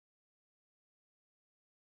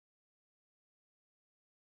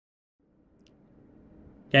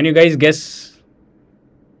Can you guys guess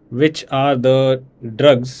which are the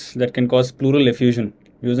drugs that can cause pleural effusion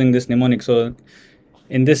using this mnemonic? So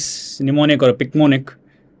in this mnemonic or a picmonic,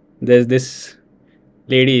 there's this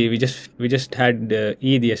lady. We just had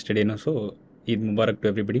Eid yesterday, no? So Eid Mubarak to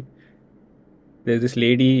everybody. There's this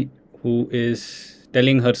lady who is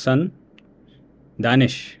telling her son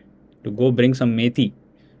Danish to go bring some methi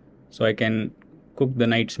so I can cook the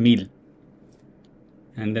night's meal.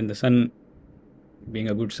 And then the son, being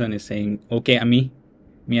a good son, is saying, okay, Ami,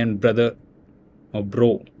 me and brother or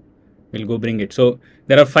bro will go bring it. So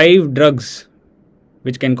there are 5 drugs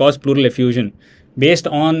which can cause pleural effusion based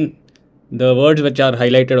on the words which are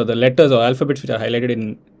highlighted, or the letters or alphabets which are highlighted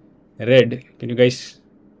in red. Can you guys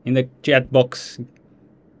in the chat box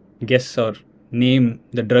guess or name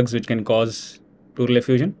the drugs which can cause pleural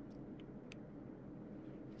effusion?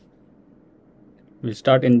 We'll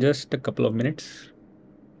start in just a couple of minutes,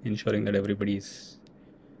 ensuring that everybody is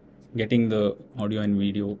getting the audio and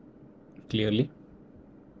video clearly.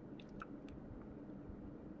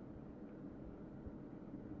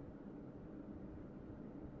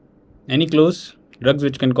 Any clues? Drugs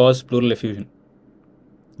which can cause pleural effusion.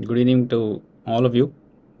 Good evening to all of you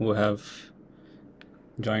who have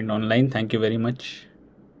joined online. Thank you very much.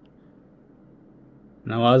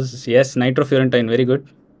 Nawaz, yes, nitrofurantoin, very good.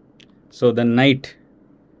 So the night's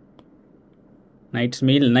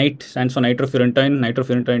meal, night stands for nitrofurantoin.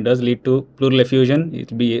 Nitrofurantoin does lead to pleural effusion.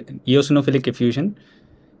 It will be eosinophilic effusion.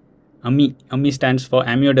 Ami stands for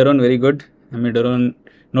amiodarone, very good. Amiodarone,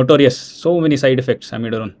 notorious. So many side effects,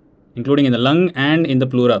 amiodarone, including in the lung and in the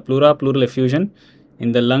pleura. Pleural effusion.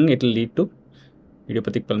 In the lung, it will lead to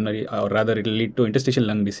idiopathic pulmonary, or rather it will lead to interstitial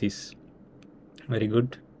lung disease. Very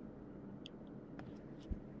good.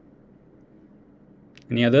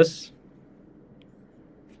 Any others?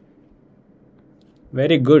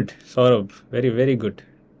 Very good, Saurabh. Very good.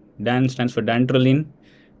 Dan stands for dantrolene.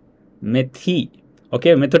 Methi.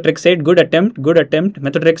 Okay, methotrexate, good attempt.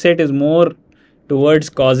 Methotrexate is more towards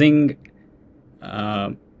causing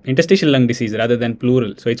interstitial lung disease rather than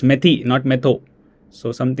pleural. So it's methi, not metho.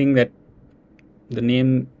 So something that the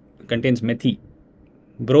name contains methi.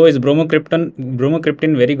 Bro is bromocriptin.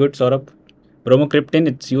 Bromocriptin, very good, Saurabh. Bromocriptin,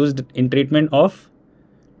 it's used in treatment of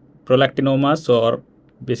prolactinomas, or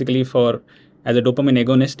basically as a dopamine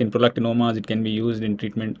agonist in prolactinomas. It can be used in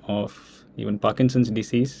treatment of even Parkinson's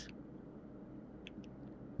disease.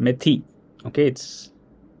 Methi, okay, it's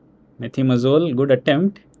methimazole, good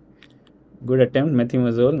attempt.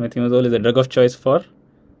 Methimazole is a drug of choice for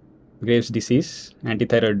Graves' disease,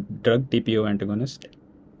 antithyroid drug, TPO antagonist.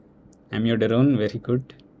 Amiodarone, very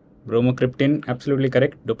good. Bromocriptin, absolutely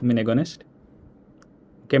correct, dopamine agonist.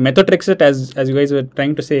 Okay, methotrexate, as you guys were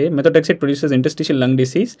trying to say, methotrexate produces interstitial lung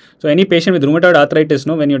disease. So any patient with rheumatoid arthritis,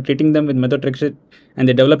 when you're treating them with methotrexate and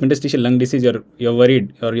they develop interstitial lung disease, you're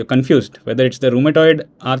worried or you're confused whether it's the rheumatoid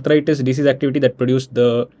arthritis disease activity that produced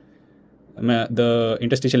the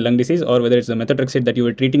interstitial lung disease, or whether it's the methotrexate that you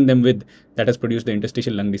were treating them with that has produced the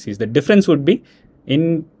interstitial lung disease. The difference would be,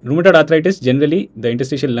 in rheumatoid arthritis, generally the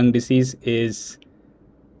interstitial lung disease is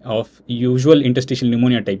of usual interstitial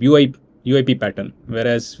pneumonia type, UIP pattern,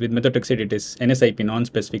 whereas with methotrexate it is NSIP,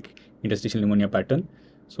 non-specific interstitial pneumonia pattern.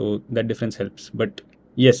 So that difference helps. But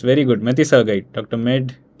yes, very good. Methisargide, Dr.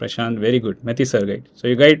 Med, Prashant, very good. Methisargide. So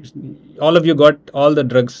you guys, all of you got all the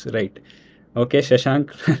drugs right. Okay,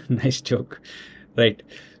 Shashank, nice joke. Right.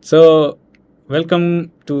 So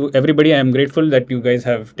welcome to everybody. I am grateful that you guys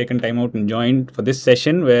have taken time out and joined for this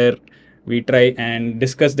session where we try and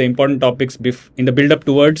discuss the important topics in the build up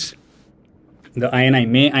towards the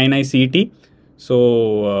May INI-CET.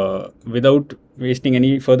 So without wasting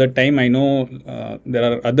any further time, I know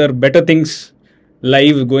there are other better things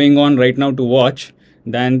live going on right now to watch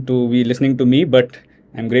than to be listening to me, but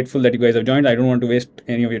I'm grateful that you guys have joined. I don't want to waste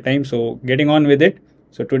any of your time, so getting on with it.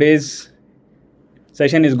 So today's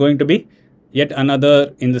session is going to be yet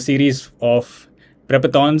another in the series of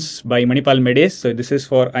prepathons by Manipal Medace. So this is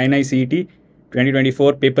for INI-CET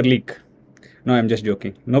 2024 paper leak. No, I'm just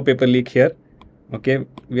joking. No paper leak here. Okay,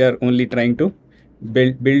 we are only trying to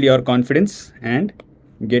build your confidence and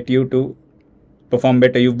get you to perform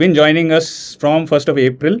better. You've been joining us from 1st of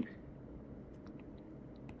April.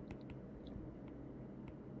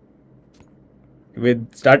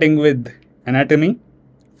 Starting with anatomy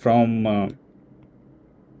from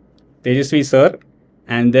Tejasvi sir,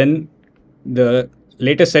 and then the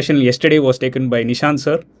latest session yesterday was taken by Nishant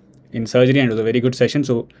sir in surgery, and it was a very good session.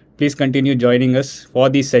 So please continue joining us for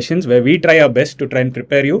these sessions where we try our best to try and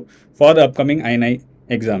prepare you for the upcoming INI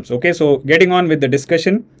exams. Okay, so getting on with the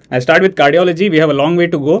discussion, I'll start with cardiology. We have a long way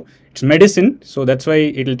to go. It's medicine, so that's why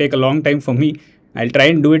it will take a long time for me I'll try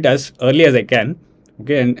and do it as early as I can.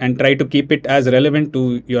 Okay, and try to keep it as relevant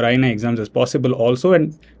to your INI exams as possible also,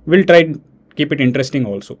 and we'll try to keep it interesting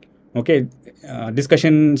also. Okay,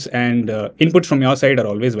 discussions and inputs from your side are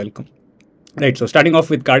always welcome. Right, so starting off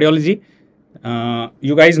with cardiology,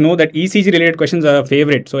 you guys know that ECG related questions are a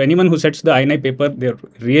favorite. So anyone who sets the INI paper, they're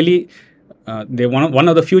really they one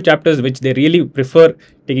of the few chapters which they really prefer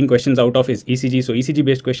taking questions out of is ECG. So ECG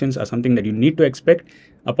based questions are something that you need to expect,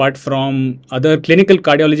 apart from other clinical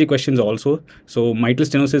cardiology questions also. So mitral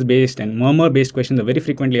stenosis based and murmur based questions are very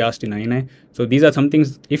frequently asked in INI. So these are some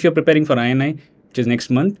things, if you're preparing for INI, which is next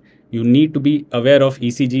month, you need to be aware of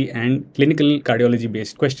ECG and clinical cardiology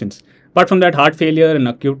based questions. Apart from that, heart failure and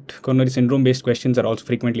acute coronary syndrome based questions are also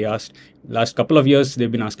frequently asked. Last couple of years,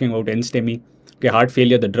 they've been asking about NSTEMI, okay, heart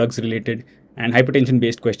failure, the drugs related, and hypertension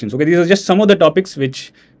based questions. Okay, these are just some of the topics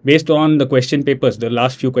which, based on the question papers, the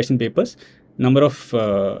last few question papers, number of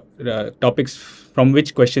topics from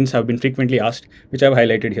which questions have been frequently asked, which I've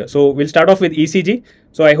highlighted here. So we'll start off with ECG.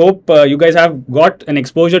 So I hope you guys have got an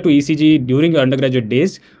exposure to ECG during your undergraduate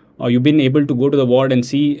days, or you've been able to go to the ward and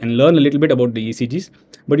see and learn a little bit about the ECGs,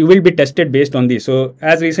 but you will be tested based on these. So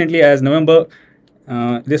as recently as November,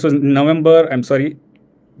 this was November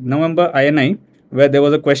INI, where there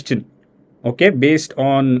was a question, okay, based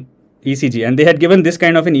on ECG, and they had given this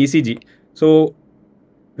kind of an ECG. So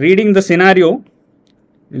reading the scenario,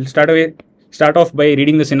 we'll start off by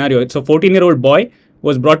reading the scenario. It's a 14-year-old boy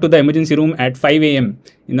was brought to the emergency room at 5 a.m.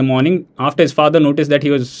 in the morning after his father noticed that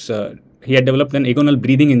he had developed an agonal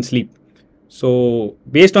breathing in sleep. So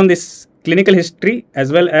based on this clinical history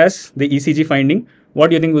as well as the ECG finding, what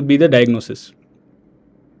do you think would be the diagnosis?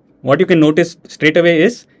 What you can notice straight away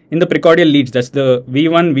is in the precordial leads, that's the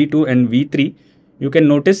V1, V2 and V3, you can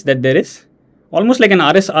notice that there is almost like an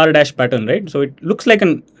RSR dash pattern, right? So it looks like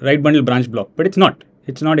a right bundle branch block, but it's not.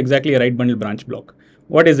 It's not exactly a right bundle branch block.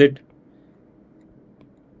 What is it?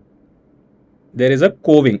 There is a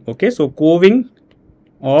coving, okay? So coving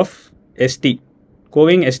of ST,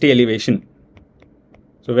 coving ST elevation.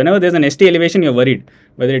 So whenever there's an ST elevation, you're worried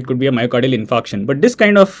whether it could be a myocardial infarction. But this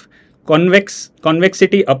kind of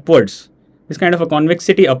convexity upwards, this kind of a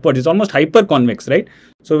convexity upwards is almost hyperconvex, right?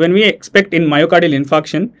 So when we expect in myocardial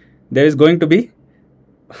infarction, there is going to be,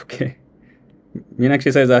 okay,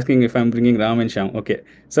 Meenakshi is asking if I'm bringing Ram and Shyam. Okay,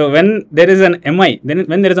 so when there is an MI, then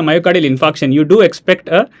when there is a myocardial infarction, you do expect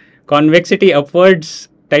a convexity upwards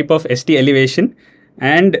type of ST elevation,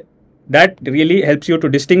 and that really helps you to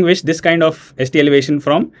distinguish this kind of ST elevation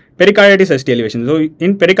from pericarditis ST elevation. So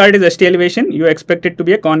in pericarditis ST elevation, you expect it to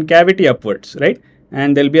be a concavity upwards, right?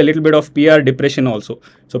 And there'll be a little bit of PR depression also.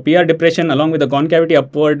 So PR depression along with the concavity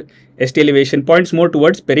upward ST elevation points more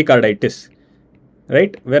towards pericarditis,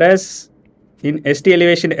 right? Whereas in ST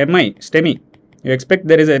elevation MI, STEMI, you expect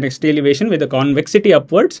there is an ST elevation with a convexity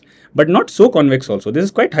upwards, but not so convex also. This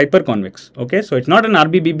is quite hyperconvex. Okay, so it's not an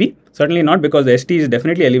RBBB, certainly not, because the ST is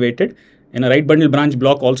definitely elevated. In a right bundle branch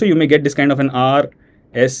block also, you may get this kind of an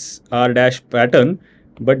RSR dash pattern,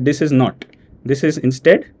 but this is not. This is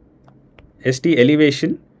instead ST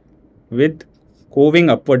elevation with coving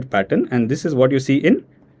upward pattern, and this is what you see in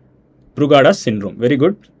Brugada's syndrome. Very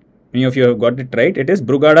good. Many of you have got it right. It is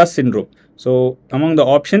Brugada's syndrome. So among the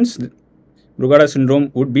options, Brugada's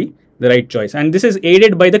syndrome would be the right choice. And this is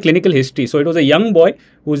aided by the clinical history. So it was a young boy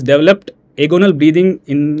who's developed agonal breathing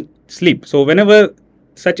in sleep. So whenever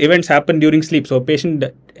such events happen during sleep, so a patient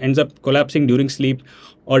ends up collapsing during sleep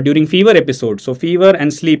or during fever episodes. So fever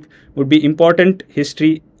and sleep would be important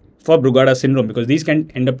history for Brugada's syndrome, because these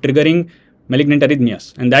can end up triggering malignant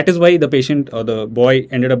arrhythmias. And that is why the patient or the boy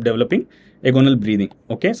ended up developing agonal breathing.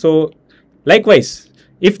 Okay, so likewise,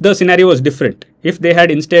 if the scenario was different, if they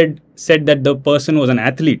had instead said that the person was an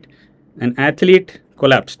athlete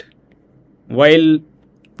collapsed while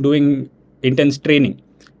doing intense training,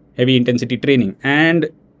 heavy intensity training, and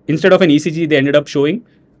instead of an ECG, they ended up showing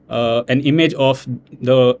an image of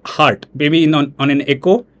the heart. Maybe on an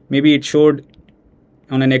echo, maybe it showed,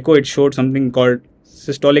 on an echo, it showed something called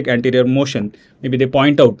systolic anterior motion. Maybe they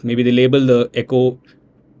point out, maybe they label the echo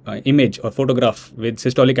image or photograph with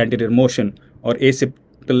systolic anterior motion or asymmetric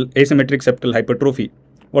septal hypertrophy.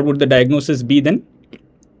 What would the diagnosis be then?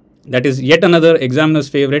 That is yet another examiner's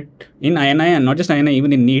favorite in INI, and not just INI,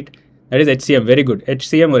 even in NEET. That is HCM. Very good.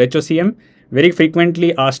 HCM or HOCM, very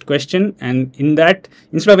frequently asked question, and in that,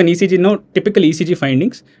 instead of an ECG, no typical ECG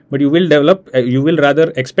findings, but you will develop, you will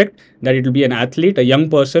rather expect that it will be an athlete, a young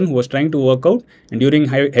person who was trying to work out, and during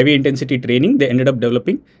heavy intensity training, they ended up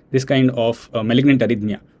developing this kind of malignant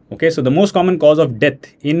arrhythmia. Okay, so the most common cause of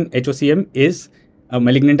death in HOCM is a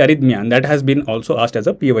malignant arrhythmia, and that has been also asked as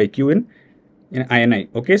a PYQ in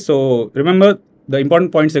INI. Okay, so remember, the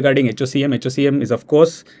important points regarding HOCM. HOCM is, of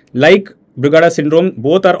course, like Brugada syndrome,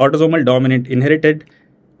 both are autosomal dominant, inherited.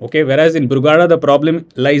 Okay, whereas in Brugada, the problem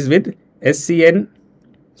lies with SCN,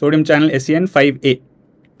 sodium channel SCN5A,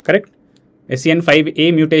 correct?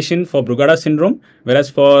 SCN5A mutation for Brugada syndrome, whereas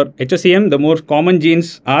for HOCM, the more common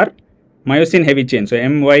genes are myosin heavy chain, so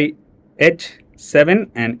MYH7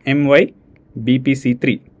 and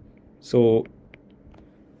MYBPC3. So,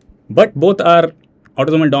 but both are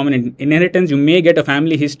autosomal dominant. Inheritance, you may get a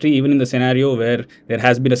family history even in the scenario where there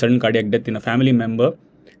has been a sudden cardiac death in a family member.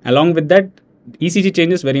 Along with that, ECG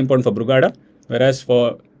changes very important for Brugada, whereas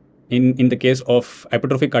for in the case of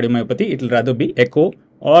hypertrophic cardiomyopathy, it will rather be echo,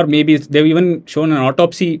 or maybe they've even shown an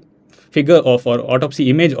autopsy figure of or autopsy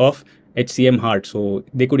image of HCM heart. So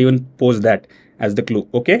they could even pose that as the clue.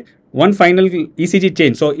 Okay. One final ECG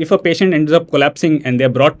change. So if a patient ends up collapsing and they're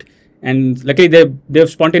brought, and luckily they've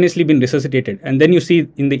spontaneously been resuscitated, and then you see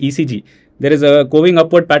in the ECG there is a going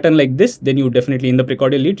upward pattern like this, then you definitely in the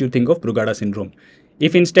precordial leads you think of Brugada syndrome.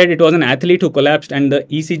 If instead it was an athlete who collapsed and the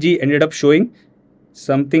ECG ended up showing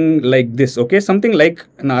something like this, okay, something like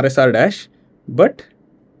an RSR dash, but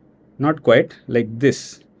not quite like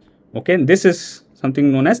this. Okay, this is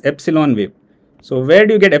something known as epsilon wave. So where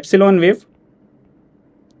do you get epsilon wave?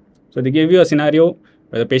 So they gave you a scenario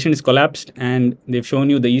where the patient is collapsed and they've shown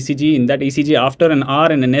you the ECG. In that ECG, after an R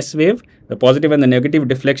and an S wave, the positive and the negative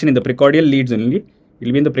deflection in the precordial leads only, it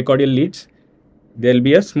will be in the precordial leads. There will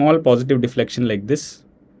be a small positive deflection like this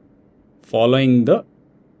following the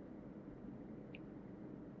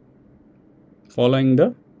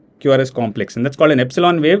QRS complex, and that's called an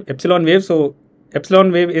epsilon wave. So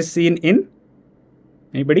epsilon wave is seen in,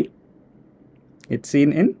 anybody? It's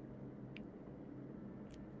seen in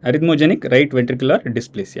arrhythmogenic right ventricular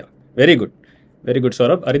dysplasia. Very good,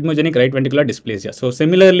 Saurabh. Arrhythmogenic right ventricular dysplasia. So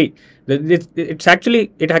similarly, it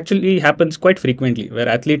actually happens quite frequently where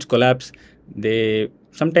athletes collapse. They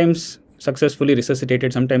sometimes successfully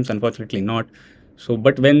resuscitated, sometimes unfortunately not. So,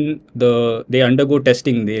 but when they undergo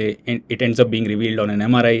testing, it ends up being revealed on an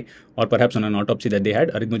MRI or perhaps on an autopsy that they had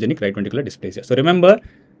arrhythmogenic right ventricular dysplasia. So remember,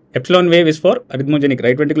 epsilon wave is for arrhythmogenic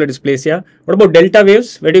right ventricular dysplasia. What about delta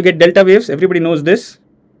waves? Where do you get delta waves? Everybody knows this.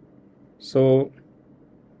 So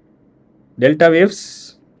delta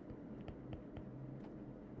waves,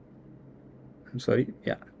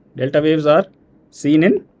 delta waves are seen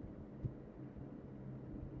in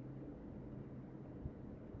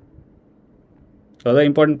So other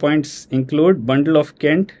important points include bundle of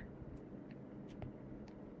Kent.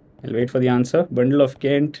 I'll wait for the answer. Bundle of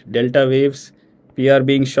Kent, delta waves, PR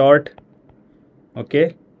being short.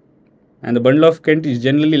 Okay. And the bundle of Kent is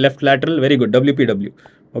generally left lateral. Very good. WPW.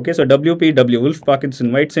 Okay. So WPW,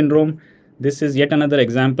 Wolff-Parkinson-White syndrome. This is yet another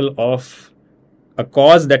example of a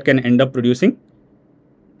cause that can end up producing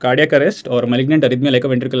cardiac arrest or malignant arrhythmia like a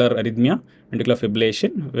ventricular arrhythmia, ventricular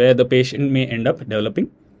fibrillation, where the patient may end up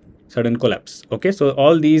developing sudden collapse. Okay, so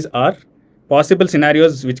all these are possible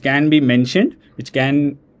scenarios which can be mentioned, which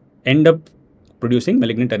can end up producing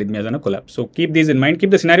malignant arrhythmias and a collapse. So keep these in mind,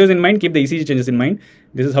 keep the scenarios in mind, keep the ECG changes in mind.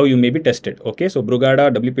 This is how you may be tested. Okay, so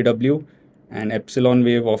Brugada, WPW, and epsilon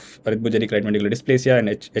wave of arrhythmogenic right ventricular dysplasia, and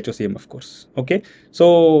HOCM, of course. Okay,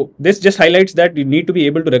 so this just highlights that you need to be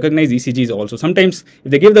able to recognize ECGs also. Sometimes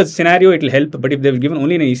if they give the scenario, it will help, but if they've given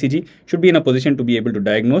only an ECG, should be in a position to be able to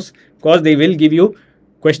diagnose, because they will give you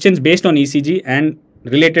questions based on ECG and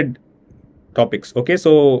related topics. Okay,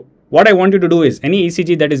 so what I want you to do is any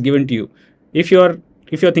ECG that is given to you, if you're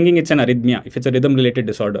thinking it's an arrhythmia, if it's a rhythm related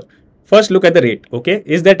disorder, first look at the rate. Okay,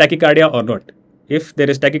 is there tachycardia or not? If there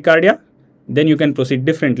is tachycardia, then you can proceed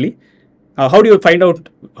differently. How do you find out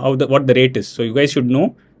what the rate is? So you guys should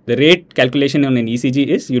know the rate calculation on an ECG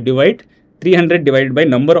is you divide 300 divided by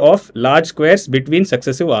number of large squares between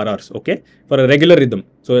successive RRs, okay, for a regular rhythm.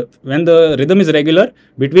 So when the rhythm is regular,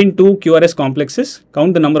 between two QRS complexes,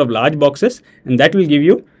 count the number of large boxes, and that will give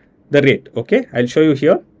you the rate. Okay, I'll show you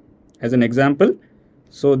here as an example.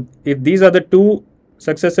 So if these are the two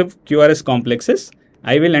successive QRS complexes,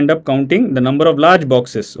 I will end up counting the number of large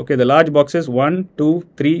boxes. Okay, the large boxes 1, 2,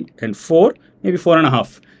 3, and 4, maybe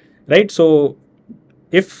 4.5, right? So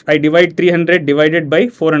if I divide 300 divided by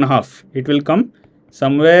 4.5, it will come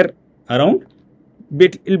somewhere around,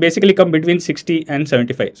 it will basically come between 60 and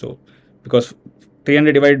 75. So because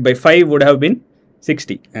 300 divided by 5 would have been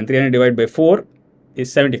 60 and 300 divided by 4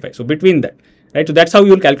 is 75. So between that, right? So that's how you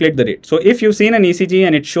will calculate the rate. So if you've seen an ECG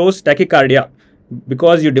and it shows tachycardia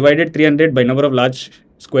because you divided 300 by number of large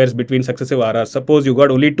squares between successive RRs, suppose you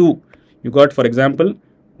got only 2, you got, for example,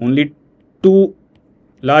 only 2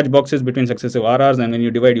 large boxes between successive RRs, and when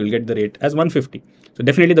you divide, you'll get the rate as 150. So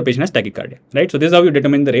definitely the patient has tachycardia, right? So this is how you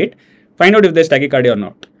determine the rate. Find out if there's tachycardia or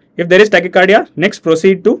not. If there is tachycardia, next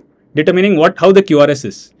proceed to determining how the QRS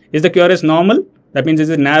is. Is the QRS normal? That means is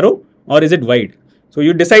it narrow or is it wide? So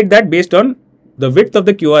you decide that based on the width of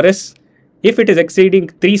the QRS. If it is exceeding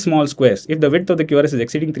 3 small squares, if the width of the QRS is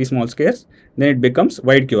exceeding 3 small squares, then it becomes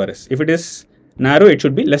wide QRS. If it is narrow, it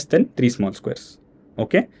should be less than 3 small squares.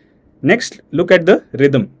 Okay. Next, look at the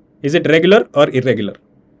rhythm. Is it regular or irregular?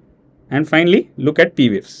 And finally, look at P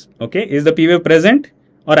waves. Okay. Is the P wave present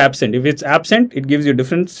or absent? If it's absent, it gives you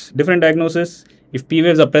different diagnosis. If P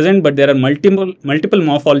waves are present, but there are multiple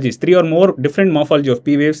morphologies, 3 or more different morphology of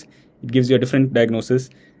P waves, it gives you a different diagnosis.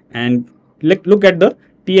 And look at the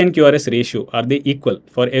P and QRS ratio. Are they equal?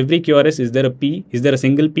 For every QRS, is there a P? Is there a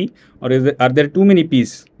single P? Or are there too many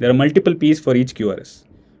P's? There are multiple P's for each QRS.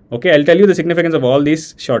 Okay, I'll tell you the significance of all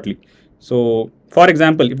these shortly. So, for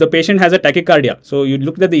example, if the patient has a tachycardia, so you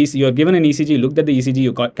looked at the ECG, you are given an ECG, you looked at the ECG,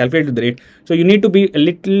 you calculated the rate. So, you need to be a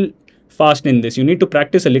little fast in this. You need to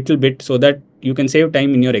practice a little bit so that you can save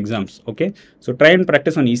time in your exams. Okay, so try and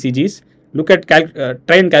practice on ECGs. Look at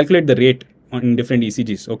try and calculate the rate in different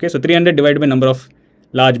ECGs. Okay, so 300 divided by number of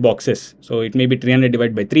large boxes. So it may be 300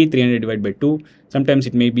 divided by 3, 300 divided by 2. Sometimes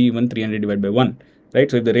it may be even 300 divided by 1. Right?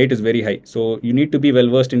 So if the rate is very high, so you need to be well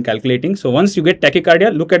versed in calculating. So once you get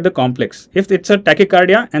tachycardia, look at the complex. If it's a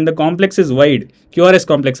tachycardia and the complex is wide, QRS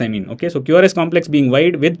complex I mean, okay, so QRS complex being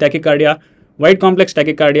wide with tachycardia, wide complex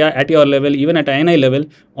tachycardia at your level, even at INI level,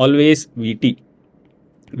 always VT.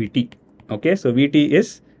 Okay, so VT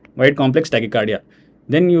is wide complex tachycardia.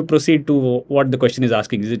 Then you proceed to what the question is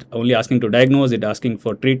asking. Is it only asking to diagnose? Is it asking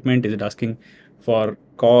for treatment? Is it asking for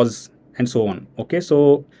cause and so on? Okay,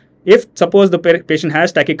 so if suppose the patient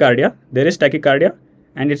has tachycardia, there is tachycardia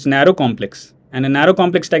and it's narrow complex, and a narrow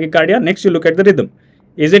complex tachycardia, next you look at the rhythm.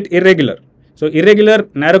 Is it irregular? So irregular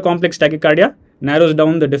narrow complex tachycardia narrows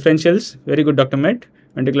down the differentials. Very good, Dr. Med.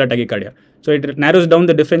 Ventricular tachycardia. So it narrows down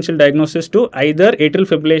the differential diagnosis to either atrial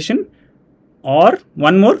fibrillation or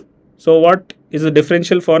one more. So what is the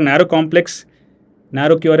differential for narrow QRS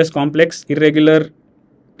complex, irregular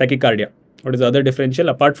tachycardia? What is the other differential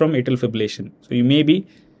apart from atrial fibrillation? So you may be,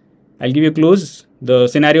 I'll give you clues. The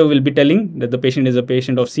scenario will be telling that the patient is a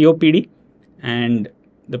patient of COPD and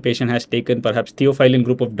the patient has taken perhaps theophylline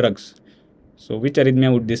group of drugs. So which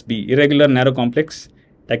arrhythmia would this be? Irregular narrow complex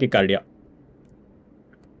tachycardia.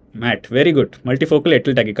 Matt, very good. Multifocal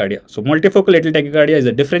atrial tachycardia. So multifocal atrial tachycardia is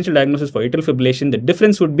a differential diagnosis for atrial fibrillation. The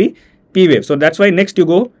difference would be P wave. So that's why next you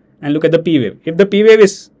go and look at the P wave. If the P wave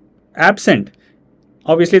is absent,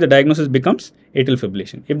 obviously the diagnosis becomes atrial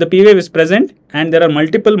fibrillation. If the P wave is present and there are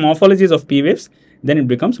multiple morphologies of P waves, then it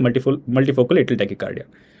becomes multifocal atrial tachycardia.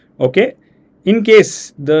 Okay. In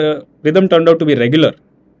case the rhythm turned out to be regular,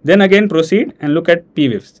 then again proceed and look at P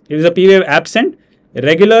waves. If the P wave absent,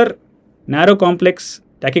 regular narrow complex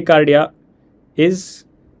tachycardia is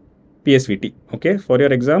PSVT. Okay. For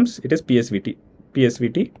your exams, it is PSVT.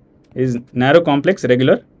 PSVT is narrow complex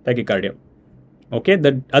regular tachycardia. Okay.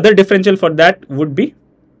 The other differential for that would be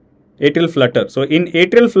atrial flutter. So in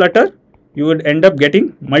atrial flutter, you would end up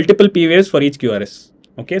getting multiple P waves for each QRS.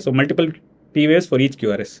 Okay. So multiple P waves for each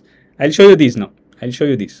QRS. I'll show you these now. I'll show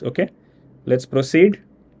you these. Okay. Let's proceed.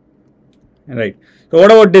 Right. So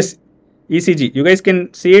what about this ECG? You guys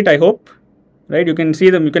can see it, I hope. Right. You can see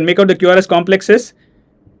them. You can make out the QRS complexes.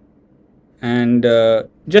 And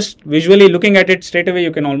just visually looking at it straight away,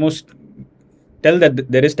 you can almost tell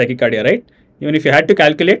that there is tachycardia, right? Even if you had to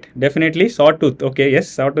calculate, definitely sawtooth. Okay, yes,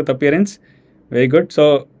 sawtooth appearance. Very good.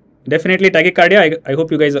 So definitely tachycardia. I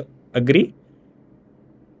hope you guys agree.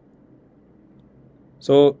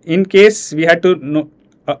 So in case we had to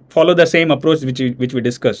follow the same approach which we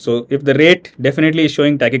discussed. So if the rate definitely is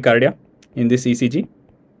showing tachycardia in this ECG.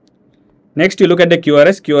 Next you look at the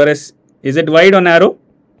QRS. QRS, is it wide or narrow?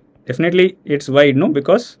 Definitely it's wide, no,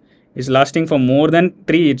 because it's lasting for more than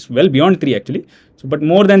 3. It's well beyond 3 actually. So, but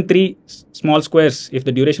more than 3 small squares, if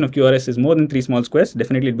the duration of QRS is more than 3 small squares,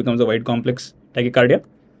 definitely it becomes a wide complex tachycardia.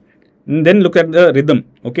 And then look at the rhythm.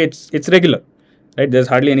 Okay, it's regular, right? There's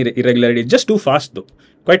hardly any irregularity. It's just too fast though,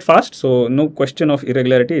 quite fast. So no question of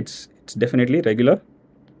irregularity. It's definitely regular.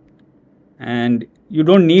 And you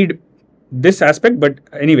don't need this aspect, but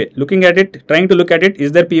anyway, looking at it, trying to look at it,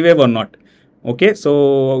 is there P wave or not? Okay,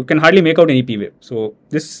 so you can hardly make out any P wave. So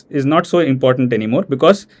this is not so important anymore,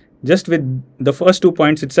 because just with the first 2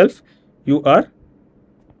 points itself, you are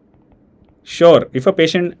sure. If a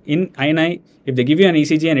patient in INI, if they give you an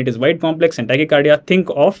ECG and it is wide complex and tachycardia, think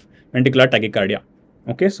of ventricular tachycardia.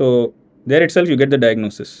 Okay, so there itself you get the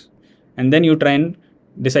diagnosis, and then you try and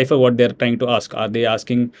decipher what they're trying to ask. Are they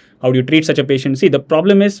asking, how do you treat such a patient? See, the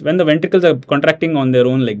problem is when the ventricles are contracting on their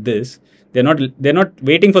own like this, they're not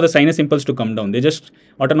waiting for the sinus impulse to come down. They're just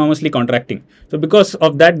autonomously contracting. So because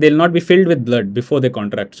of that, they'll not be filled with blood before they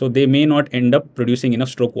contract. So they may not end up producing enough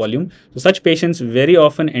stroke volume. So such patients very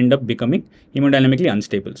often end up becoming hemodynamically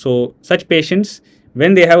unstable. So such patients,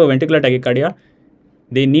 when they have a ventricular tachycardia,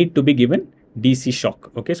 they need to be given DC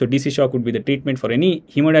shock. Okay, so DC shock would be the treatment for any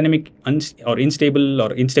hemodynamic or unstable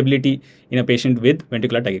or instability in a patient with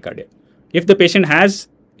ventricular tachycardia. If the patient has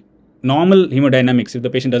normal hemodynamics, if the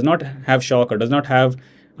patient does not have shock or does not have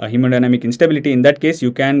hemodynamic instability, in that case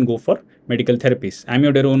you can go for medical therapies.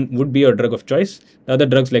 Amiodarone would be your drug of choice. The other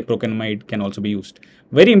drugs like procainamide can also be used.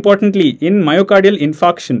 Very importantly, in myocardial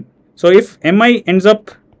infarction, so if MI ends up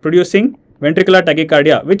producing ventricular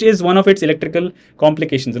tachycardia, which is one of its electrical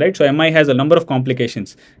complications, right? So MI has a number of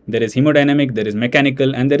complications. There is hemodynamic, there is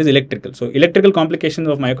mechanical, and there is electrical. So electrical complications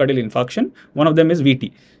of myocardial infarction, one of them is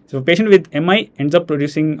VT. So a patient with MI ends up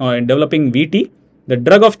producing or developing VT, the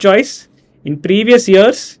drug of choice in previous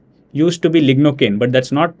years used to be lignocaine, but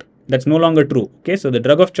that's no longer true. Okay, so the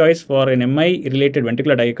drug of choice for an MI related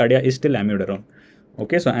ventricular tachycardia is still amiodarone.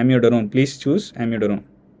 Okay, so amiodarone, please choose amiodarone,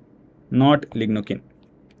 not lignocaine.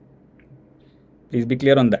 Please be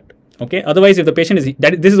clear on that. Okay. Otherwise, if the patient is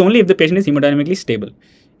this is only if the patient is hemodynamically stable.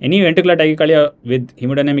 Any ventricular tachycardia with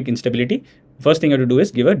hemodynamic instability, first thing you have to do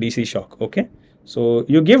is give a DC shock. Okay. So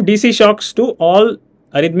you give DC shocks to all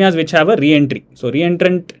arrhythmias which have a re-entry. So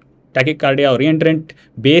re-entrant tachycardia or re-entrant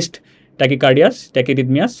based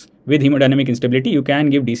tachyarrhythmias with hemodynamic instability, you can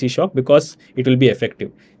give DC shock because it will be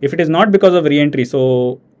effective. If it is not because of re-entry,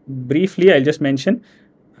 so briefly I'll just mention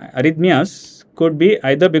arrhythmias could be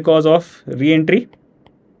either because of re-entry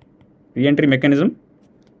mechanism,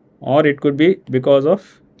 or it could be because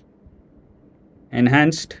of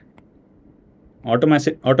enhanced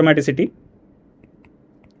automaticity,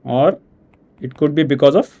 or it could be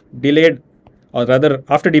because of delayed, or rather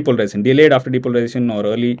after depolarization or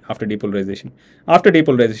early after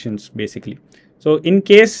depolarizations basically. So in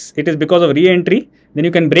case it is because of re-entry, then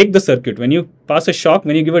you can break the circuit. When you pass a shock,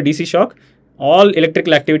 when you give a DC shock, all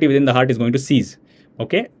electrical activity within the heart is going to cease.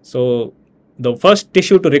 Okay, so the first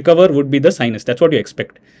tissue to recover would be the sinus. That's what you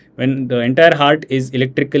expect. When the entire heart is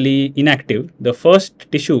electrically inactive, the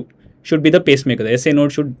first tissue should be the pacemaker. The SA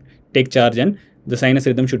node should take charge and the sinus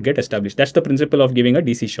rhythm should get established. That's the principle of giving a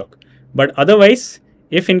DC shock. But otherwise,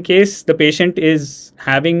 if in case the patient is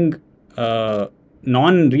having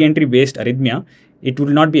non-re-entry based arrhythmia, it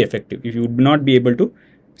will not be effective. If you would not be able to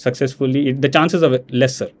successfully, the chances are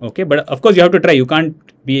lesser. Okay, but of course you have to try. You can't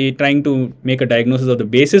be trying to make a diagnosis of the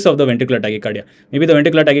basis of the ventricular tachycardia. Maybe the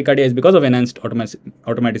ventricular tachycardia is because of enhanced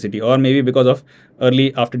automaticity, or maybe because of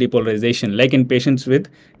early after depolarization, like in patients with,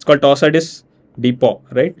 it's called torsades de Poix,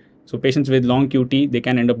 right? So patients with long QT, they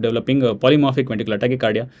can end up developing a polymorphic ventricular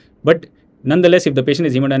tachycardia. But nonetheless, if the patient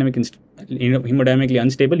is hemodynamically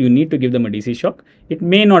unstable, you need to give them a DC shock. It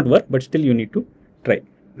may not work, but still you need to try.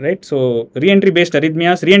 Right, so re-entry based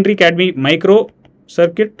arrhythmias, re-entry can be micro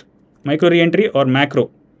circuit, micro re-entry or macro.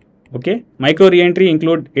 Okay, micro re-entry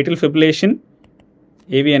include atrial fibrillation,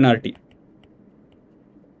 AVNRT.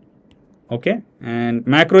 Okay, and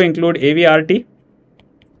macro include AVRT.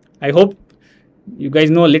 I hope you guys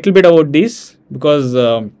know a little bit about these, because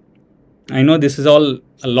I know this is all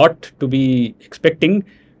a lot to be expecting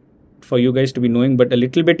for you guys to be knowing, but a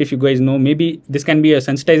little bit, if you guys know, maybe this can be a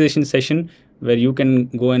sensitization session where you can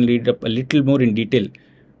go and read up a little more in detail.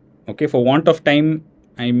 Okay, for want of time,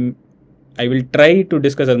 I will try to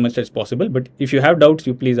discuss as much as possible, but if you have doubts,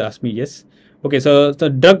 you please ask me. Yes. Okay, so the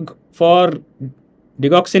drug for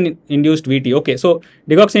digoxin induced VT. Okay, so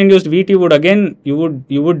digoxin induced VT would again, you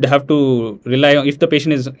would have to rely on, if the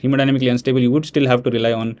patient is hemodynamically unstable, you would still have to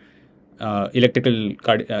rely on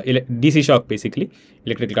DC shock, basically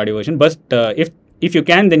electrical cardioversion. But if you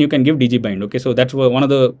can, then you can give DigiBind. Okay, so that's one of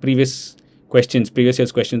the previous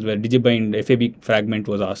year's questions where DigiBind FAB fragment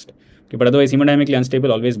was asked. Okay, but otherwise hemodynamically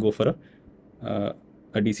unstable, always go for a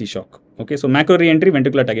DC shock. Okay, so macro re-entry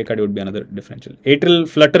ventricular tachycardia would be another differential. Atrial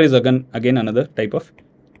flutter is again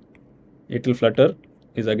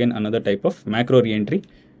another type of macro re-entry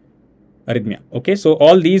arrhythmia. Okay, so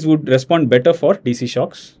all these would respond better for DC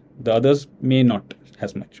shocks. The others may not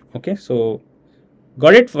as much. Okay, so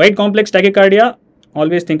got it? Wide complex tachycardia,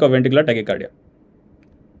 always think of ventricular tachycardia.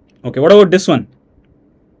 Okay, what about this one?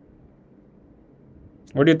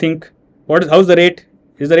 What do you think? How's the rate?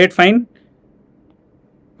 Is the rate fine?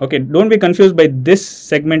 Okay, don't be confused by this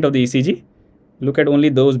segment of the ECG. Look at only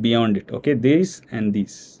those beyond it. Okay, these and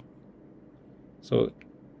these. So,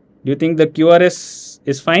 do you think the QRS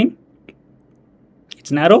is fine?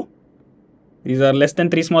 It's narrow. These are less than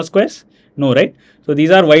 3 small squares. No, right? So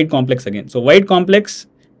these are wide complex again. So wide complex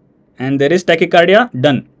and there is tachycardia,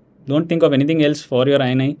 done. Don't think of anything else for your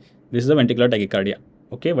INI. This is a ventricular tachycardia.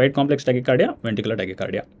 Okay, wide complex tachycardia, ventricular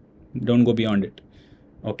tachycardia. Don't go beyond it.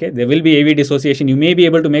 Okay, there will be AV dissociation. You may be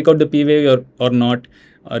able to make out the P wave or not,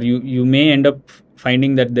 or you may end up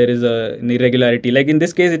finding that there is an irregularity. Like in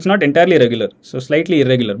this case, it's not entirely regular, so slightly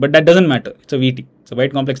irregular, but that doesn't matter. It's a VT. It's a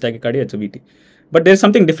wide complex tachycardia. It's a VT. But there's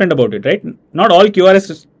something different about it, right? Not all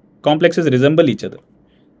QRS complexes resemble each other.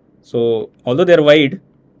 So although they're wide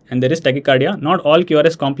and there is tachycardia, not all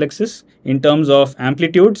QRS complexes in terms of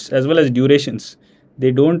amplitudes as well as durations,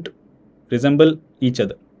 they don't resemble each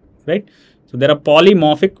other, right? So there are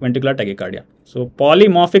polymorphic ventricular tachycardia. So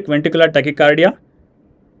polymorphic ventricular tachycardia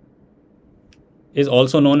is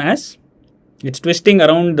also known as, it's twisting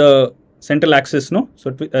around the central axis, no?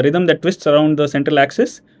 So a rhythm that twists around the central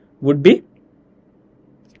axis would be,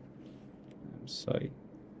 sorry,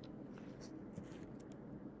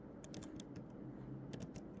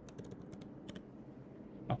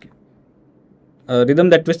 okay, a rhythm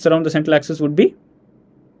that twists around the central axis would be,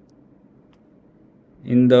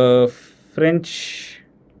 in the French.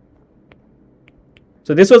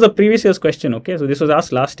 So this was a previous year's question, okay? So this was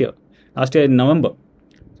asked last year in November.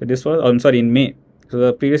 So this was, I'm sorry, in May. So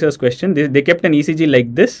the previous year's question, they kept an ECG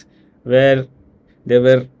like this, where there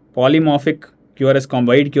were polymorphic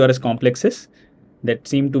wide QRS complexes that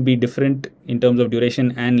seemed to be different in terms of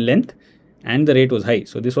duration and length, and the rate was high.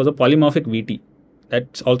 So this was a polymorphic VT.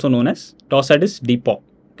 That's also known as Torsades de Pau.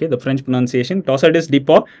 Okay, the French pronunciation, Torsades de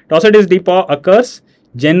Pau. Torsades de Pau occurs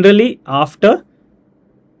generally after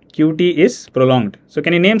QT is prolonged. So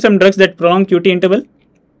can you name some drugs that prolong QT interval?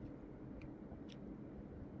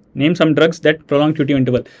 Name some drugs that prolong QT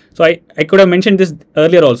interval. So I could have mentioned this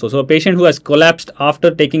earlier also. So a patient who has collapsed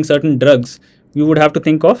after taking certain drugs, you would have to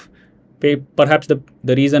think of perhaps the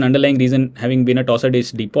underlying reason having been a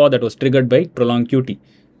Torsades de Pau that was triggered by prolonged QT,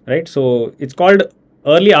 right? So it's called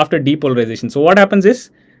early after depolarization. So what happens is,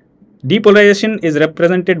 depolarization is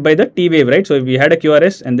represented by the T wave, right? So if we had a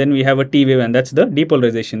QRS and then we have a T wave, and that's the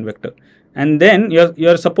depolarization vector. And then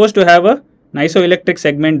you're supposed to have a isoelectric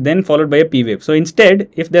segment then followed by a P wave. So instead,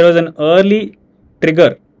 if there was an early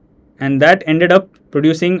trigger and that ended up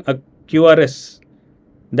producing a QRS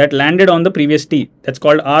that landed on the previous T, that's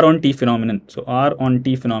called R on T phenomenon. So R on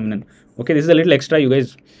T phenomenon. Okay, this is a little extra. You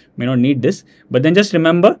guys may not need this, but then just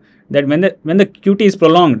remember that when the QT is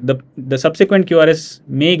prolonged, the subsequent QRS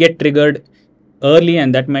may get triggered early,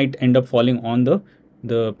 and that might end up falling on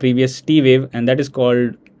the previous T wave, and that is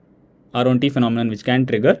called R on T phenomenon, which can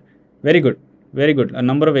trigger. Very good, very good. A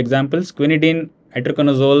number of examples: quinidine,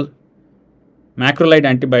 itraconazole, macrolide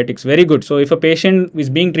antibiotics. Very good. So if a patient is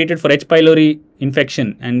being treated for H. pylori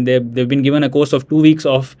infection and they've been given a course of 2 weeks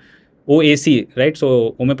of OAC, right?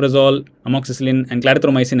 So omeprazole, amoxicillin and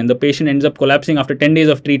clarithromycin, and the patient ends up collapsing after 10 days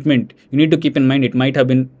of treatment, you need to keep in mind it might have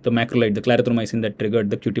been the macrolide, the clarithromycin, that triggered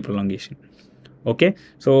the QT prolongation. Okay,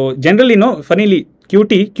 so generally, no, funnily,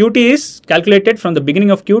 QT is calculated from the beginning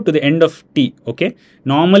of Q to the end of T. Okay,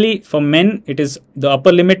 normally for men it is, the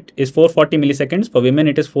upper limit is 440 milliseconds, for women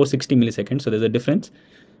it is 460 milliseconds, so there's a difference.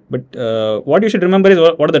 But what you should remember is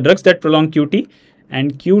what are the drugs that prolong QT,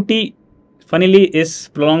 and QT funnily is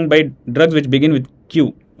prolonged by drugs which begin with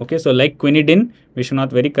Q. Okay, so like quinidine,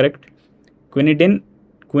 Vishwanath, very correct, quinidine,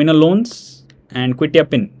 quinolones and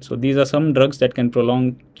quetiapine. So these are some drugs that can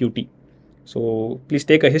prolong QT. So please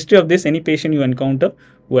take a history of this, any patient you encounter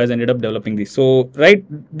who has ended up developing this. So right,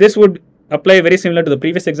 this would apply very similar to the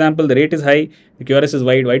previous example. The rate is high, the QRS is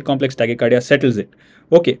wide complex tachycardia settles it.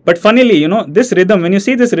 Okay, but funnily, you know, this rhythm, when you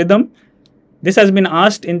see this rhythm, this has been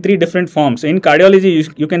asked in 3 different forms. In cardiology,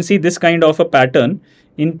 you can see this kind of a pattern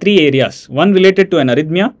in 3 areas. One related to an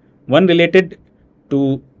arrhythmia, one related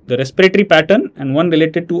to the respiratory pattern, and one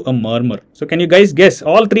related to a murmur. So can you guys guess?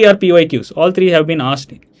 All 3 are PYQs. All 3 have been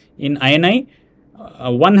asked in INI.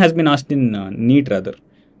 1 has been asked in NEET rather.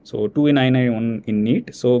 So 2 in INI, 1 in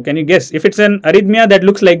NEET. So can you guess? If it's an arrhythmia that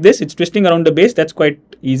looks like this, it's twisting around the base, that's quite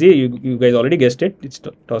easy. You guys already guessed it. It's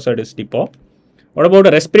Torsades de Pau. What about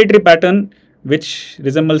a respiratory pattern which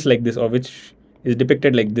resembles like this, or which is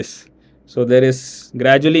depicted like this? So there is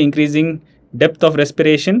gradually increasing depth of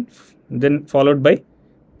respiration, then followed by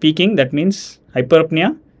peaking, that means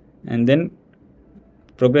hyperapnea, and then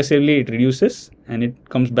progressively it reduces and it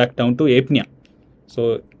comes back down to apnea.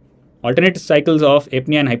 So alternate cycles of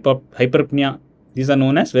apnea and hyperapnea, these are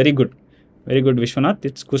known as, very good Vishwanath,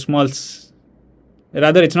 it's Kussmaul's,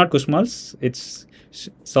 rather it's not Kussmaul's, it's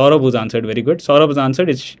Saurabh who's answered. Very good. Saurabh has answered.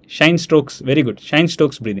 It's Shine Stokes. Very good. Shine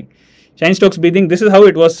Stokes breathing. Cheyne-Stokes breathing, this is how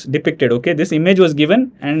it was depicted. Okay, this image was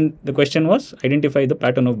given and the question was identify the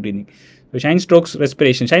pattern of breathing. So Cheyne-Stokes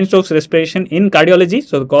respiration. Cheyne-Stokes respiration in cardiology,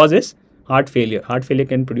 so the cause is heart failure. Heart failure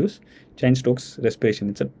can produce Cheyne-Stokes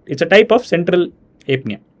respiration. It's a type of central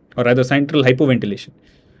apnea, or rather central hypoventilation.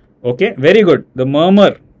 Okay, very good. The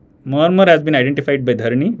murmur has been identified by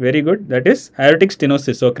Dharani. Very good. That is aortic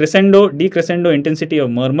stenosis. So crescendo, decrescendo intensity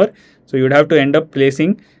of murmur. So you would have to end up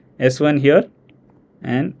placing S1 here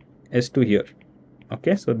and S2 here.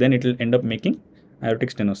 Okay, so then it will end up making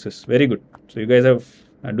aortic stenosis. Very good. So you guys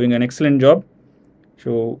are doing an excellent job.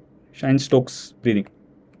 So Cheyne-Stokes breathing.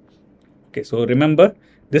 Okay, so remember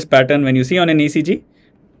this pattern when you see on an ECG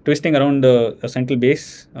twisting around the central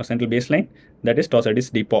base or central baseline, that is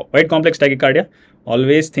Torsades de Poix. Wide complex tachycardia,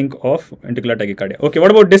 always think of ventricular tachycardia. Okay,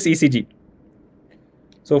 what about this ECG?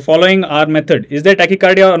 So following our method, is there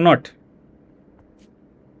tachycardia or not?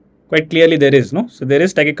 Quite clearly there is, no? So there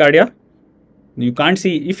is tachycardia. You can't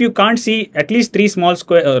see, if you can't see at least three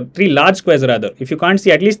large squares rather, if you can't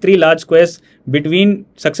see at least 3 large squares between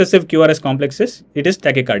successive QRS complexes, it is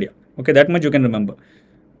tachycardia. Okay, that much you can remember.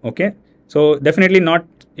 Okay, so definitely not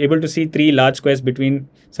able to see 3 large squares between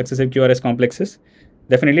successive QRS complexes,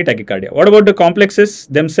 definitely tachycardia. What about the complexes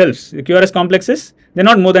themselves? The QRS complexes, they're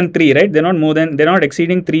not more than 3, right? They're not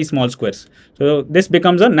exceeding 3 small squares. So this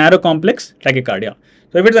becomes a narrow complex tachycardia.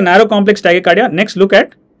 So if it's a narrow complex tachycardia, next look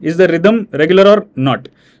at, is the rhythm regular or not?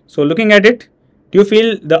 So looking at it, do you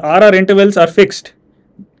feel the RR intervals are fixed?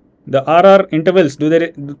 The RR intervals,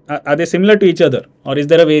 are they similar to each other, or is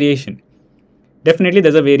there a variation? Definitely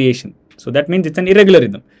there's a variation. So that means it's an irregular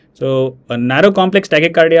rhythm. So a narrow complex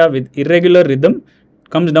tachycardia with irregular rhythm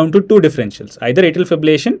comes down to 2 differentials, either atrial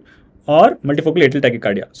fibrillation or multifocal atrial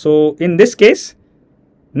tachycardia. So in this case,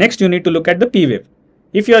 next you need to look at the P wave.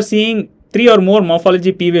 If you are seeing 3 or more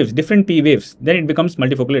morphology P waves, different P waves, then it becomes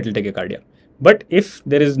multifocal atrial tachycardia. But if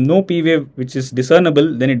there is no P wave which is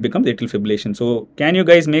discernible, then it becomes atrial fibrillation. So can you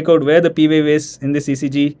guys make out where the P wave is in this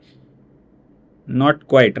ECG? Not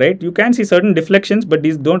quite, right? You can see certain deflections, but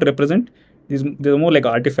these don't represent, they're more like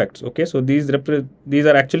artifacts. Okay, so these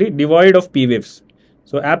are actually devoid of P waves.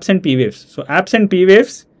 So absent P waves. So absent P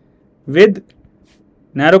waves with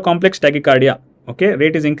narrow complex tachycardia. Okay,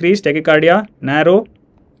 rate is increased, tachycardia, narrow,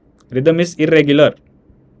 rhythm is irregular,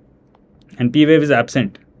 and P wave is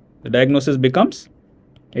absent. The diagnosis becomes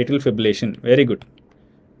atrial fibrillation. Very good.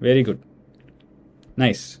 Very good.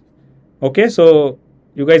 Nice. Okay, so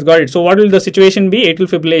you guys got it. So what will the situation be? Atrial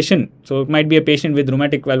fibrillation. So it might be a patient with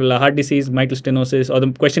rheumatic valvular heart disease, mitral stenosis, or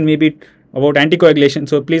the question may be about anticoagulation.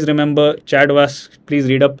 So please remember CHAD-VASc, please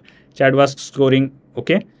read up CHAD-VASc scoring.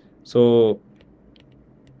 Okay, so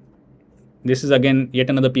this is again yet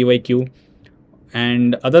another PYQ.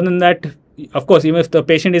 And other than that, of course, even if the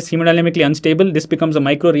patient is hemodynamically unstable, this becomes a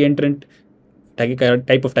micro-reentrant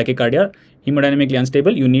type of tachycardia. Hemodynamically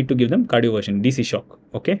unstable, you need to give them cardioversion, DC shock.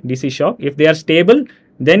 Okay, DC shock. If they are stable,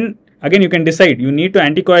 then again you can decide. You need to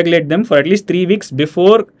anticoagulate them for at least 3 weeks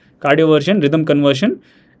before cardioversion, rhythm conversion,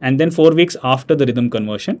 and then 4 weeks after the rhythm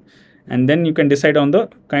conversion. And then you can decide on the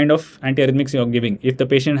kind of antiarrhythmics you are giving. If the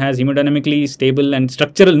patient has hemodynamically stable and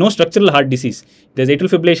no structural heart disease, there's atrial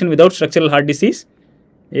fibrillation without structural heart disease,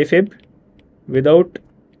 AFib without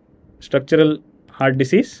structural heart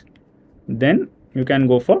disease, then you can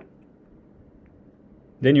go for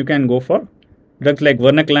drugs like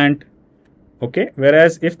vernaculant. Okay,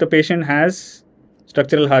 whereas if the patient has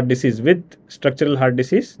structural heart disease with structural heart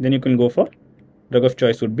disease, then you can go for drug of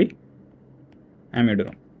choice would be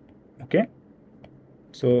amiodarone. Okay,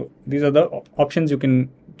 so these are the options you can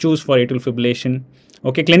choose for atrial fibrillation.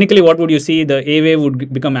 Okay, clinically what would you see? The A wave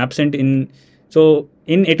would become absent in atrial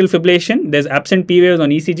fibrillation, there's absent P waves on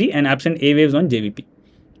ECG and absent A waves on JVP.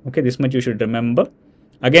 Okay, this much you should remember.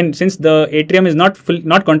 Again, since the atrium is not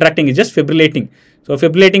contracting, it's just fibrillating. So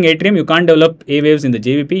fibrillating atrium, you can't develop A waves in the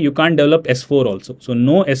JVP, you can't develop S4 also. So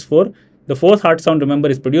no S4. The fourth heart sound, remember,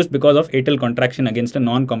 is produced because of atrial contraction against a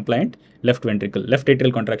non-compliant left ventricle, left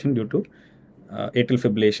atrial contraction due to atrial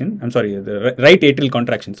fibrillation. I'm sorry, the right atrial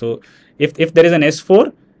contraction. So if there is an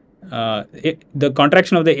S4, the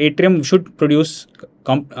contraction of the atrium should produce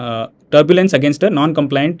turbulence against a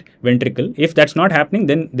non-compliant ventricle. If that's not happening,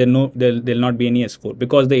 then there'll not be any S4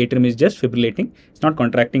 because the atrium is just fibrillating. It's not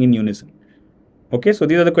contracting in unison. Okay, so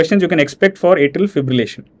these are the questions you can expect for atrial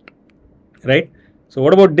fibrillation, right? So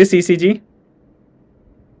what about this ECG?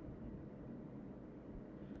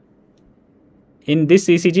 In this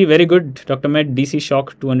ECG, very good, Dr. Med, DC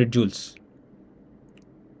shock 200 joules.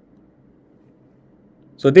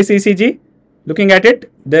 So this ECG, looking at it,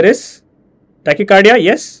 there is tachycardia,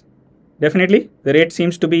 yes, definitely. The rate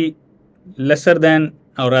seems to be lesser than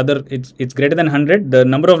or rather it's greater than 100, the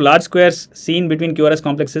number of large squares seen between QRS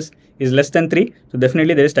complexes is less than 3, so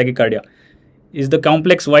definitely there is tachycardia. Is the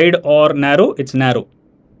complex wide or narrow? It's narrow,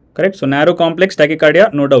 correct? So narrow complex,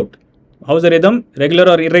 tachycardia, no doubt. How's the rhythm? Regular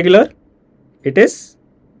or irregular? It is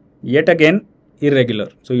yet again irregular.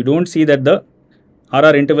 So you don't see that the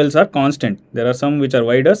RR intervals are constant. There are some which are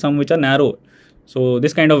wider, some which are narrow. So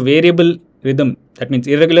this kind of variable rhythm, that means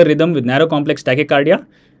irregular rhythm with narrow complex tachycardia.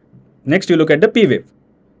 Next you look at the P wave.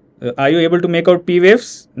 Are you able to make out P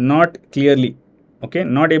waves? Not clearly. Okay,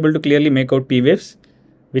 not able to clearly make out P waves,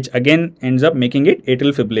 which again ends up making it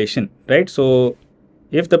atrial fibrillation, right? So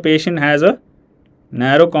if the patient has a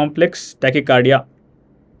narrow complex tachycardia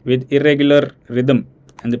with irregular rhythm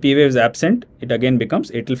and the P wave is absent, it again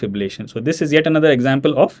becomes atrial fibrillation. So this is yet another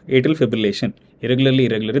example of atrial fibrillation, irregular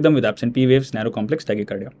rhythm with absent P waves, narrow complex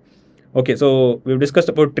tachycardia. Okay, so we've discussed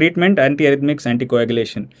about treatment, antiarrhythmics,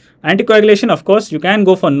 anticoagulation. Anticoagulation, of course, you can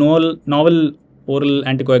go for novel oral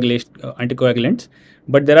anticoagulants,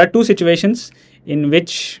 but there are two situations in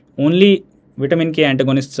which only vitamin K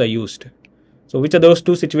antagonists are used. So which are those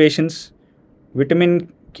two situations?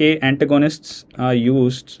 Vitamin K antagonists are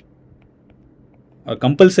used, or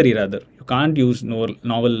compulsory rather. You can't use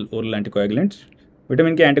novel oral anticoagulants.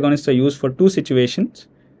 Vitamin K antagonists are used for two situations,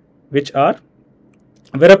 which are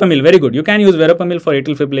verapamil. Very good. You can use verapamil for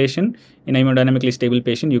atrial fibrillation in hemodynamically stable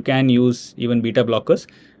patient. You can use even beta blockers,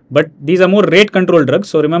 but these are more rate control drugs.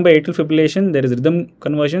 So remember, atrial fibrillation, there is rhythm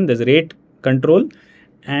conversion, there is rate control,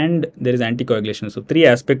 and there is anticoagulation. So three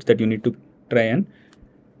aspects that you need to try and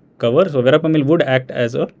cover. So verapamil would act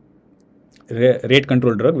as a rate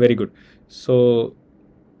control drug. Very good. So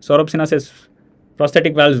Saurabh Sinha says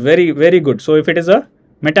prosthetic valves, very good. So if it is a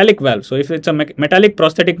metallic valve, so if it's a metallic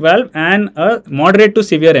prosthetic valve and a moderate to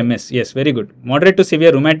severe MS, yes, very good. Moderate to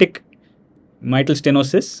severe rheumatic mitral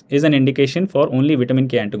stenosis is an indication for only vitamin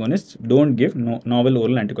K antagonists. Don't give novel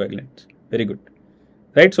oral anticoagulants. Very good.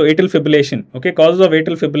 Right, so atrial fibrillation. Okay, causes of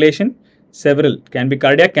atrial fibrillation, several. Can be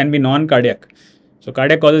cardiac, can be non-cardiac. So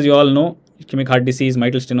cardiac causes you all know: ischemic heart disease,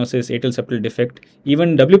 mitral stenosis, atrial septal defect.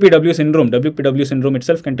 Even WPW syndrome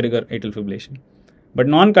itself can trigger atrial fibrillation. But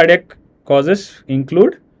non-cardiac causes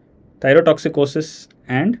include thyrotoxicosis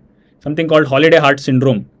and something called holiday heart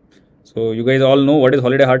syndrome. So you guys all know what is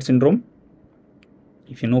holiday heart syndrome.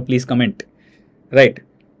 If you know, please comment. Right.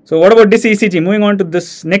 So what about this ECG? Moving on to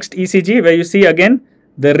this next ECG, where you see again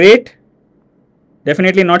the rate,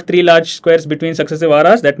 definitely not three large squares between successive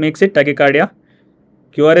RRs, that makes it tachycardia.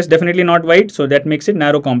 QRS definitely not wide, so that makes it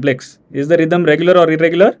narrow complex. Is the rhythm regular or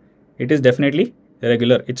irregular? It is definitely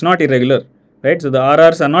irregular. It's not irregular, right? So the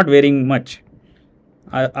RRs are not varying much.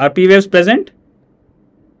 Are P waves present?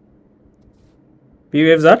 P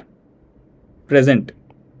waves are present.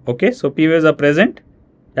 Okay, so P waves are present.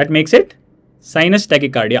 That makes it sinus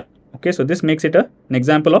tachycardia. Okay, so this makes it an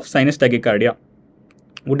example of sinus tachycardia.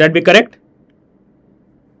 Would that be correct?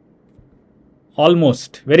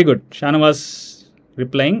 Almost. Very good. Shanavas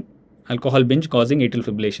replying, alcohol binge causing atrial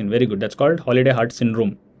fibrillation. Very good. That's called holiday heart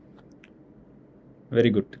syndrome. Very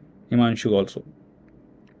good. Himanshu also.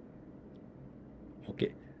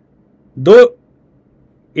 Okay. Though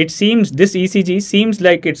it seems, this ECG seems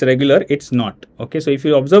like it's regular, it's not. Okay, so if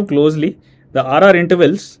you observe closely, the RR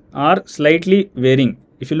intervals are slightly varying.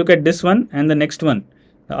 If you look at this one and the next one,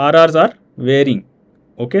 the RRs are varying.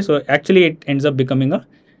 Okay, so actually it ends up becoming a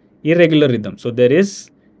irregular rhythm. So there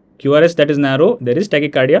is QRS that is narrow, there is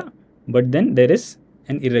tachycardia, but then there is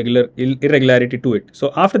an irregularity to it.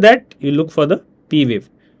 So after that, you look for the P wave.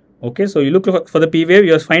 Okay, so you look for the P wave,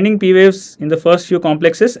 you are finding P waves in the first few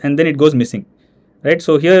complexes and then it goes missing. Right,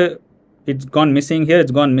 so here it's gone missing, here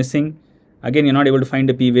it's gone missing. Again, you're not able to find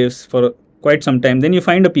the P waves for quite some time. Then you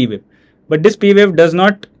find a P wave, but this P wave does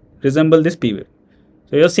not resemble this P wave.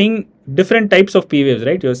 So you're seeing different types of P waves,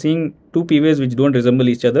 right? You're seeing two P waves which don't resemble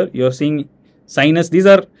each other. You're seeing sinus, these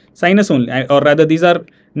are sinus only, or rather these are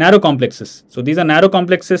narrow complexes. So these are narrow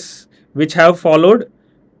complexes which have followed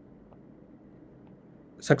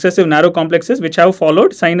successive narrow complexes which have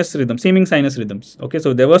followed sinus rhythm, seeming sinus rhythms. Okay,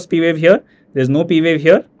 so there was P wave here, there's no P wave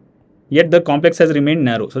here, yet the complex has remained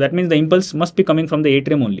narrow. So that means the impulse must be coming from the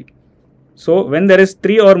atrium only. So when there is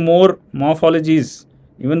three or more morphologies,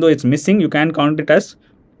 even though it's missing, you can count it as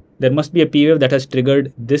there must be a P wave that has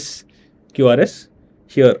triggered this QRS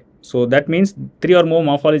here. So that means three or more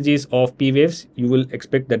morphologies of P waves, you will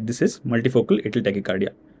expect that this is multifocal atrial tachycardia.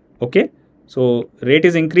 Okay, so rate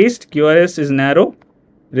is increased, QRS is narrow,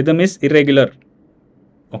 rhythm is irregular.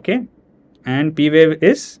 Okay, and P wave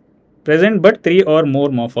is present but three or more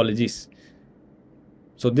morphologies.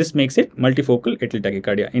 So this makes it multifocal atrial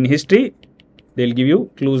tachycardia. In history, they'll give you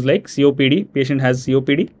clues like COPD, patient has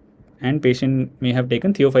COPD, and patient may have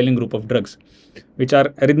taken theophylline group of drugs, which are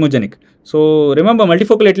arrhythmogenic. So remember,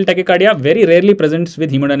 multifocal atrial tachycardia very rarely presents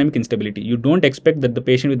with hemodynamic instability. You don't expect that the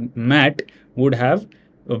patient with MAT would have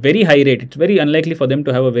a very high rate. It's very unlikely for them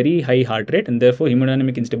to have a very high heart rate, and therefore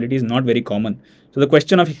hemodynamic instability is not very common. So the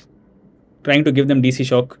question of trying to give them DC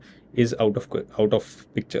shock is out of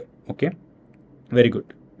picture. Okay, very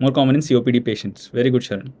good. More common in COPD patients. Very good,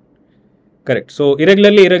 Sharon. Correct. So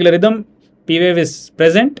irregular rhythm, P wave is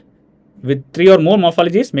present with 3 or more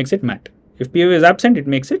morphologies, makes it MAT. If P wave is absent, it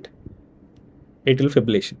makes it atrial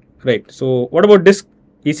fibrillation. Right. So what about this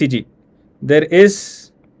ECG? There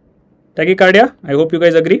is tachycardia. I hope you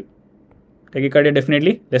guys agree. Tachycardia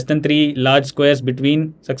definitely. Less than 3 large squares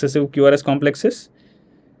between successive QRS complexes.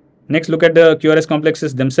 Next, look at the QRS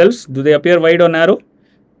complexes themselves. Do they appear wide or narrow?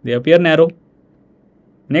 They appear narrow.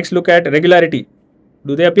 Next, look at regularity.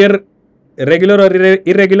 Do they appear regular or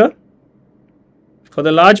irregular? For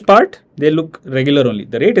the large part, they look regular only.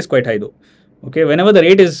 The rate is quite high though. Okay, whenever the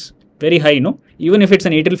rate is very high, even if it's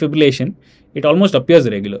an atrial fibrillation, it almost appears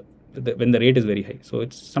regular when the rate is very high. So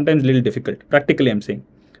it's sometimes a little difficult. Practically, I'm saying.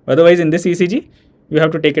 Otherwise, in this ECG, you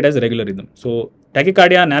have to take it as a regular rhythm. So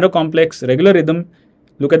tachycardia, narrow complex, regular rhythm.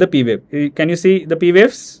 Look at the P wave. Can you see the P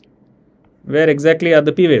waves? Where exactly are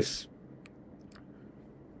the P waves?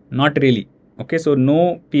 Not really. Okay, so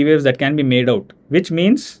no P waves that can be made out, which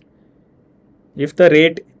means if the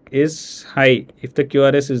rate is high, if the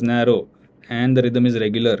QRS is narrow and the rhythm is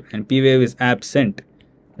regular and P wave is absent,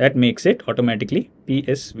 that makes it automatically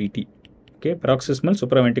PSVT. Okay, paroxysmal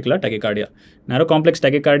supraventricular tachycardia. Narrow complex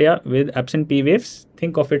tachycardia with absent P waves,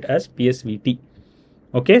 think of it as PSVT.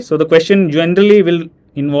 Okay, so the question generally will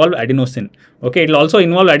involve adenosine. Okay, it will also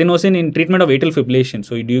involve adenosine in treatment of atrial fibrillation.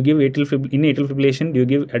 So do you give atrial fibrillation, do you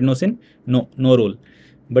give adenosine? No role.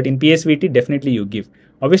 But in PSVT, definitely you give.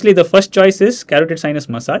 Obviously, the first choice is carotid sinus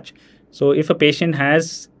massage. So if a patient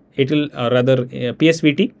has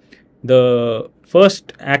PSVT, the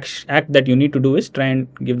first act that you need to do is try and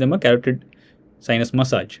give them a carotid sinus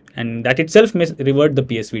massage, and that itself may revert the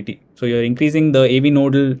PSVT. So you're increasing the AV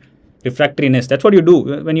nodal refractoriness. That's what you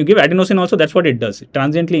do. When you give adenosine also, that's what it does. It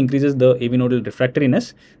transiently increases the AV nodal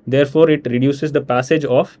refractoriness. Therefore, it reduces the passage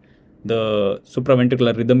of the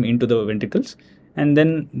supraventricular rhythm into the ventricles. And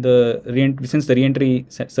then since the reentry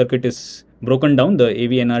circuit is broken down, the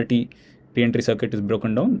AV-NRT reentry circuit is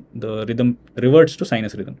broken down, the rhythm reverts to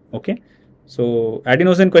sinus rhythm. Okay. So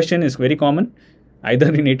adenosine question is very common, either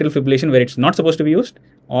in atrial fibrillation where it's not supposed to be used,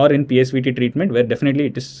 or in PSVT treatment where definitely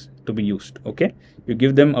it is to be used. Okay. You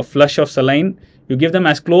give them a flush of saline. You give them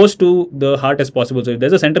as close to the heart as possible. So if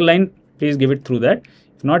there's a central line, please give it through that.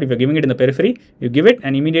 If not, if you're giving it in the periphery, you give it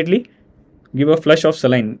and immediately give a flush of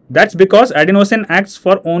saline. That's because adenosine acts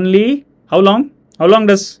for only how long? How long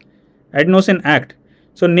does adenosine act?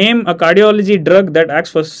 So name a cardiology drug that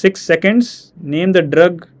acts for 6 seconds. Name the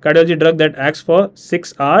cardiology drug that acts for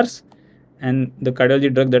 6 hours, and the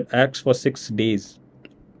cardiology drug that acts for 6 days.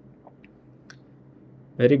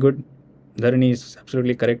 Very good. Dharani is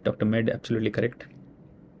absolutely correct. Dr. Med, absolutely correct.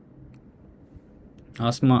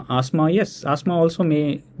 Asthma, yes. Asthma also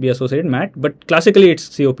may be associated MAT, but classically it's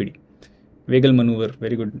COPD. Vagal maneuver,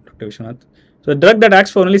 very good, Dr. Vishwanath. So the drug that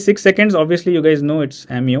acts for only 6 seconds, obviously you guys know it's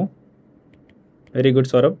amio. Very good,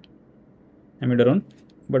 Saurabh. Amiodarone.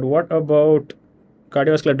 But what about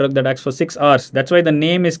cardiovascular drug that acts for 6 hours? That's why the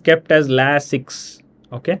name is kept as Lasix.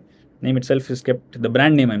 Okay, name itself is kept. The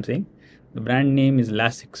brand name I'm saying, the brand name is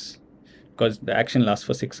Lasix because the action lasts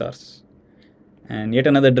for 6 hours. And yet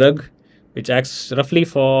another drug which acts roughly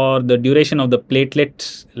for the duration of the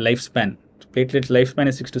platelet's lifespan. Platelet's lifespan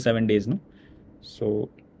is 6 to 7 days, no? So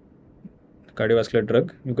cardiovascular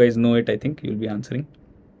drug, you guys know it. I think you'll be answering.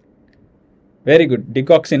 Very good.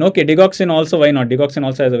 Digoxin. Okay, digoxin also, why not? Digoxin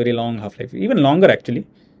also has a very long half-life, even longer actually.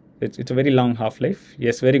 It's a very long half-life.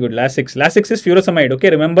 Yes, very good. Lasix. Lasix is furosemide.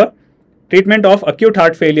 Okay, remember, treatment of acute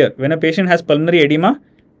heart failure. When a patient has pulmonary edema,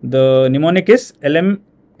 the mnemonic is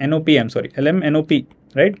LMNOP,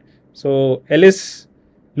 right? So L is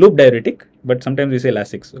loop diuretic, but sometimes we say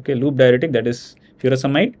Lasix. Okay, loop diuretic, that is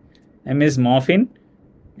furosemide. M is morphine,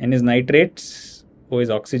 N is nitrates, O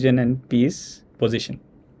is oxygen, and P is position.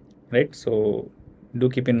 Right, so do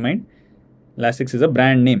keep in mind, Lasix is a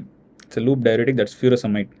brand name. It's a loop diuretic, that's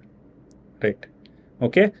furosemide. Right.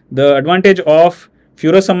 Okay. The advantage of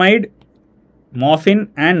furosemide, morphine,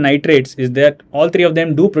 and nitrates is that all three of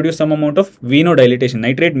them do produce some amount of venodilatation.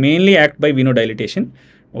 Nitrate mainly act by venodilatation.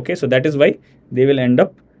 Okay, so that is why they will end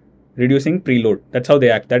up reducing preload. That's how they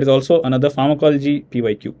act. That is also another pharmacology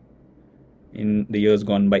PYQ in the years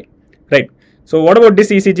gone by. Right. So what about this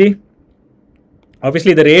ECG?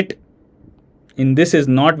 Obviously, the rate in this is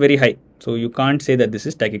not very high. So you can't say that this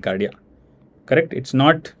is tachycardia. Correct? It's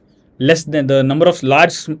not less than the number of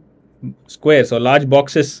large squares or large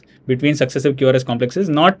boxes between successive QRS complexes,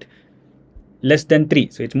 not less than 3.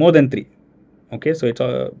 So it's more than 3. Okay, so it's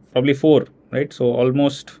probably 4, right? So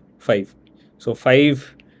almost 5. So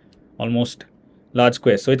 5 almost large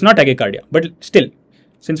squares. So it's not tachycardia, but still,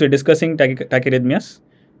 since we're discussing tachyarrhythmias,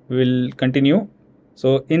 we will continue.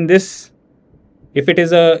 So in this, if it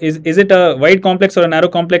is is it a wide complex or a narrow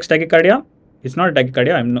complex tachycardia? It's not a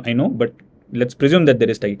tachycardia, I know, but let's presume that there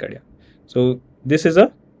is tachycardia. So this is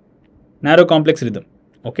a narrow complex rhythm.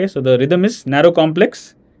 Okay, so the rhythm is narrow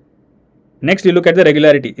complex. Next, you look at the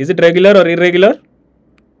regularity. Is it regular or irregular?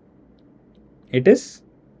 It is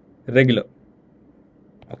regular.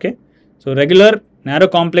 Okay, so regular narrow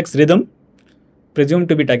complex rhythm presumed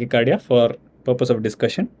to be tachycardia for purpose of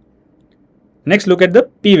discussion. Next, look at the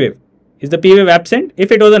P wave. Is the P wave absent?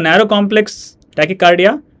 If it was a narrow complex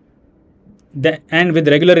tachycardia and with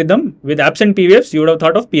regular rhythm with absent P waves, you would have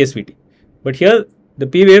thought of PSVT. But here the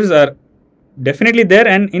P waves are definitely there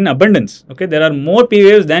and in abundance. Okay, there are more P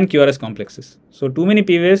waves than QRS complexes. So too many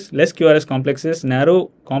P waves, less QRS complexes,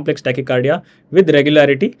 narrow complex tachycardia with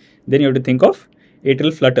regularity. Then you have to think of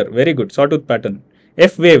atrial flutter. Very good, sawtooth pattern.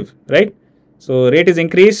 F wave, right? So rate is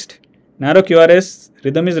increased, narrow QRS,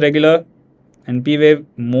 rhythm is regular, and P wave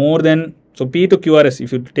more than, so P to QRS,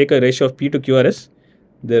 if you take a ratio of P to QRS,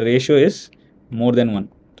 the ratio is more than 1.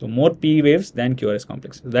 So more P waves than QRS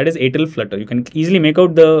complexes. That is atrial flutter. You can easily make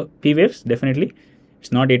out the P waves, definitely.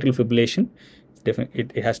 It's not atrial fibrillation.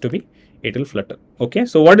 It has to be atrial flutter. Okay,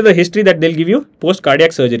 so what is the history that they'll give you? Post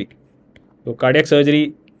cardiac surgery. So cardiac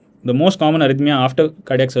surgery, the most common arrhythmia after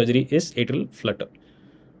cardiac surgery is atrial flutter.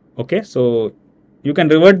 Okay, so you can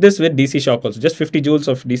revert this with DC shock also. Just 50 joules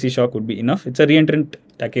of DC shock would be enough. It's a reentrant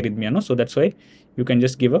tachyarrhythmia, no? So that's why you can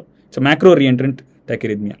just give it's a macro reentrant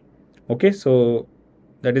tachyarrhythmia. Okay, so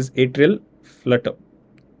that is atrial flutter,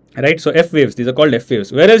 right? So F waves, these are called F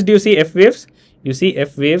waves. Where else do you see F waves? You see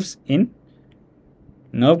F waves in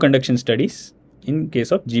nerve conduction studies in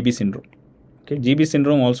case of GB syndrome. Okay, GB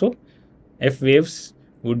syndrome also F waves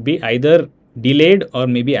would be either delayed or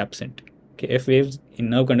maybe absent. Okay, F waves in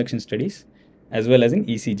nerve conduction studies as well as in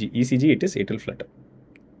ECG. ECG, it is atrial flutter.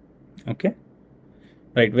 Okay,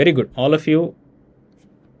 right, very good. All of you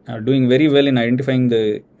are doing very well in identifying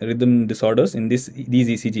the rhythm disorders in these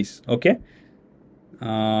ECGs. Okay,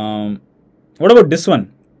 what about this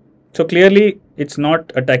one? So clearly it's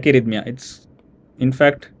not a tachyarrhythmia. It's in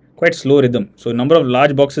fact quite slow rhythm. So number of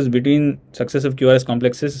large boxes between successive QRS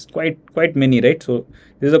complexes is quite many, right? So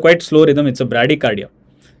this is a quite slow rhythm. It's a bradycardia.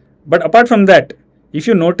 But apart from that, if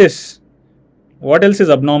you notice, what else is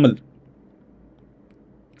abnormal?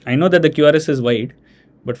 I know that the QRS is wide,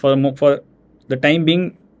 but for the time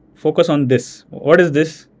being, focus on this. What is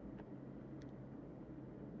this?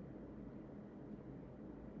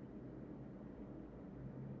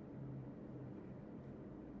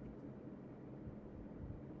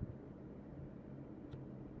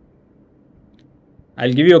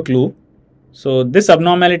 I'll give you a clue. So this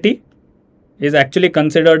abnormality is actually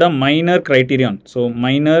considered a minor criterion. So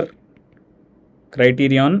minor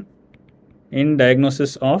criterion in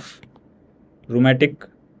diagnosis of rheumatic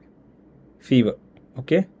fever.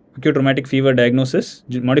 Okay, acute rheumatic fever diagnosis,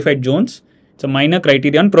 modified Jones. It's a minor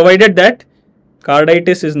criterion provided that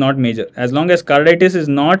carditis is not major. As long as carditis is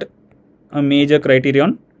not a major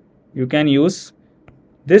criterion, you can use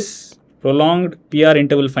this prolonged PR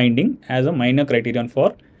interval finding as a minor criterion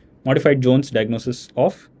for modified Jones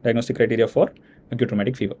diagnostic criteria for acute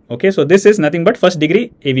rheumatic fever. Okay, so this is nothing but first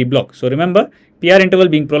degree AV block. So remember, PR interval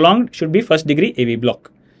being prolonged should be first degree AV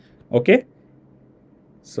block. Okay,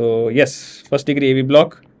 so yes, first degree AV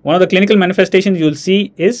block. One of the clinical manifestations you will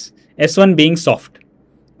see is S1 being soft.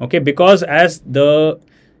 Okay, because as the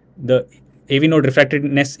AV node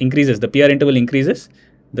refractoriness increases, the PR interval increases,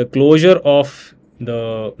 the closure of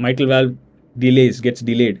the mitral valve gets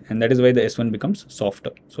delayed, and that is why the S1 becomes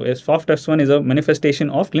softer. So a soft S1 is a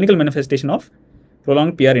clinical manifestation of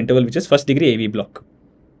prolonged PR interval, which is first degree AV block.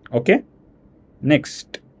 Okay,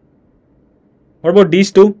 next, what about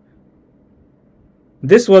these two?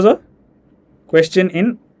 This was a question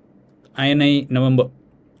in INI November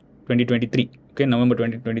 2023. Okay, November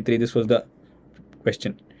 2023, this was the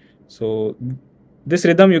question. So this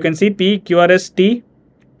rhythm, you can see PQRST,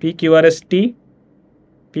 PQRST,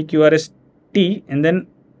 PQRST, and then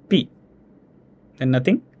P, then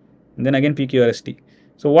nothing, and then again PQRST.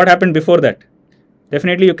 So what happened before that?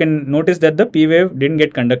 Definitely you can notice that the P wave didn't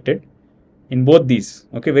get conducted in both these.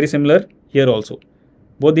 Okay, very similar here also.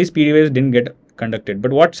 Both these P waves didn't get conducted.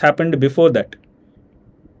 But what's happened before that?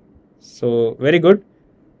 So very good.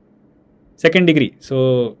 Second degree.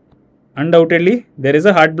 So undoubtedly there is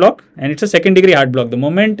a heart block, and it's a second degree heart block. The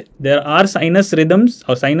moment there are sinus rhythms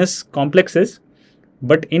or sinus complexes,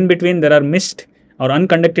 but in between there are missed or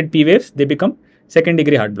unconducted P waves, they become second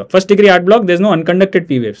degree heart block. First degree heart block, there is no unconducted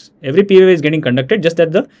P waves. Every P wave is getting conducted, just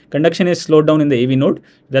that the conduction is slowed down in the AV node.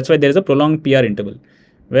 That's why there is a prolonged PR interval.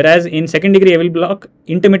 Whereas in second degree AV block,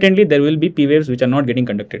 intermittently there will be P waves which are not getting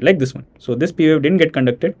conducted, like this one. So this P wave didn't get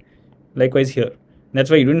conducted. Likewise here. That's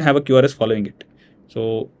why you didn't have a QRS following it.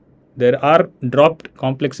 So there are dropped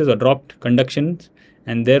complexes or dropped conductions,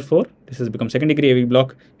 and therefore this has become second degree AV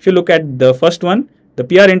block. If you look at the first one, the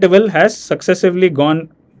PR interval has successively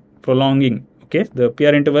gone prolonging. Okay, the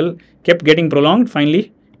PR interval kept getting prolonged.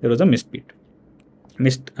 Finally, there was a missed beat,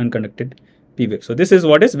 missed unconducted P wave. So this is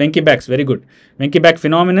what is Wenckebach's. Very good. Wenckebach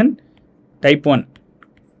phenomenon type 1.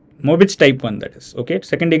 Mobitz type 1, that is. Okay,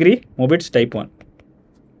 second degree Mobitz type 1.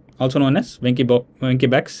 Also known as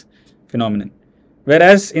Wenckebach's phenomenon.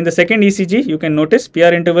 Whereas in the second ECG, you can notice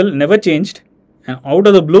PR interval never changed, and out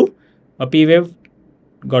of the blue, a P wave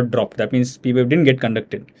got dropped. That means P wave didn't get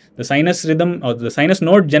conducted. The sinus rhythm or the sinus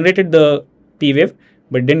node generated the P wave,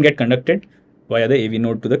 but didn't get conducted via the AV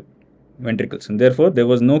node to the ventricles, and therefore there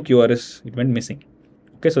was no QRS. It went missing.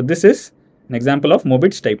 Okay, so this is an example of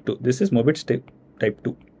Mobitz type 2. This is Mobitz type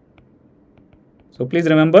 2. So please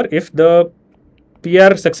remember, if the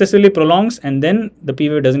PR successfully prolongs and then the P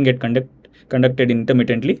wave doesn't get conducted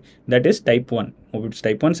intermittently, that is type 1. Mobitz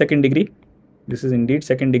type 1 second degree. This is indeed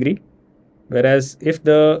second degree. Whereas if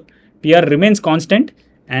the PR remains constant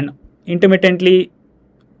and intermittently,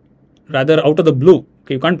 rather out of the blue,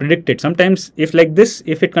 okay, you can't predict it. Sometimes if like this,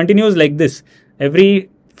 if it continues like this,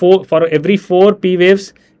 for every 4 P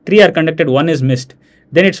waves, 3 are conducted, 1 is missed,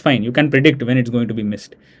 then it's fine. You can predict when it's going to be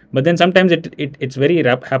missed. But then sometimes it's very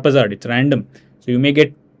haphazard, it's random. So you may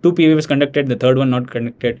get 2 P waves conducted, the third one not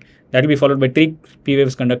conducted. That will be followed by 3 P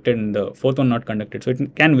waves conducted and the fourth one not conducted. So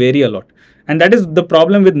it can vary a lot. And that is the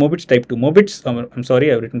problem with Mobitz type 2. Mobitz, I'm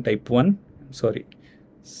sorry, I've written type 1. I'm sorry.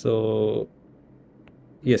 So,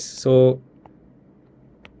 yes. So,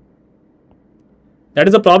 that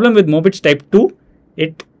is the problem with Mobitz type 2.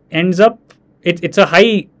 It ends up, it's a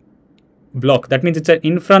high block. That means it's an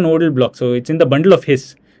infranodal block. So, it's in the bundle of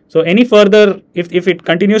His. So, any further, if it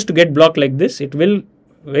continues to get blocked like this, it will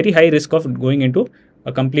very high risk of going into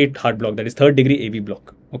a complete heart block, that is third degree AV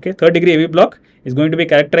block. Okay, third degree AV block is going to be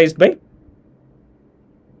characterized by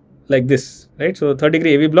like this, right? So third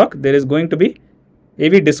degree AV block, there is going to be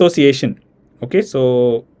AV dissociation. Okay,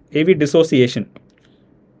 so AV dissociation.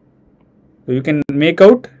 So you can make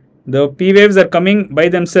out the P waves are coming by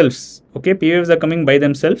themselves. Okay, P waves are coming by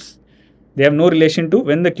themselves. They have no relation to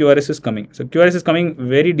when the QRS is coming. So QRS is coming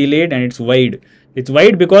very delayed and it's wide. It's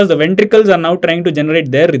wide because the ventricles are now trying to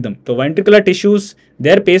generate their rhythm. So ventricular tissues,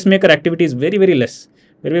 their pacemaker activity is very, very less.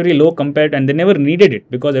 Very, very low compared, and they never needed it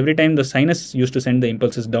because every time the sinus used to send the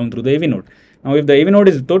impulses down through the AV node. Now if the AV node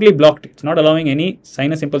is totally blocked, it's not allowing any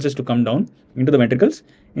sinus impulses to come down into the ventricles.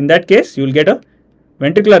 In that case, you will get a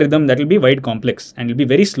ventricular rhythm that will be wide complex and will be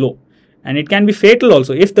very slow. And it can be fatal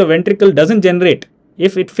also if the ventricle doesn't generate.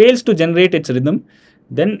 If it fails to generate its rhythm,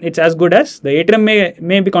 then it's as good as the atrium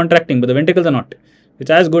may be contracting, but the ventricles are not. It's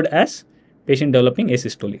as good as patient developing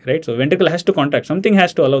asystole, right? So ventricle has to contract. Something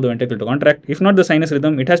has to allow the ventricle to contract. If not the sinus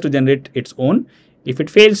rhythm, it has to generate its own. If it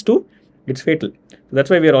fails to, it's fatal. So that's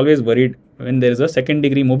why we are always worried when there is a second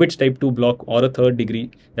degree Mobitz type 2 block or a third degree,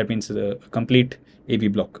 that means a complete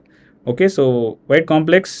AV block. Okay, so wide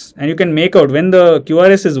complex, and you can make out when the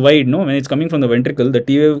QRS is wide, no, when it's coming from the ventricle, the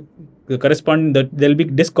T wave, the corresponding, there will be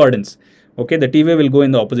discordance. Okay, the T wave will go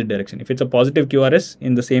in the opposite direction. If it's a positive QRS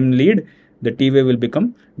in the same lead, the T wave will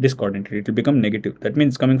become discordant. It will become negative. That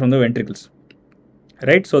means coming from the ventricles.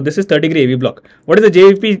 Right? So this is third degree AV block. What is the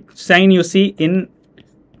JVP sign you see in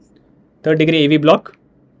third degree AV block?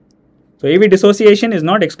 So AV dissociation is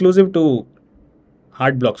not exclusive to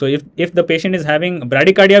heart block. So if the patient is having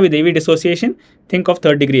bradycardia with AV dissociation, think of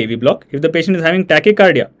third degree AV block. If the patient is having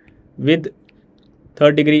tachycardia with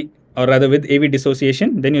third degree, or rather with AV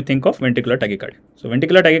dissociation, then you think of ventricular tachycardia. So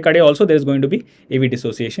ventricular tachycardia also there is going to be AV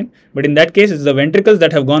dissociation, but in that case it's the ventricles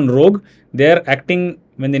that have gone rogue. They are acting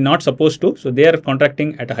when they're not supposed to, so they are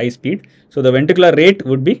contracting at a high speed. So the ventricular rate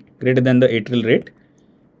would be greater than the atrial rate,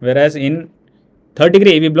 whereas in third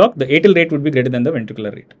degree AV block, the atrial rate would be greater than the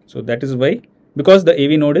ventricular rate. So that is why, because the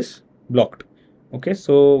AV node is blocked. Okay,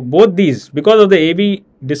 so both these, because of the AV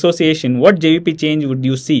dissociation, what JVP change would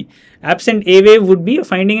you see? Absent A wave would be a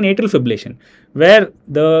finding in atrial fibrillation, where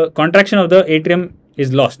the contraction of the atrium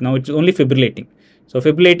is lost. Now it's only fibrillating. So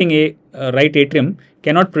fibrillating a right atrium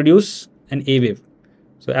cannot produce an A wave.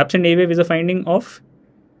 So absent A wave is a finding of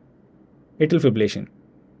atrial fibrillation.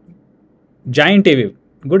 Giant A wave.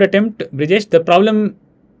 Good attempt, Brijesh. The problem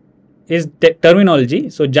is terminology.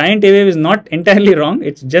 So giant A wave is not entirely wrong.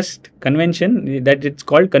 It's just convention that it's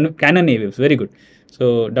called Canon A waves. Very good.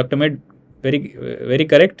 So Dr. Med, very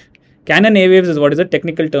correct. Canon A waves is what is a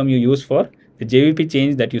technical term you use for the JVP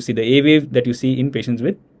change that you see, the A wave that you see in patients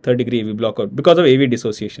with third degree AV blockout because of AV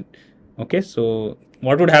dissociation. Okay, so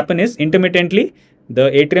what would happen is intermittently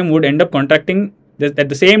the atrium would end up contracting at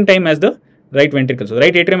the same time as the right ventricle. So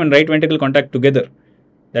right atrium and right ventricle contract together.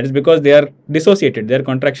 That is because they are dissociated. Their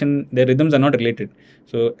contraction, their rhythms are not related.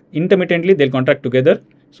 So intermittently they'll contract together.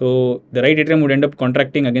 So the right atrium would end up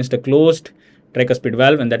contracting against a closed tricuspid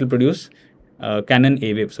valve, and that will produce Canon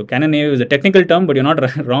A wave. So Canon A wave is a technical term, but you're not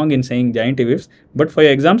wrong in saying giant A waves. But for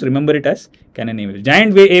your exams, remember it as Canon A waves.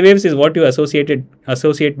 Giant A waves is what you associate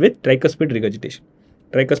with tricuspid regurgitation.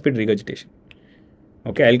 Tricuspid regurgitation.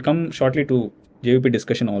 Okay, I'll come shortly to JVP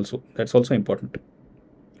discussion also. That's also important.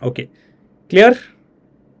 Okay, clear?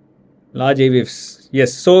 Large A waves.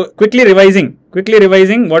 Yes. So quickly revising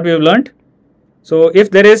what we have learned. So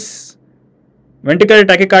if there is ventricular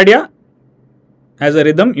tachycardia as a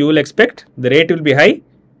rhythm, you will expect the rate will be high,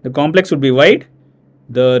 the complex would be wide,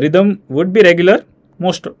 the rhythm would be regular.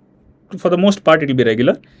 For the most part, it will be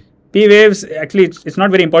regular. P waves, actually, it's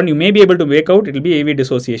not very important. You may be able to make out. It will be AV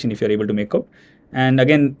dissociation if you are able to make out. And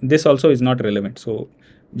again, this also is not relevant. So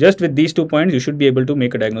just with these 2 points, you should be able to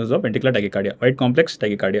make a diagnosis of ventricular tachycardia, wide complex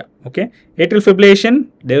tachycardia. Okay. Atrial fibrillation,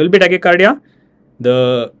 there will be tachycardia.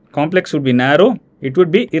 The complex would be narrow. It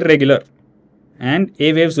would be irregular. And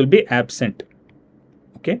A waves will be absent.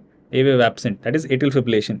 Okay. A wave absent. That is atrial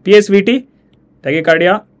fibrillation. PSVT,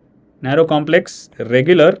 tachycardia, narrow complex,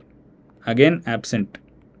 regular, again absent.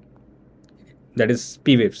 That is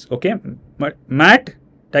P waves. Okay. MAT,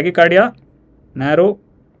 tachycardia, narrow,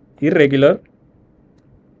 irregular,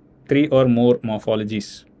 3 or more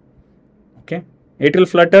morphologies. Okay. Atrial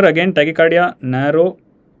flutter, again tachycardia, narrow,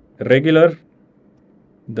 regular.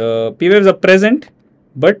 The P waves are present,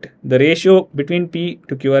 but the ratio between P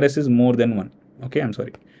to QRS is more than 1. Okay, I'm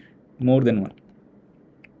sorry, more than 1.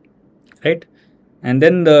 Right. And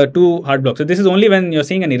then the 2 heart blocks. So this is only when you're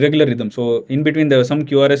seeing an irregular rhythm. So in between there are some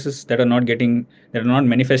QRSs that are not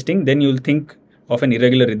manifesting, then you'll think of an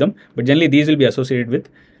irregular rhythm. But generally these will be associated with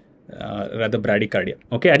rather bradycardia.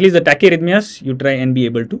 Okay, at least the tachyarrhythmias you try and be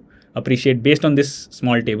able to appreciate based on this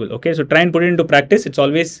small table. Okay, so try and put it into practice. It's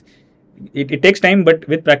always, it takes time, but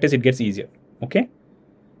with practice it gets easier. Okay,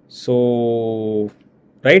 so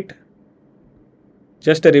right,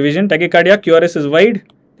 just a revision. Tachycardia, QRS is wide.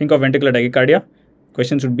 Think of ventricular tachycardia.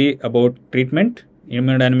 Questions would be about treatment.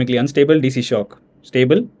 Hemodynamically unstable, DC shock.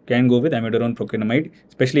 Stable, can go with amiodarone procainamide,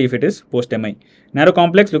 especially if it is post-MI. Narrow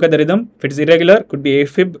complex, look at the rhythm. If it is irregular, could be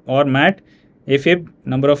AFib or MAT. AFib,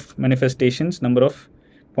 number of manifestations, number of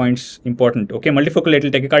points important. Okay, multifocal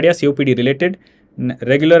atrial tachycardia, COPD related.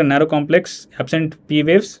 Regular and narrow complex, absent P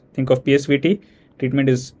waves, think of PSVT. Treatment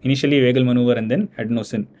is initially vagal maneuver and then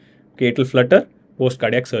adenosine. Okay, atrial flutter,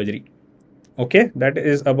 post-cardiac surgery. Okay, that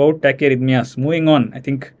is about tachyarrhythmias. Moving on, I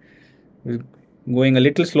think we're going a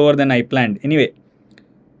little slower than I planned. Anyway,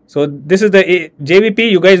 so this is the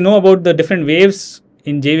JVP. You guys know about the different waves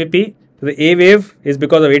in JVP. So the A wave is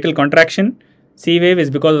because of atrial contraction. C wave is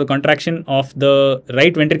because of the contraction of the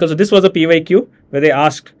right ventricle. So this was a PYQ where they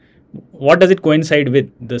asked, what does it coincide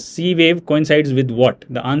with? The C wave coincides with what?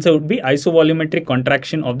 The answer would be isovolumetric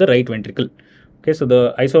contraction of the right ventricle. Okay, so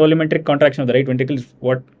the isovolumetric contraction of the right ventricle is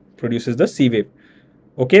what produces the C wave.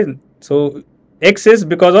 Okay, so X is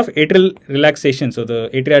because of atrial relaxation. So the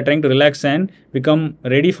atria are trying to relax and become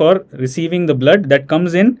ready for receiving the blood that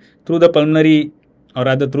comes in through the pulmonary, or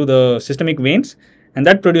rather through the systemic veins, and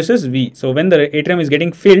that produces V. So when the atrium is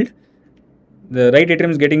getting filled, the right atrium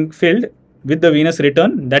is getting filled with the venous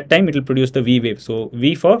return, that time it will produce the V wave. So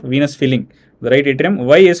V for venous filling, the right atrium.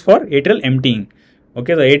 Y is for atrial emptying.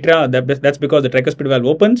 Okay, the atria, that's because the tricuspid valve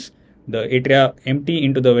opens, the atria empty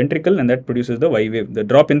into the ventricle, and that produces the Y wave, the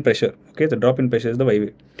drop in pressure. Okay, the drop in pressure is the Y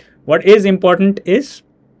wave. What is important is,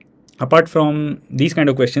 apart from these kind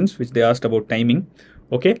of questions which they asked about timing,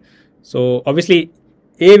 okay, so obviously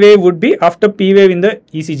A wave would be after P wave in the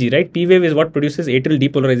ECG, right? P wave is what produces atrial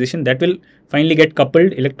depolarization, that will finally get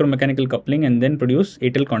coupled, electromechanical coupling, and then produce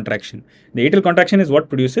atrial contraction. The atrial contraction is what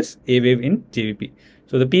produces A wave in JVP.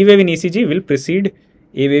 So the P wave in ECG will precede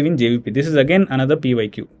A wave in JVP. This is again another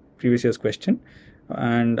PYQ, previous year's question.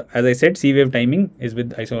 And as I said, C wave timing is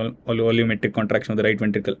with isovolumetric contraction of the right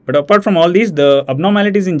ventricle. But apart from all these, the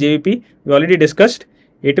abnormalities in JVP, we already discussed.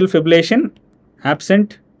 Atrial fibrillation,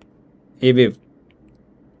 absent A wave.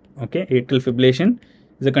 Okay, atrial fibrillation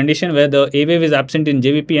is a condition where the A wave is absent in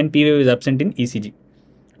JVP and P wave is absent in ECG.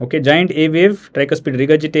 Okay, giant A wave, tricuspid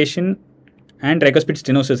regurgitation, and tricuspid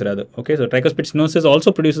stenosis rather. Okay, so tricuspid stenosis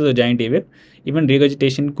also produces a giant A wave. Even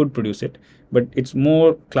regurgitation could produce it, but it's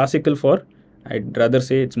more classical for, I'd rather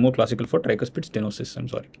say it's more classical for tricuspid stenosis. I'm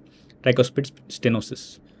sorry, tricuspid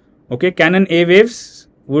stenosis. Okay, Canon A waves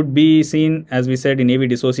would be seen, as we said, in AV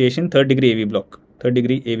dissociation, third degree AV block,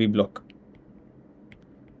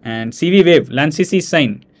 and CV wave, Lancisi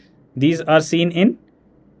sign, these are seen in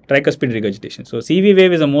tricuspid regurgitation. So CV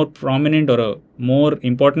wave is a more prominent or a more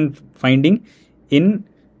important finding in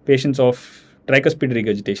patients of tricuspid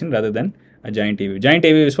regurgitation rather than a giant A wave. Giant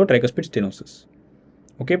A wave is for tricuspid stenosis.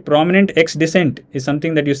 Okay, prominent X descent is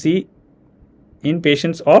something that you see in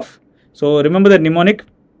patients of, so remember the mnemonic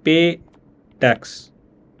pay tax.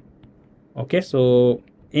 Okay, so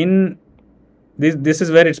in this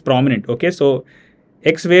is where it's prominent. Okay, so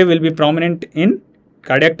X wave will be prominent in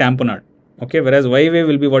cardiac tamponade. Okay, whereas Y wave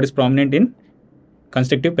will be what is prominent in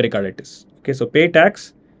constrictive pericarditis. Okay, so pay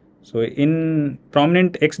tax. So in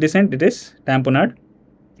prominent X descent it is tamponade,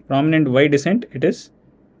 prominent Y descent it is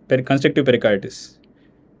constrictive pericarditis.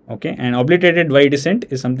 Okay, and obliterated Y descent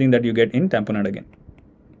is something that you get in tamponade again.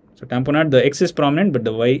 So tamponade, the X is prominent but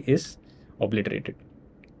the Y is obliterated.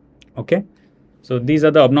 Okay, so these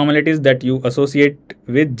are the abnormalities that you associate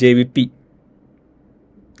with JVP.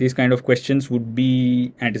 These kind of questions would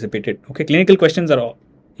be anticipated. Okay, clinical questions are all,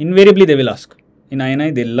 invariably they will ask. In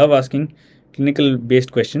INI, they love asking clinical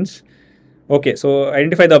based questions. Okay, so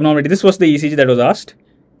identify the abnormality. This was the ECG that was asked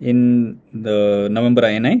in the November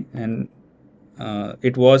INI, and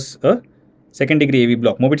it was a second degree AV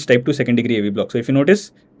block, Medace type 2 second degree AV block. So if you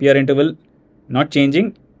notice, PR interval not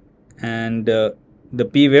changing, and the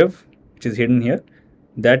P wave, which is hidden here,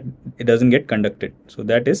 that it doesn't get conducted. So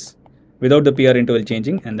that is without the PR interval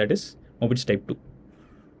changing, and that is Medace type 2.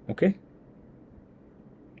 Okay,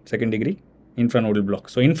 second degree infranodal block.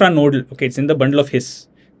 So infranodal, okay, it's in the bundle of His,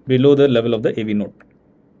 below the level of the AV node.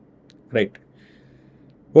 Right.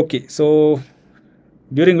 Okay, so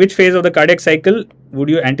during which phase of the cardiac cycle would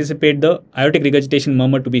you anticipate the aortic regurgitation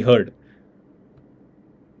murmur to be heard?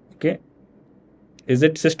 Okay, is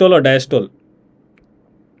it systole or diastole?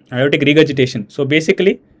 Aortic regurgitation. So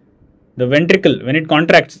basically, the ventricle, when it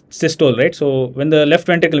contracts, systole, right? So when the left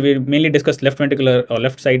ventricle, we mainly discussed left ventricular or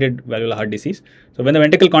left-sided valvular heart disease. So when the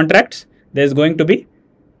ventricle contracts, there is going to be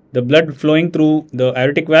the blood flowing through the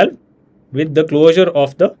aortic valve with the closure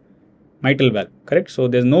of the mitral valve, correct? So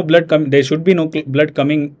there's no blood coming, there should be no blood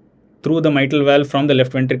coming through the mitral valve from the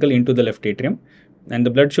left ventricle into the left atrium, and the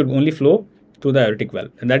blood should only flow through the aortic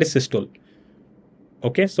valve, and that is systole.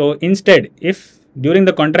 Okay, so instead, if during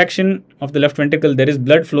the contraction of the left ventricle there is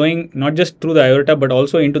blood flowing not just through the aorta but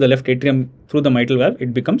also into the left atrium through the mitral valve,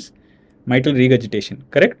 it becomes mitral regurgitation,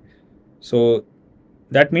 correct? So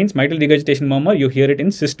that means mitral regurgitation murmur, you hear it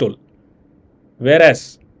in systole.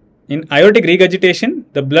 Whereas in aortic regurgitation,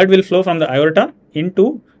 the blood will flow from the aorta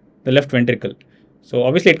into the left ventricle. So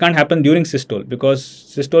obviously it can't happen during systole, because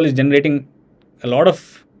systole is generating a lot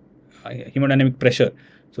of hemodynamic pressure.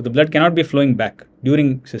 So the blood cannot be flowing back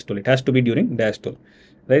during systole. It has to be during diastole,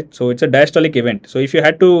 right? So it's a diastolic event. So if you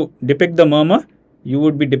had to depict the murmur, you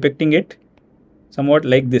would be depicting it somewhat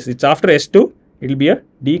like this. It's after S2, it will be a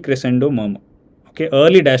decrescendo murmur. Okay,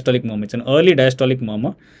 early diastolic murmur. It's an early diastolic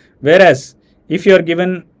murmur. Whereas if you are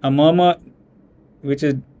given a murmur which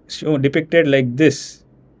is depicted like this,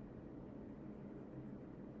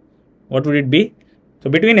 what would it be? So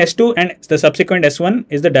between S2 and the subsequent S1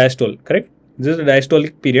 is the diastole, correct? This is the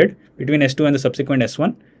diastolic period between S2 and the subsequent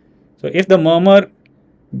S1. So if the murmur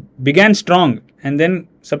began strong and then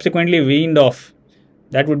subsequently weaned off,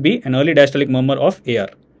 that would be an early diastolic murmur of AR.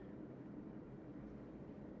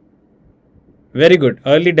 Very good.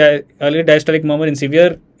 Early diastolic murmur in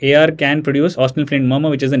severe AR can produce austin flint murmur,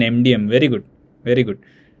 which is an MDM. Very good. Very good.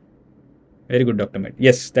 Very good, Dr. Med.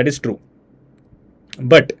 Yes, that is true.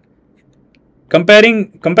 But in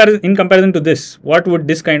comparison to this, what would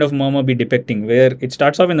this kind of murmur be depicting, where it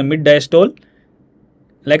starts off in the mid diastole,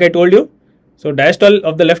 like I told you? So diastole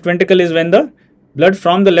of the left ventricle is when the blood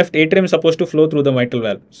from the left atrium is supposed to flow through the mitral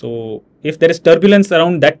valve. So if there is turbulence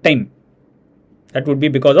around that time, that would be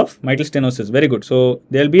because of mitral stenosis. Very good. So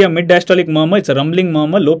there will be a mid diastolic murmur. It's a rumbling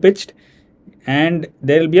murmur, low pitched, and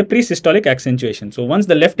there will be a presystolic accentuation. So once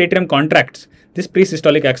the left atrium contracts, this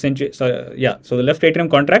presystolic accentuation, so the left atrium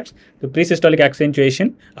contracts, the presystolic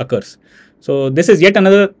accentuation occurs. So this is yet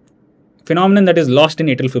another phenomenon that is lost in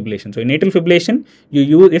atrial fibrillation. So in atrial fibrillation,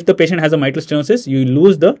 if the patient has a mitral stenosis, you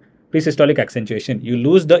lose the presystolic accentuation. You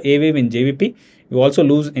lose the A wave in JVP. You also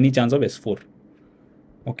lose any chance of S4.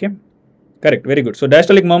 Okay. Correct, very good. So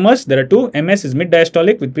diastolic murmurs, there are two. MS is mid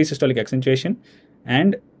diastolic with presystolic accentuation,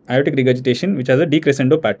 and aortic regurgitation, which has a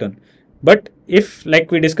decrescendo pattern. But if,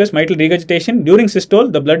 like we discussed, mitral regurgitation, during systole,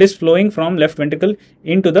 the blood is flowing from left ventricle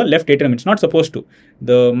into the left atrium. It's not supposed to.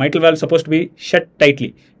 The mitral valve is supposed to be shut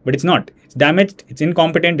tightly, but it's not. It's damaged, it's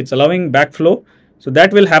incompetent, it's allowing backflow. So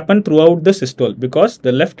that will happen throughout the systole because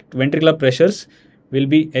the left ventricular pressures will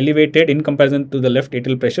be elevated in comparison to the left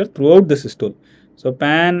atrial pressure throughout the systole. So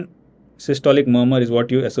pan systolic murmur is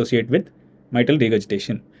what you associate with mitral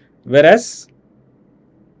regurgitation. Whereas,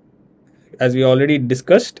 as we already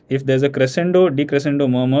discussed, if there's a crescendo decrescendo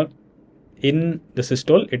murmur in the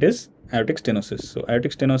systole, it is aortic stenosis. So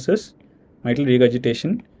aortic stenosis, mitral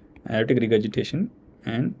regurgitation, aortic regurgitation,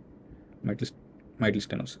 and mitral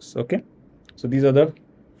stenosis. Okay, so these are the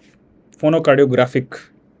phonocardiographic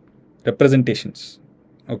representations.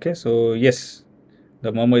 Okay, so yes,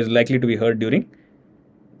 the murmur is likely to be heard during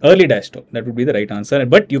early diastole. That would be the right answer.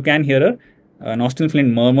 But you can hear a nostril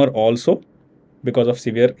flint murmur also because of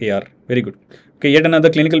severe AR. Very good. Okay, yet another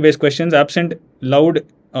clinical based questions. Absent loud,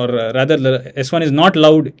 or rather S1 is not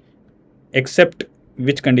loud except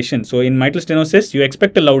which condition? So in mitral stenosis, you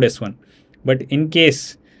expect a loud S1. But in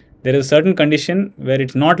case there is a certain condition where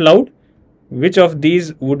it's not loud, which of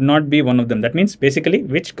these would not be one of them? That means basically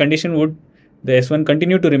which condition would the S1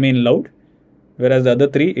 continue to remain loud, whereas the other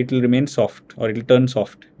three, it will remain soft or it will turn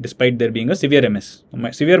soft despite there being a severe MS.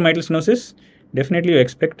 Severe mitral stenosis, definitely you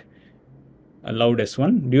expect a loud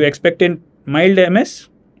S1. Do you expect in mild MS,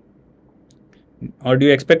 or do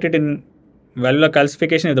you expect it in valvular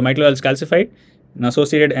calcification if the mitral valve is calcified, an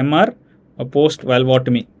associated MR, or post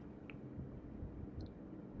valvotomy?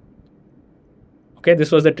 Okay,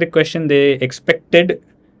 this was the trick question they expected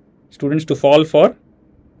students to fall for,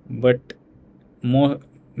 but most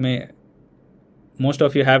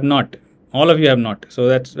of you have not. All of you have not. So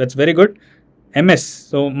that's very good. MS.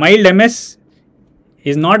 So mild MS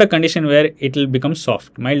is not a condition where it will become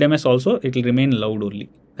soft. Mild MS also, it will remain loud only.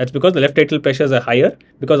 That's because the left atrial pressures are higher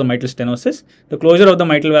because of mitral stenosis. The closure of the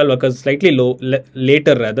mitral valve occurs slightly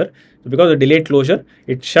later rather. So because of delayed closure,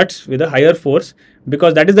 it shuts with a higher force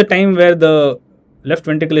because that is the time where the left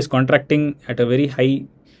ventricle is contracting at a very high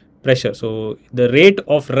pressure. So the rate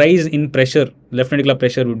of rise in pressure, left ventricular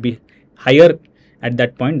pressure, would be higher at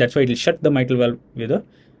that point. That's why it will shut the mitral valve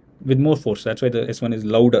with more force. That's why the S1 is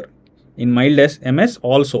louder. In mild MS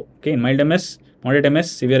also. Okay, in mild MS, moderate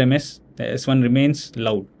MS, severe MS, the S1 remains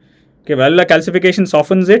loud. Okay, valvular calcification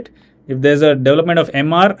softens it. If there's a development of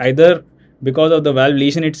MR, either because of the valve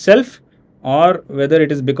lesion itself or whether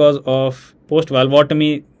it is because of post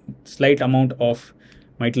valvotomy, slight amount of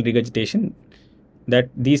mitral regurgitation, that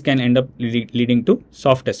these can end up leading to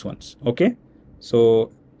soft S1s. Okay,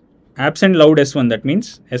 so absent loud S1, that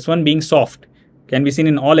means S1 being soft, can be seen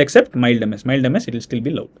in all except mild MS. Mild MS, it will still be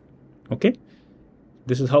loud. Okay,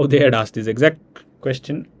 this is how they had asked this exact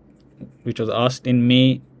question, which was asked in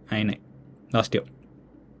May INI last year.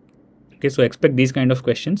 Okay, so expect these kind of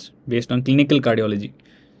questions based on clinical cardiology.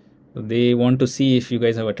 So they want to see if you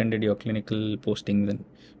guys have attended your clinical postings and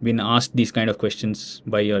been asked these kind of questions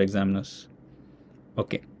by your examiners.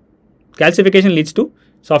 Okay, calcification leads to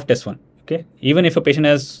soft S1. Okay, even if a patient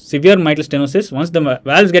has severe mitral stenosis, once the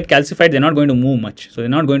valves get calcified, they're not going to move much. So they're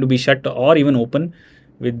not going to be shut or even open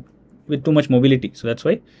with too much mobility. So that's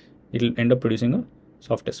why it will end up producing a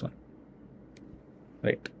soft S1.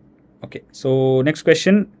 Right. Okay. So next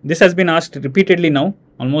question. This has been asked repeatedly now.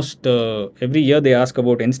 Almost every year they ask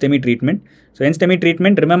about NSTEMI treatment. So NSTEMI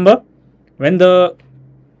treatment, remember,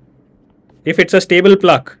 if it's a stable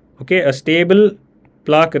plaque, okay, a stable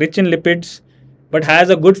plaque rich in lipids, but has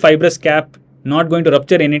a good fibrous cap, not going to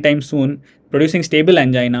rupture anytime soon, producing stable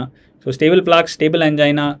angina. So stable plaque, stable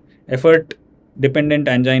angina, effort dependent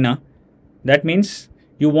angina. That means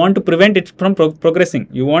you want to prevent it from progressing.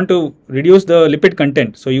 You want to reduce the lipid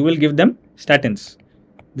content. So you will give them statins.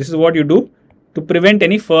 This is what you do to prevent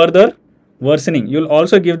any further worsening. You will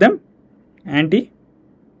also give them you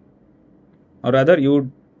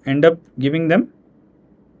would end up giving them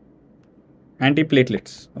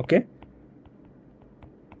antiplatelets. Okay.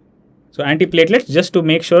 So antiplatelets, just to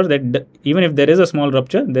make sure that even if there is a small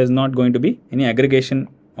rupture, there is not going to be any aggregation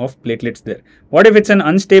of platelets there. What if it's an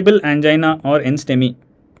unstable angina or NSTEMI?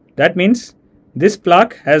 That means this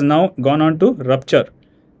plaque has now gone on to rupture,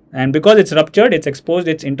 and because it's ruptured, it's exposed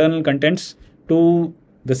its internal contents to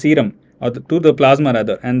the serum or to the plasma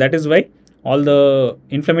rather, and that is why all the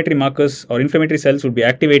inflammatory markers or inflammatory cells would be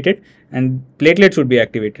activated and platelets would be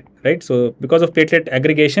activated, right? So because of platelet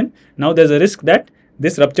aggregation, now there's a risk that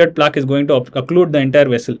this ruptured plaque is going to occlude the entire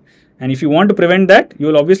vessel, and if you want to prevent that, you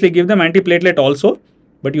will obviously give them antiplatelet also,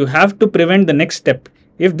 but you have to prevent the next step.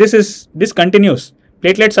 If this continues,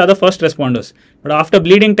 platelets are the first responders, but after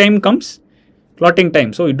bleeding time comes clotting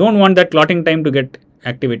time. So you don't want that clotting time to get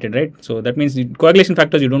activated, right? So that means the coagulation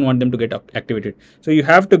factors, you don't want them to get activated. So you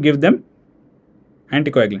have to give them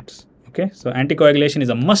anticoagulants. Okay, so anticoagulation is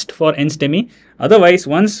a must for NSTEMI. Otherwise,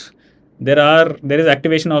 once there is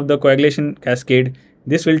activation of the coagulation cascade,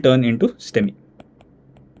 this will turn into STEMI.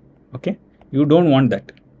 Okay, you don't want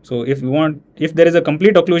that. So if there is a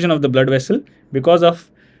complete occlusion of the blood vessel because of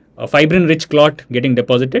a fibrin-rich clot getting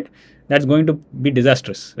deposited, that's going to be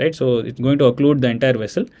disastrous, right? So it's going to occlude the entire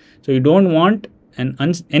vessel. So you don't want an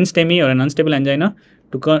NSTEMI or an unstable angina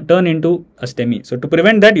to turn into a STEMI. So to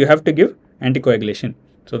prevent that, you have to give anticoagulation.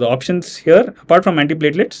 So the options here, apart from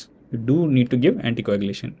antiplatelets, you do need to give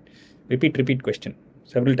anticoagulation. Repeat question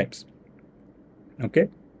several times. Okay.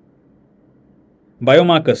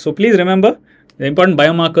 Biomarkers. So please remember the important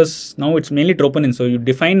biomarkers. Now it's mainly troponin. So you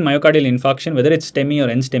define myocardial infarction, whether it's STEMI or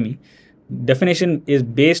NSTEMI. Definition is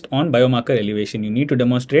based on biomarker elevation. You need to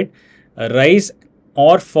demonstrate a rise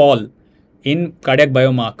or fall in cardiac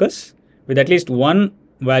biomarkers with at least one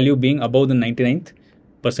value being above the 99th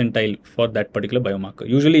percentile for that particular biomarker.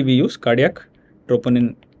 Usually we use cardiac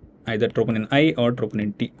troponin, either troponin I or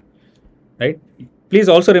troponin T, right? Please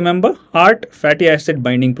also remember heart fatty acid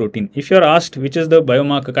binding protein. If you are asked which is the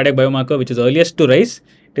biomarker, cardiac biomarker which is earliest to rise,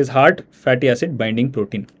 it is heart fatty acid binding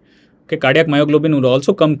protein. Okay, cardiac myoglobin would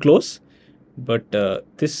also come close, but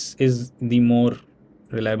this is the more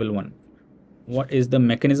reliable one. What is the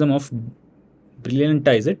mechanism of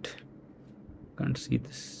Brilinta? Is it? Can't see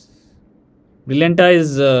this. Brilinta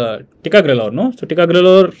is ticagrelor, no? So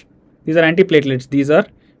ticagrelor, these are antiplatelets. These are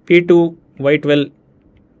P2Y12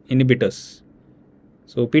 inhibitors.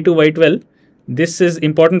 So P2Y12, this is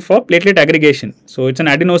important for platelet aggregation. So it's an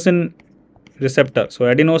adenosine receptor. So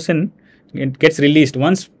adenosine, it gets released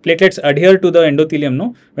once platelets adhere to the endothelium.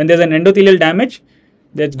 No, when there's an endothelial damage,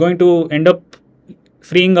 that's going to end up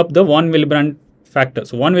freeing up the von Willebrand factor.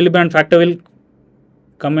 So von Willebrand factor will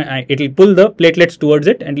come, it will pull the platelets towards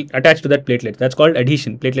it and attach to that platelet. That's called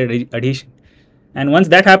adhesion, platelet adhesion. And once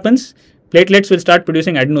that happens, platelets will start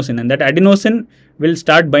producing adenosine, and that adenosine will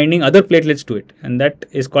start binding other platelets to it, and that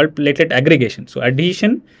is called platelet aggregation. So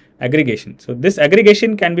adhesion, aggregation. So this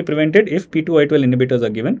aggregation can be prevented if P2Y12 inhibitors are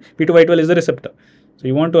given. P2Y12 is the receptor. So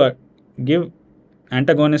you want to give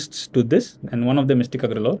antagonists to this, and one of them is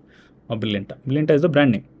ticagrelor or Brilinta. Brilinta is the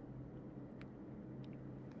brand name.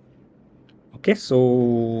 Okay,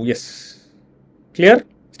 so yes, clear?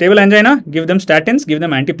 Stable angina, give them statins, give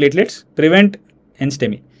them antiplatelets, prevent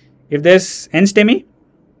NSTEMI. If there's NSTEMI,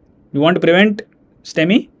 you want to prevent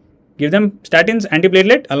STEMI, give them statins,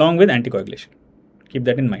 antiplatelet along with anticoagulation. Keep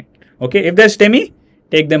that in mind. Okay, if there's STEMI,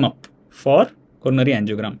 take them up for coronary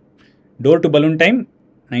angiogram. Door to balloon time,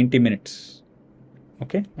 90 minutes.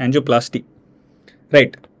 Okay, angioplasty.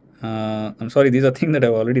 Right. I'm sorry, these are things that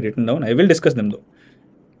I've already written down. I will discuss them though.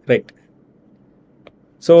 Right.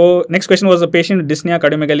 So next question was a patient with dyspnea,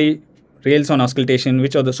 cardiomegaly, rails on auscultation.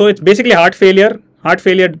 Which of the? So it's basically heart failure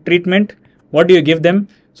treatment. What do you give them?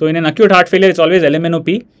 So in an acute heart failure, it's always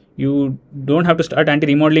LMNOP. You don't have to start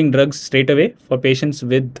anti-remodeling drugs straight away for patients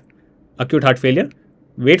with acute heart failure.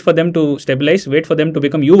 Wait for them to stabilize, wait for them to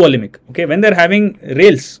become euvolemic. Okay, when they're having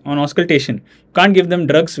rails on auscultation, you can't give them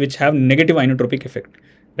drugs which have negative inotropic effect,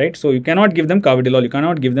 right? So you cannot give them carvedilol, you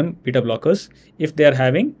cannot give them beta blockers if they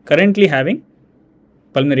are currently having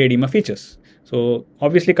pulmonary edema features. So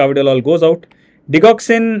obviously carvedilol goes out.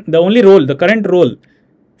 Digoxin, the current role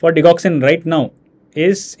for digoxin right now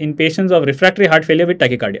is in patients of refractory heart failure with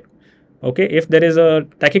tachycardia. Okay, if there is a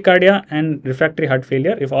tachycardia and refractory heart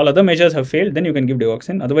failure, if all other measures have failed, then you can give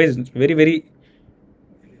digoxin. Otherwise, very, very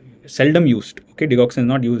seldom used. Okay, digoxin is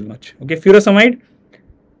not used much. Okay, furosemide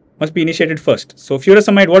must be initiated first. So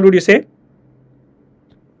furosemide, what would you say?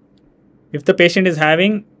 If the patient is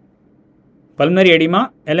having pulmonary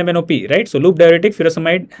edema, LMNOP, right? So loop diuretic,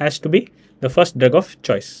 furosemide has to be the first drug of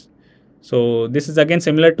choice. So this is again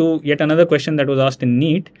similar to yet another question that was asked in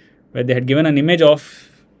NEET, where they had given an image of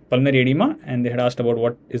pulmonary edema and they had asked about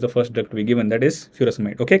what is the first drug to be given, that is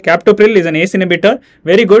furosemide. Okay, captopril is an ACE inhibitor,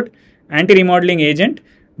 very good anti-remodeling agent,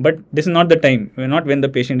 but this is not the time, not when the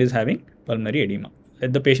patient is having pulmonary edema.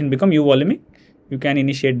 Let the patient become euvolemic, you can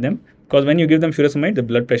initiate them, because when you give them furosemide, the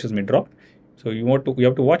blood pressures may drop. So you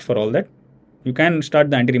have to watch for all that. You can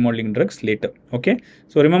start the anti-remodeling drugs later. Okay,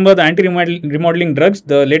 so remember the anti-remodeling drugs,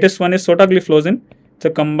 the latest one is sotagliflozin. It's a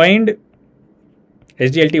combined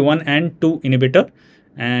SGLT1 and 2 inhibitor,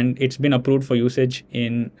 and it's been approved for usage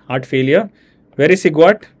in heart failure.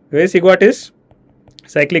 Vericiguat is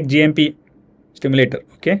cyclic GMP stimulator.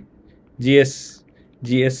 Okay, GS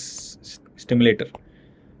GS stimulator.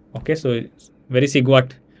 Okay, so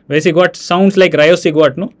vericiguat sounds like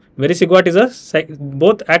riociguat, no? Vericiguat is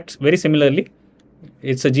both acts very similarly.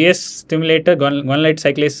 It's a GS stimulator, guanylate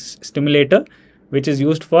cyclase stimulator, which is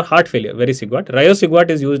used for heart failure, vericiguat. Riociguat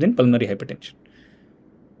is used in pulmonary hypertension.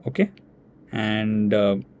 Okay, and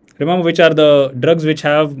remember which are the drugs which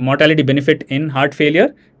have mortality benefit in heart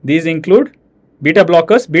failure. These include beta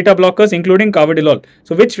blockers including carvedilol.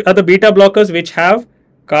 So which are the beta blockers which have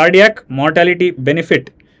cardiac mortality benefit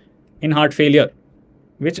in heart failure?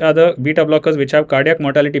 Which are the beta blockers which have cardiac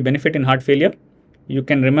mortality benefit in heart failure? You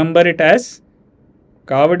can remember it as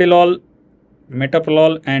carvedilol,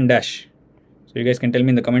 metoprolol and DASH. So you guys can tell me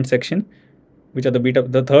in the comment section which are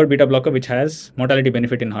the third beta blocker which has mortality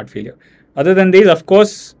benefit in heart failure. Other than these, of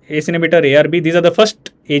course, ACE inhibitor, ARB, these are the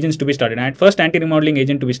first agents to be started. And first anti-remodeling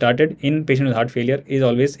agent to be started in patient with heart failure is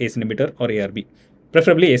always ACE inhibitor or ARB.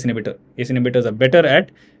 Preferably ACE inhibitor. ACE inhibitors are better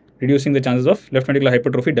at reducing the chances of left ventricular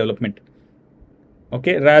hypertrophy development.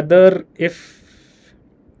 Okay, rather if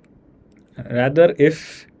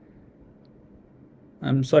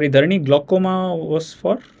I'm sorry, Dharani, glaucoma was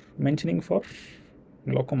for mentioning for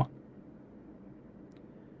glaucoma.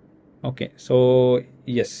 Okay, so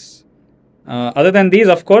yes. Other than these,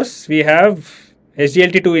 of course, we have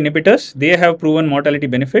SGLT2 inhibitors. They have proven mortality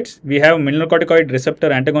benefits. We have mineralocorticoid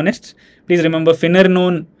receptor antagonists. Please remember,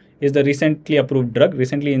 finerenone is the recently approved drug.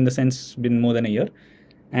 Recently, in the sense, been more than a year.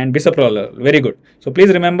 And bisoprolol, very good. So please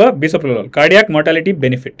remember bisoprolol, cardiac mortality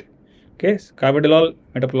benefit. Okay, carvedilol,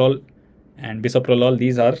 metoprolol, and bisoprolol.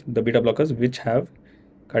 These are the beta blockers which have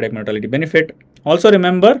cardiac mortality benefit. Also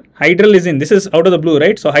remember hydralazine. This is out of the blue,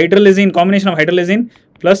 right? So hydralazine, combination of hydralazine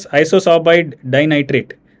plus isosorbide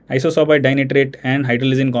dinitrate. Isosorbide dinitrate and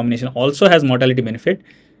hydralazine combination also has mortality benefit.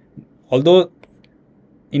 Although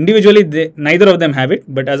individually neither of them have it,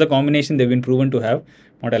 but as a combination they've been proven to have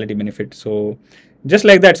mortality benefit. So just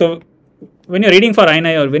like that. So when you're reading for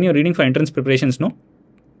INI or when you're reading for entrance preparations, no,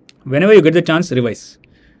 whenever you get the chance, revise.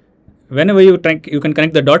 Whenever you can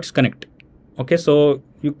connect the dots, connect. Okay, so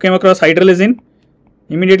you came across hydralazine,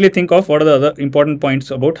 immediately think of what are the other important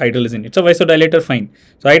points about hydralazine. It's a vasodilator, fine.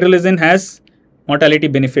 So hydralazine has mortality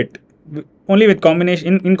benefit only with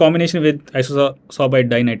in combination with isosorbide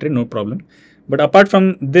dinitrate, no problem. But apart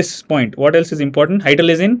from this point, what else is important?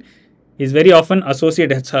 Hydralazine is very often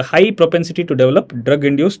associated, it's a high propensity to develop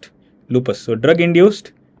drug-induced lupus. So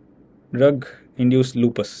drug-induced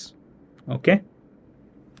lupus. Okay.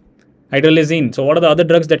 Hydralazine. So what are the other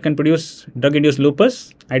drugs that can produce drug-induced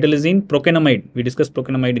lupus? Hydralazine, procainamide. We discussed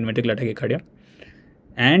procainamide in ventricular tachycardia.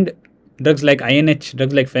 And drugs like INH,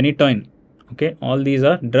 drugs like phenytoin. Okay, all these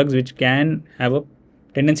are drugs which can have a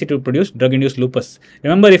tendency to produce drug-induced lupus.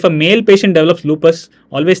 Remember, if a male patient develops lupus,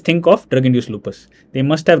 always think of drug-induced lupus. They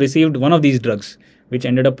must have received one of these drugs which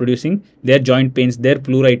ended up producing their joint pains, their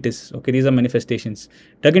pleuritis. Okay, these are manifestations.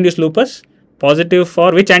 Drug-induced lupus, positive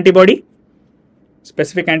for which antibody?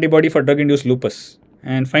 Specific antibody for drug-induced lupus.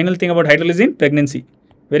 And final thing about hydralazine, pregnancy.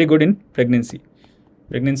 Very good in pregnancy.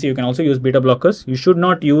 Pregnancy, you can also use beta blockers. You should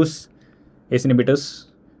not use ACE inhibitors.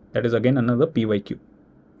 That is again another PYQ.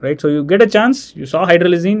 Right? So you get a chance, you saw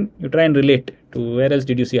hydralazine, you try and relate to where else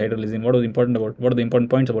did you see hydralazine, what are the important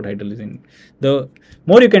points about hydralazine. The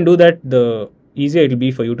more you can do that, the easier it will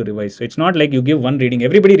be for you to revise. So it's not like you give one reading,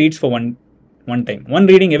 everybody reads for one time. One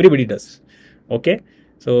reading everybody does. Okay?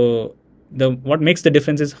 So what makes the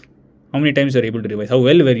difference is how many times you're able to revise, how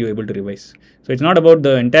well were you able to revise. So it's not about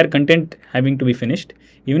the entire content having to be finished.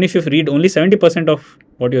 Even if you read only 70% of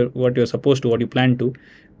what you're supposed to, what you plan to,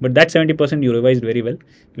 but that 70% you revised very well,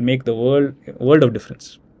 will make the world of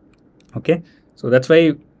difference. Okay, so that's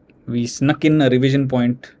why we snuck in a revision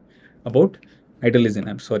point about hydralazine.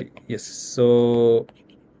 I'm sorry. Yes. So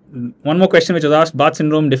one more question which was asked: Bath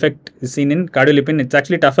syndrome defect is seen in cardiolipin. It's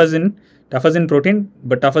actually tafazine protein,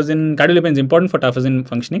 but cardiolipin is important for tafazine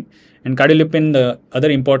functioning. And cardiolipin, the other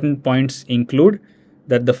important points include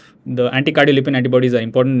that the anti-cardiolipin antibodies are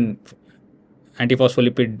important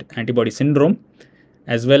antiphospholipid antibody syndrome,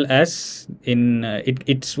 as well as in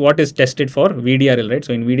it's what is tested for VDRL, right?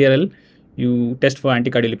 So in VDRL, you test for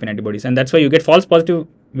anti-cardiolipin antibodies, and that's why you get false positive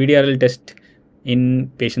VDRL test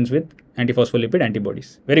in patients with antiphospholipid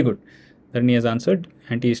antibodies. Very good. Dharani has answered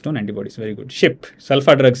anti-histone antibodies. Very good. SHIP,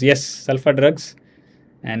 sulfa drugs. Yes, sulfa drugs.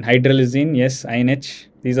 And hydralazine. Yes, INH.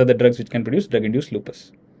 These are the drugs which can produce drug-induced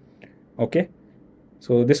lupus. Okay.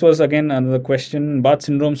 So this was again another question. Bath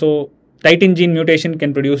syndrome. So titin gene mutation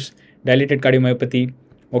can produce dilated cardiomyopathy.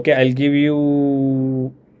 Okay, I'll give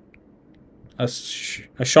you a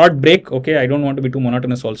short break. Okay, I don't want to be too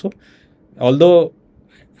monotonous also. Although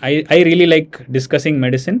I really like discussing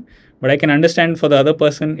medicine, but I can understand for the other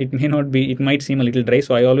person it may not be, it might seem a little dry.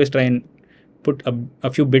 So I always try and put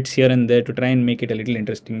a few bits here and there to try and make it a little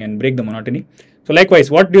interesting and break the monotony. So likewise,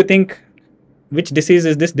 what do you think? Which disease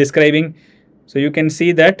is this describing? So you can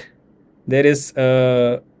see that there is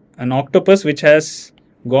an octopus which has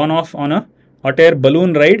gone off on a hot air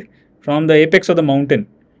balloon ride from the apex of the mountain,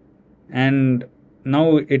 and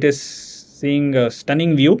now it is seeing a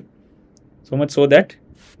stunning view, so much so that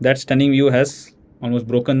that stunning view has almost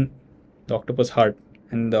broken the octopus heart,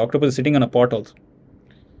 and the octopus is sitting on a pot also.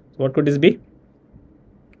 So what could this be?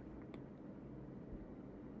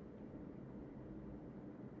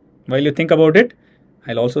 While you think about it,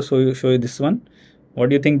 I'll also show you this one. What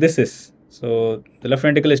do you think this is? So the left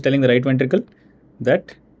ventricle is telling the right ventricle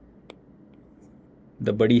that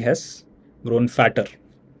the body has grown fatter.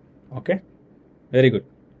 Okay, very good.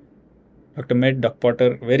 Dr. Med, Dr.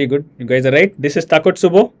 Potter, very good. You guys are right. This is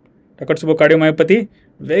Takotsubo cardiomyopathy.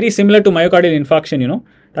 Very similar to myocardial infarction, you know.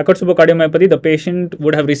 Takotsubo cardiomyopathy, the patient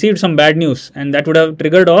would have received some bad news and that would have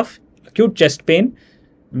triggered off acute chest pain,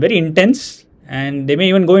 very intense, and they may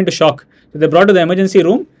even go into shock. So they brought to the emergency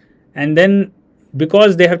room, and then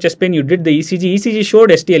because they have chest pain, you did the ECG. ECG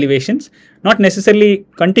showed ST elevations, not necessarily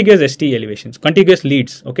contiguous ST elevations, contiguous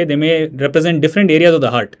leads. Okay, they may represent different areas of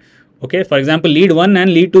the heart. Okay, for example, lead 1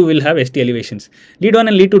 and lead 2 will have ST elevations. Lead 1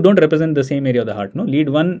 and lead 2 don't represent the same area of the heart. No, lead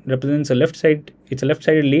 1 represents a left side, it's a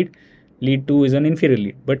left-sided lead. Lead 2 is an inferior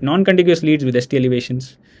lead. But non-contiguous leads with ST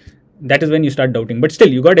elevations, that is when you start doubting. But still,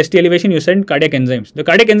 you got ST elevation, you sent cardiac enzymes. The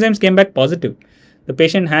cardiac enzymes came back positive. The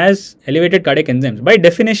patient has elevated cardiac enzymes. By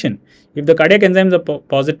definition, if the cardiac enzymes are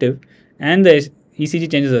positive and the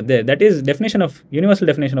ECG changes are there, that is universal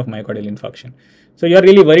definition of myocardial infarction. So you are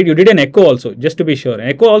really worried. You did an echo also, just to be sure. An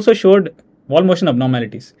echo also showed wall motion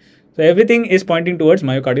abnormalities. So everything is pointing towards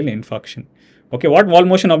myocardial infarction. Okay, what wall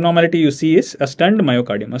motion abnormality you see is a stunned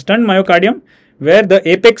myocardium. A stunned myocardium where the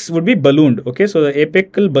apex would be ballooned. Okay, so the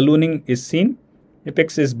apical ballooning is seen.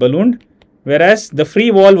 Apex is ballooned, whereas the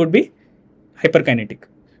free wall would be hyperkinetic.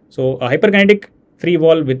 So a hyperkinetic free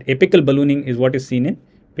wall with apical ballooning is what is seen in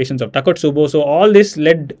patients of Takotsubo. So all this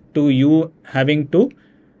led to you having to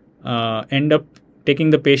end up taking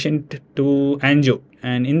the patient to angio,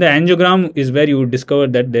 and in the angiogram is where you discover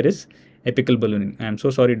that there is apical ballooning. I am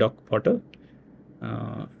so sorry, Doc Potter.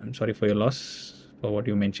 I'm sorry for your loss, for what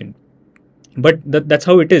you mentioned. But that's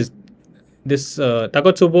how it is. This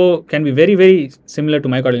Takotsubo can be very, very similar to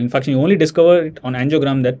myocardial infarction. You only discover it on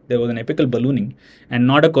angiogram that there was an apical ballooning and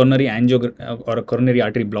not a coronary or a coronary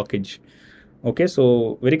artery blockage. Okay,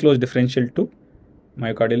 so very close differential to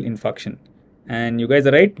myocardial infarction. And you guys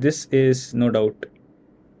are right, this is no doubt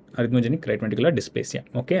arrhythmogenic right ventricular dysplasia.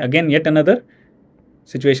 Okay, again, yet another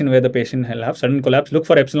situation where the patient will have sudden collapse. Look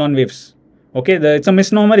for epsilon waves. Okay, it's a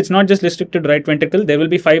misnomer. It's not just restricted right ventricle. There will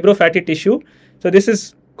be fibrofatty tissue. So this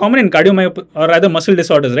is common in cardiomyopathy or rather muscle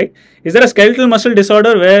disorders, right? Is there a skeletal muscle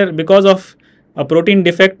disorder where because of a protein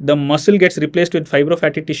defect, the muscle gets replaced with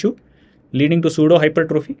fibrofatty tissue leading to pseudo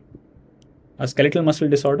hypertrophy? A skeletal muscle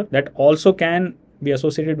disorder that also can be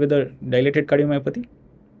associated with a dilated cardiomyopathy.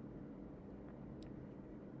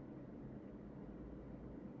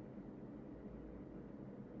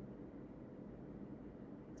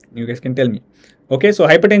 You guys can tell me. Okay, so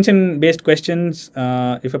hypertension based questions.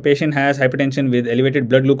 If a patient has hypertension with elevated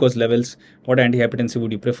blood glucose levels, what antihypertensive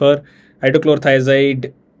would you prefer?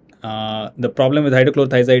 Hydrochlorothiazide. The problem with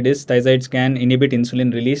hydrochlorothiazide is thiazides can inhibit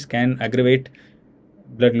insulin release, can aggravate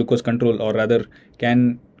blood glucose control, or rather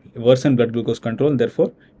can worsen blood glucose control.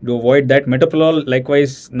 Therefore, to avoid that, metoprolol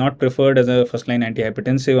likewise not preferred as a first line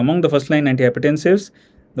antihypertensive. Among the first line antihypertensives,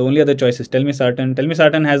 the only other choice is telmisartan.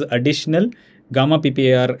 Telmisartan has additional gamma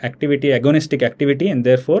PPAR activity, agonistic activity, and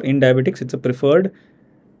therefore in diabetics it's a preferred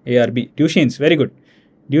ARB. Duchenne's, very good.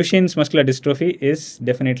 Duchenne's muscular dystrophy is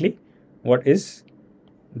definitely what is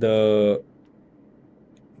a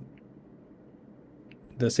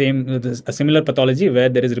similar pathology where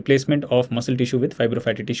there is replacement of muscle tissue with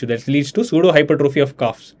fibrofatty tissue that leads to pseudo hypertrophy of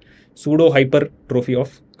calves.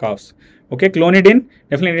 Okay, clonidine,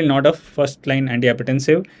 definitely not a first line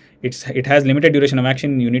antihypertensive. It has limited duration of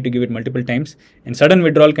action. You need to give it multiple times, and sudden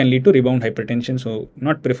withdrawal can lead to rebound hypertension. So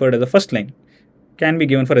not preferred as a first line. Can be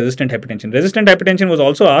given for resistant hypertension. Resistant hypertension was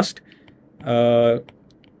also asked.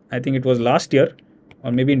 I think it was last year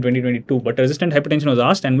or maybe in 2022. But resistant hypertension was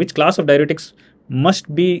asked, and which class of diuretics must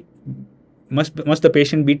the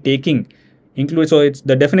patient be taking? So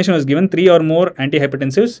the definition was given 3 or more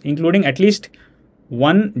antihypertensives, including at least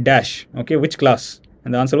one dash. Okay, which class?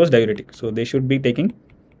 And the answer was diuretic. So they should be taking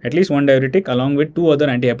at least one diuretic along with 2 other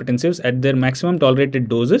antihypertensives at their maximum tolerated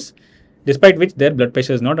doses, despite which their blood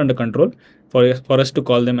pressure is not under control for us to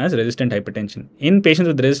call them as resistant hypertension. In patients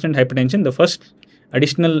with resistant hypertension, the first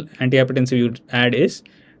additional antihypertensive you add is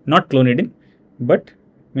not clonidine, but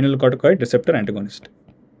mineralocorticoid receptor antagonist.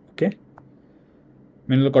 Okay.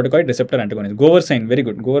 Mineralocorticoid receptor antagonist. Goversine, very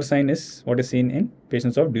good. Goversine is what is seen in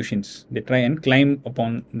patients of Duchenne's. They try and climb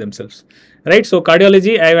upon themselves. Right. So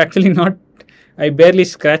cardiology, I barely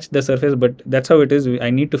scratched the surface, but that's how it is. I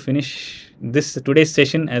need to finish today's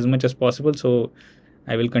session as much as possible. So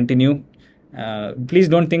I will continue. Please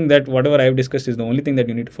don't think that whatever I have discussed is the only thing that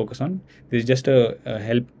you need to focus on. This is just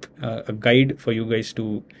a guide for you guys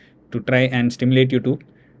to try and stimulate you to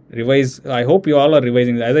revise. I hope you all are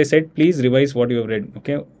revising. As I said, please revise what you have read.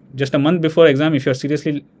 Okay, just a month before exam, if you are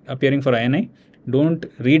seriously appearing for INI, don't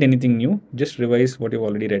read anything new. Just revise what you've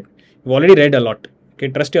already read. You've already read a lot. Okay,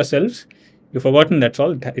 trust yourselves. You've forgotten, that's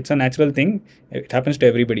all. It's a natural thing. It happens to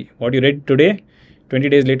everybody. What you read today, 20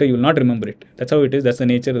 days later, you will not remember it. That's how it is. That's the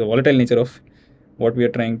nature, the volatile nature of what we are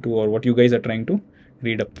trying to, or what you guys are trying to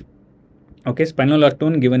read up. Okay,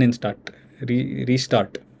 spironolactone given in start.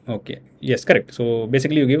 Restart. Okay, yes, correct. So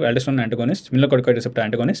basically you give aldosterone antagonists, mineralocorticoid receptor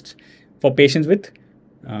antagonists for patients with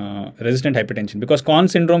resistant hypertension, because Conn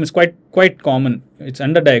syndrome is quite common. It's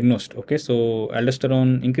underdiagnosed. Okay, so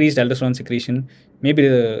increased aldosterone secretion may be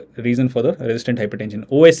the reason for the resistant hypertension.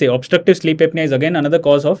 OSA, obstructive sleep apnea, is again another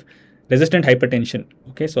cause of resistant hypertension.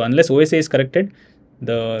 Okay, so unless OSA is corrected,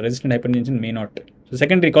 the resistant hypertension may not. So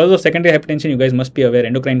secondary causes of secondary hypertension, you guys must be aware.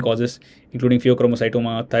 Endocrine causes including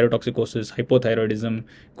pheochromocytoma, thyrotoxicosis, hypothyroidism,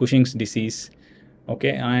 Cushing's disease.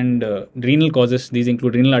 Okay, and renal causes, these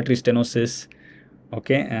include renal artery stenosis.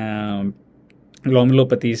 Okay,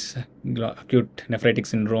 glomulopathies, acute nephritic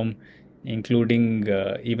syndrome, including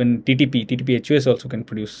even TTP-HUS also can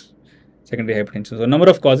produce secondary hypertension. So a number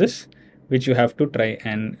of causes which you have to try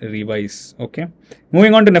and revise. Okay,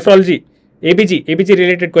 moving on to nephrology. ABG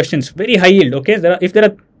related questions, very high yield. Okay,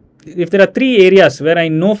 if there are three areas where I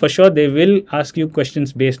know for sure they will ask you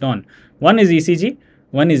questions based on. One is ECG,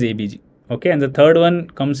 one is ABG. Okay, and the third one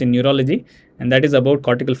comes in neurology, and that is about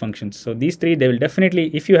cortical functions. So these three, they will definitely,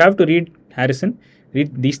 if you have to read Harrison,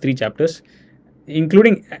 read these three chapters,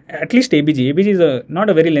 including at least ABG. ABG is not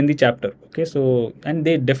a very lengthy chapter. Okay, so, and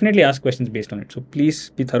they definitely ask questions based on it. So please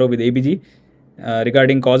be thorough with ABG.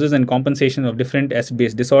 Regarding causes and compensation of different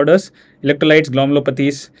acid-base disorders, electrolytes,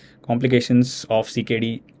 glomulopathies, complications of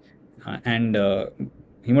CKD, and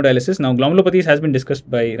hemodialysis. Now, glomulopathies has been discussed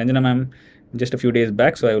by Ranjana ma'am just a few days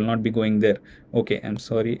back, so I will not be going there. Okay, I'm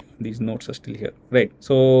sorry, these notes are still here. Right,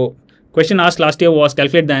 so question asked last year was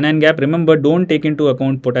calculate the anion gap. Remember, don't take into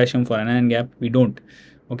account potassium for anion gap. We don't.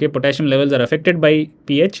 Okay, potassium levels are affected by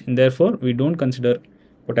pH, and therefore we don't consider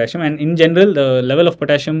potassium, and in general the level of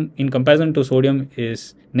potassium in comparison to sodium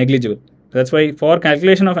is negligible. That's why for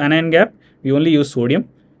calculation of anion gap we only use sodium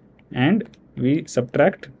and we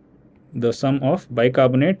subtract the sum of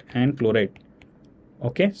bicarbonate and chloride.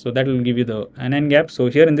 Okay, so that will give you the anion gap. So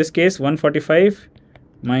here in this case 145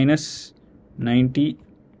 minus 90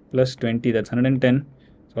 plus 20, that's 110.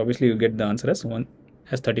 So obviously you get the answer as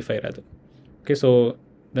 35 rather. Okay, so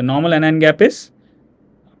the normal anion gap is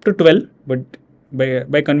up to 12, but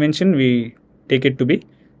by convention we take it to be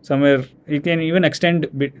somewhere. You can even extend,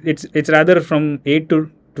 it's rather from 8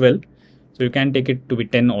 to 12, so you can take it to be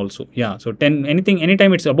 10 also. Yeah, so 10,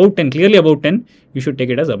 anytime it's about 10, clearly about 10, you should take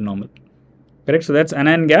it as abnormal. Correct. So that's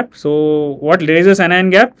anion gap. So what raises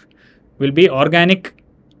anion gap will be organic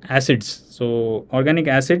acids. So organic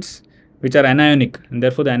acids which are anionic, and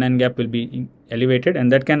therefore the anion gap will be elevated,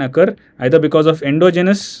 and that can occur either because of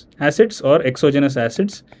endogenous acids or exogenous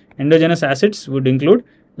acids. Endogenous acids would include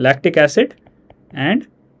lactic acid and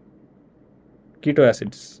keto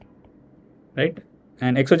acids, right?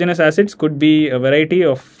 And exogenous acids could be a variety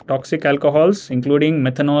of toxic alcohols, including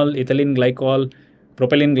methanol, ethylene glycol,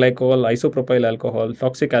 propylene glycol, isopropyl alcohol,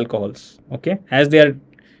 toxic alcohols. Okay, as they are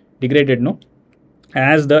degraded, no,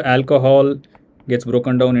 as the alcohol gets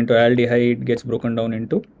broken down into aldehyde, gets broken down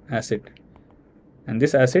into acid, and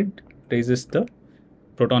this acid raises the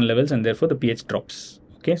proton levels, and therefore the pH drops.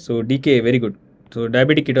 Okay, so DKA, very good. So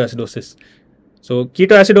diabetic ketoacidosis. So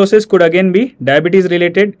ketoacidosis could again be diabetes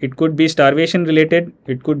related, it could be starvation related,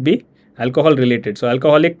 it could be alcohol related. So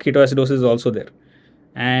alcoholic ketoacidosis is also there.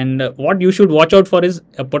 And what you should watch out for is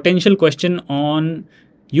a potential question on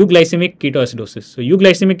euglycemic ketoacidosis. So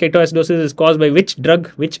euglycemic ketoacidosis is caused by which drug,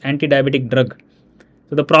 which anti-diabetic drug.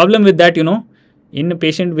 So the problem with that, in a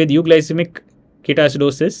patient with euglycemic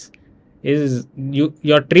ketoacidosis is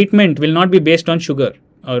your treatment will not be based on sugar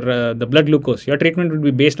or the blood glucose. Your treatment will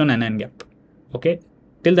be based on anion gap. Okay,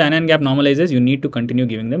 till the anion gap normalizes, you need to continue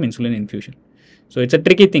giving them insulin infusion. So it's a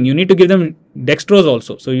tricky thing. You need to give them dextrose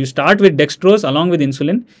also. So you start with dextrose along with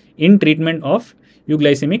insulin in treatment of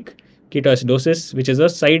euglycemic ketoacidosis, which is a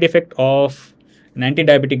side effect of an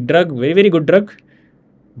anti-diabetic drug, very, very good drug.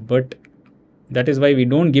 But that is why we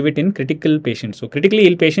don't give it in critical patients. So critically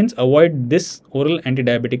ill patients avoid this oral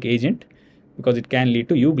anti-diabetic agent because it can lead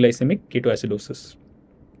to euglycemic ketoacidosis.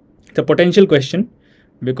 It's a potential question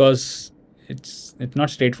because it's not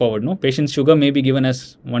straightforward. No, patient's sugar may be given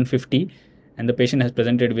as 150 and the patient has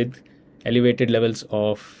presented with elevated levels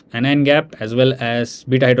of anion gap as well as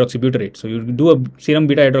beta hydroxybutyrate. So you do a serum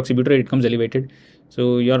beta hydroxybutyrate, it comes elevated.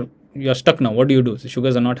 So you're stuck now. What do you do? So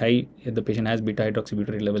sugars are not high. If the patient has beta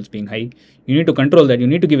hydroxybutyrate levels being high, you need to control that. You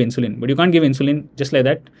need to give insulin, but you can't give insulin just like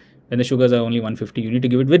that when the sugars are only 150. You need to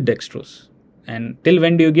give it with dextrose. And till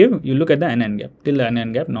when do you give? You look at the anion gap. Till the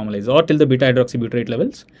anion gap normalize or till the beta hydroxybutyrate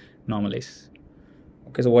levels normalize.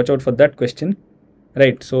 Okay, so watch out for that question.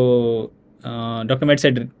 Right. So Dr. Med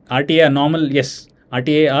said RTA are normal. Yes,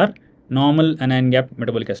 RTA are normal anion gap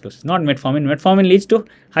metabolic acidosis, not metformin. Metformin leads to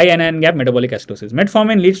high anion gap metabolic acidosis.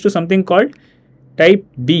 Metformin leads to something called type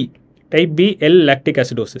B L-lactic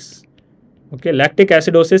acidosis. Okay, lactic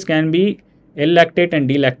acidosis can be L-lactate and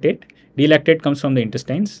D-lactate. D-lactate comes from the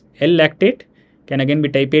intestines. L-lactate can again be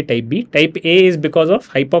type A, type B. Type A is because of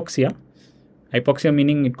hypoxia. Hypoxia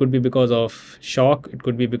meaning it could be because of shock, it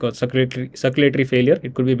could be because circulatory failure,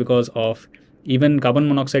 it could be because of even carbon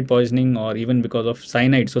monoxide poisoning or even because of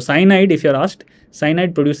cyanide. So cyanide, if you're asked,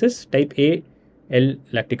 cyanide produces type A L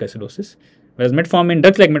lactic acidosis, whereas metformin,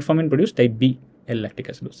 drugs like metformin produce type B L lactic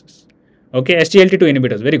acidosis. Okay, SGLT2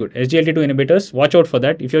 inhibitors, very good. SGLT2 inhibitors, watch out for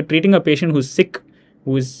that. If you're treating a patient who's sick,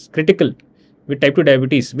 who is critical with type 2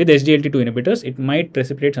 diabetes with SGLT2 inhibitors, it might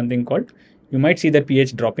precipitate something called, you might see that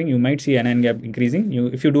pH dropping, you might see anion gap increasing.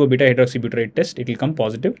 If you do a beta hydroxybutyrate test, it will come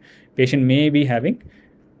positive. Patient may be having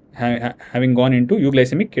gone into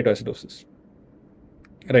euglycemic ketoacidosis.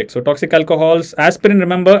 Right, so toxic alcohols, aspirin,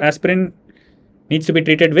 remember aspirin needs to be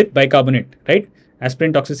treated with bicarbonate, right?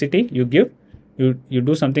 Aspirin toxicity, you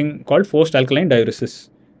do something called forced alkaline diuresis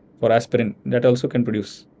for aspirin, that also can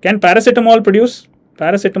produce. Can paracetamol produce?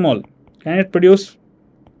 Paracetamol, can it produce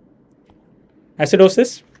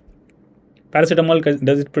acidosis? Paracetamol,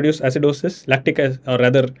 does it produce acidosis? Or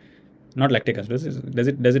rather, not lactic acidosis.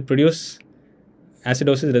 Does it produce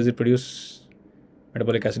acidosis? Does it produce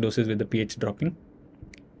metabolic acidosis with the pH dropping?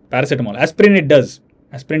 Paracetamol. Aspirin, it does.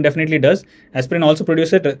 Aspirin definitely does. Aspirin also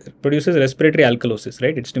produces respiratory alkalosis,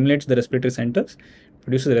 right? It stimulates the respiratory centers,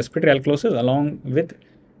 produces respiratory alkalosis along with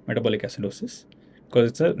metabolic acidosis because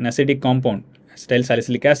it's an acidic compound, acetyl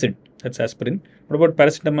salicylic acid. That's aspirin. What about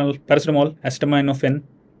paracetamol? Acetaminophen.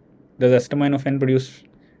 Does acetaminophen produce?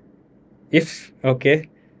 If, okay,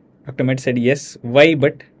 Dr. Med said yes. Why?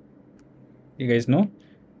 But you guys know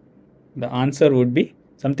the answer would be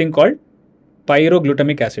something called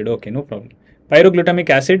pyroglutamic acid. Okay, no problem. Pyroglutamic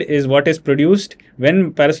acid is what is produced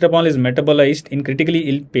when paracetamol is metabolized in critically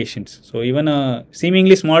ill patients. So even a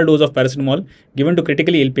seemingly small dose of paracetamol given to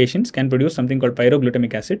critically ill patients can produce something called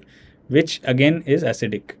pyroglutamic acid, which again is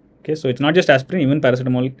acidic. Okay, so it's not just aspirin, even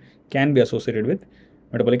paracetamol can be associated with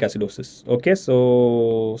metabolic acidosis. Okay,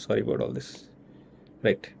 so sorry about all this.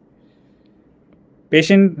 Right.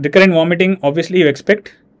 Patient recurrent vomiting, obviously you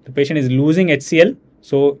expect the patient is losing HCl.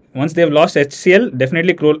 So once they have lost HCl,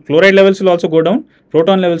 definitely chloride levels will also go down,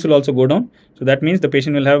 proton levels will also go down. So that means the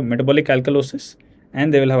patient will have metabolic alkalosis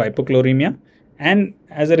and they will have hypochloremia. And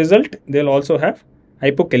as a result, they will also have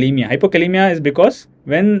hypokalemia. Hypokalemia is because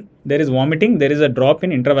when there is vomiting, there is a drop in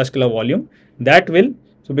intravascular volume. That will,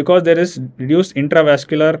 so because there is reduced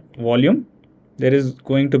intravascular volume, there is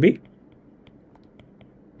going to be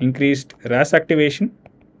increased RAS activation.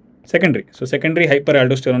 Secondary. So secondary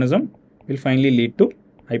hyperaldosteronism will finally lead to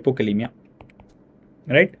hypokalemia,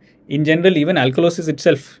 right? In general, even alkalosis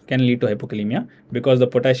itself can lead to hypokalemia because the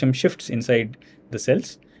potassium shifts inside the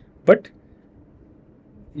cells, but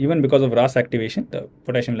even because of RAS activation, the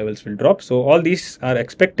potassium levels will drop. So all these are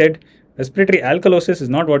expected. Respiratory alkalosis is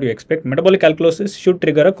not what you expect. Metabolic alkalosis should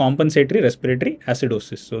trigger a compensatory respiratory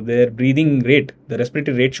acidosis. So their breathing rate, the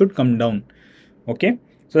respiratory rate should come down. Okay.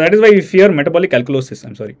 So that is why we fear metabolic alkalosis.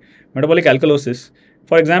 Metabolic alkalosis.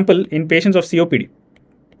 For example, in patients of COPD.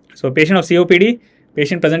 So a patient of COPD,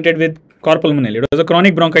 patient presented with cor-pulmonale. It was a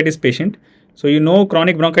chronic bronchitis patient. So you know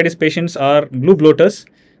chronic bronchitis patients are blue bloaters.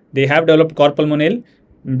 They have developed cor-pulmonale.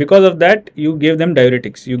 Because of that, you give them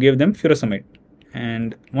diuretics. You give them furosemide.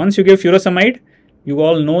 And once you give furosemide, you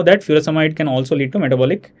all know that furosemide can also lead to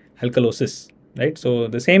metabolic alkalosis, right? So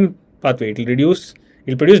the same pathway, it will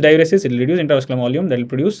produce diuresis, it will reduce intravascular volume, that will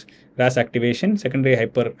produce RAS activation, secondary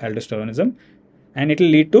hyperaldosteronism, and it will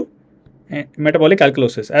lead to metabolic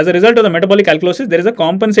alkalosis. As a result of the metabolic alkalosis, there is a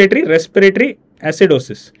compensatory respiratory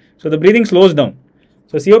acidosis. So the breathing slows down.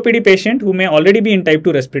 So COPD patient who may already be in type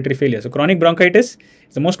 2 respiratory failure. So chronic bronchitis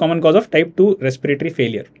is the most common cause of type 2 respiratory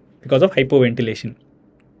failure because of hypoventilation.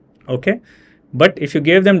 Okay. But if you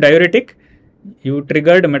gave them diuretic, you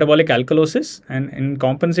triggered metabolic alkalosis, and in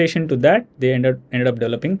compensation to that, they ended up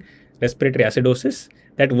developing respiratory acidosis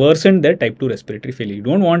that worsened their type 2 respiratory failure. You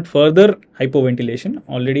don't want further hypoventilation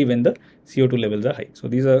already when the CO2 levels are high. So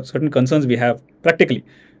these are certain concerns we have practically.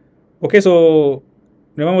 Okay, so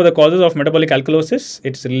remember the causes of metabolic alkalosis.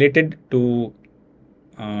 It's related to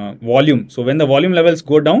volume. So when the volume levels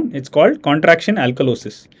go down, it's called contraction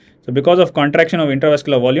alkalosis. So because of contraction of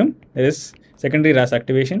intravascular volume, there is secondary RAS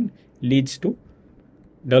activation, leads to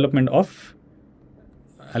development of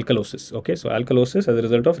alkalosis. Okay, so alkalosis as a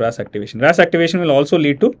result of RAS activation. RAS activation will also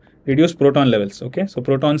lead to reduced proton levels. Okay, so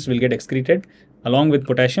protons will get excreted along with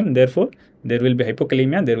potassium. Therefore, there will be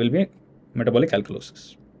hypokalemia, there will be metabolic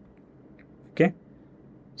alkalosis. Okay,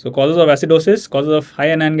 so causes of acidosis, causes of high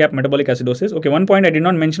anion gap metabolic acidosis. Okay, one point I did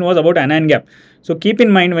not mention was about anion gap. So keep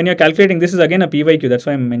in mind when you're calculating, this is again a PYQ, that's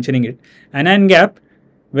why I'm mentioning it. Anion gap,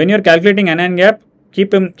 when you're calculating anion gap,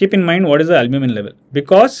 keep in mind what is the albumin level,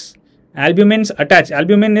 because albumins attach.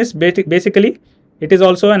 Albumin is basically, it is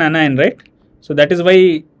also an anion, right? So that is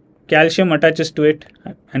why calcium attaches to it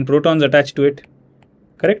and protons attach to it,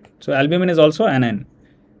 correct? So albumin is also anion,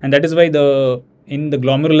 and that is why in the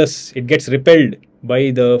glomerulus it gets repelled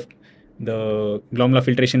by the glomerular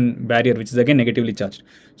filtration barrier, which is again negatively charged.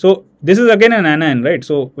 So this is again an anion, right?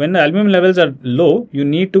 So when the albumin levels are low, you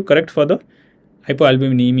need to correct for the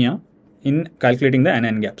hypoalbuminemia in calculating the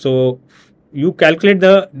anion gap. So you calculate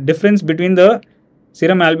the difference between the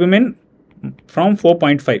serum albumin from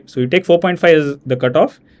 4.5. So you take 4.5 as the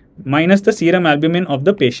cutoff minus the serum albumin of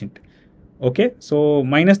the patient. Okay, so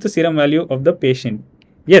minus the serum value of the patient.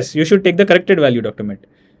 Yes, you should take the corrected value, Dr. Met.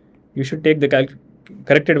 You should take the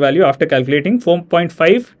corrected value after calculating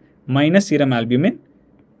 4.5 minus serum albumin.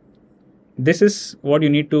 This is what you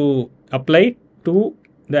need to apply to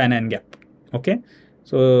the anion gap. Okay,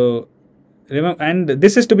 so remember, and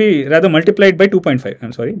this is to be rather multiplied by 2.5.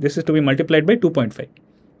 I'm sorry, this is to be multiplied by 2.5.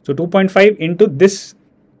 So 2.5 into this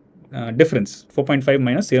difference, 4.5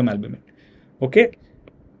 minus serum albumin. Okay.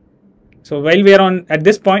 So while we are on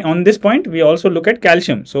this point, we also look at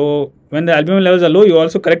calcium. So when the albumin levels are low, you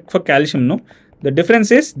also correct for calcium. No, the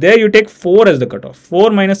difference is there you take 4 as the cutoff,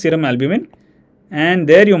 4 minus serum albumin, and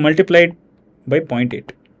there you multiply it by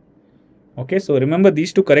 0.8. Okay, so remember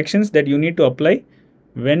these two corrections that you need to apply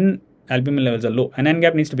when albumin levels are low. Anion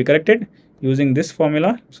gap needs to be corrected using this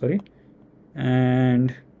formula, sorry,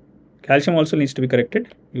 and calcium also needs to be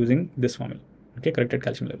corrected using this formula. Okay, corrected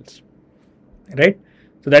calcium levels, right?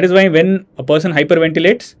 So that is why when a person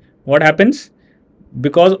hyperventilates, what happens?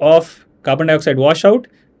 Because of carbon dioxide washout,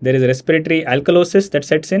 there is a respiratory alkalosis that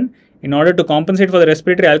sets in. In order to compensate for the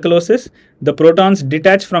respiratory alkalosis, the protons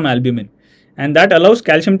detach from albumin, and that allows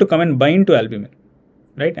calcium to come and bind to albumin,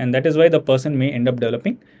 right? And that is why the person may end up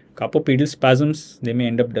developing carpopedal spasms. They may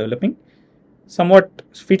end up developing somewhat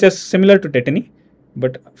features similar to tetany,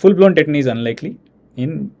 but full-blown tetany is unlikely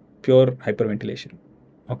in pure hyperventilation.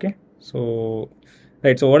 Okay, so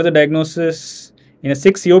right. So what is the diagnosis in a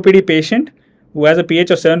 6 COPD patient who has a pH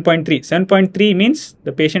of 7.3? 7.3 means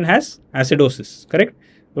the patient has acidosis, correct?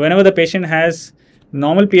 Whenever the patient has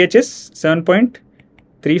normal pH is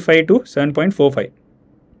 7.35 to 7.45.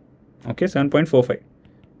 Okay, 7.45.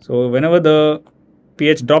 So whenever the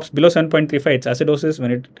pH drops below 7.35, it's acidosis.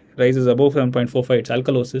 When it rises above 7.45, it's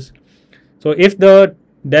alkalosis. So if the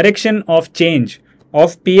direction of change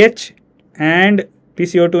of pH and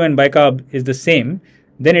PCO2 and bicarb is the same,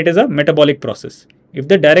 then it is a metabolic process. If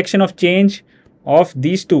the direction of change of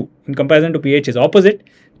these two in comparison to pH is opposite,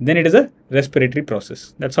 then it is a respiratory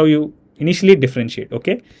process. That's how you initially differentiate.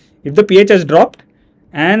 Okay, if the pH has dropped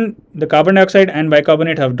and the carbon dioxide and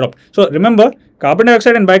bicarbonate have dropped. So remember, carbon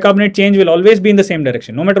dioxide and bicarbonate change will always be in the same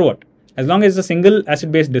direction, no matter what, as long as it's a single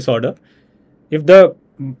acid-base disorder.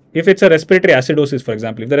 If it's a respiratory acidosis, for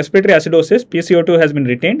example, if the respiratory acidosis, PCO2 has been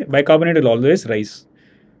retained, bicarbonate will always rise.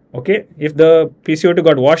 Okay, if the PCO2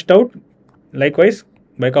 got washed out, likewise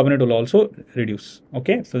bicarbonate will also reduce.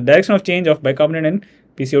 Okay, so the direction of change of bicarbonate and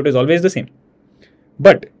PCO2 is always the same.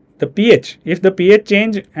 But the pH, if the pH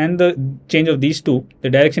change and the change of these two, the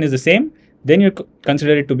direction is the same, then you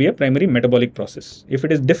consider it to be a primary metabolic process. If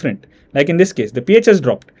it is different, like in this case, the pH has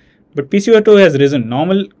dropped, but PCO2 has risen.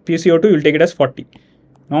 Normal PCO2, you will take it as 40.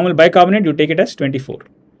 Normal bicarbonate, you take it as 24.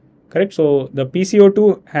 Correct? So the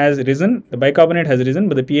PCO2 has risen, the bicarbonate has risen,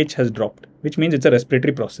 but the pH has dropped, which means it's a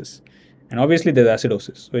respiratory process. and obviously there's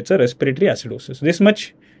acidosis. So it's a respiratory acidosis. This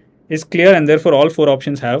much is clear, and therefore all 4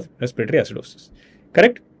 options have respiratory acidosis.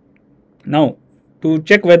 Correct? Now, to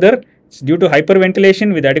check whether it's due to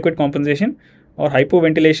hyperventilation with adequate compensation or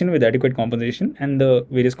hypoventilation with adequate compensation and the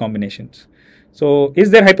various combinations. So,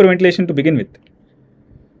 is there hyperventilation to begin with?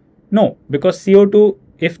 No, because CO2,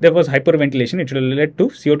 if there was hyperventilation, it will lead to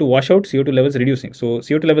CO2 washout, CO2 levels reducing. So,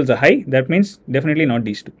 CO2 levels are high, that means definitely not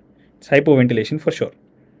these two. It's hypoventilation for sure.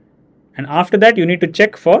 And after that, you need to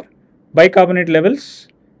check for bicarbonate levels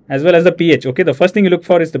as well as the pH. Okay, the first thing you look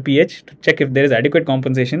for is the pH to check if there is adequate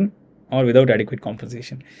compensation or without adequate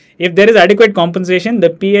compensation. If there is adequate compensation, the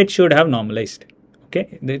pH should have normalized.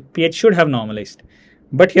 Okay, the pH should have normalized.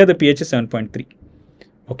 But here the pH is 7.3.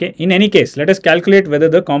 Okay, in any case, let us calculate whether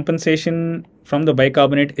the compensation from the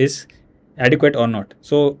bicarbonate is adequate or not.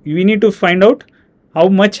 So, we need to find out how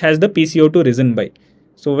much has the PCO2 risen by.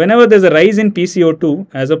 So, whenever there is a rise in PCO2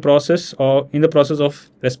 as a process or in the process of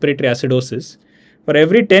respiratory acidosis, for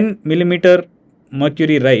every 10 millimeter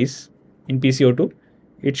mercury rise in PCO2,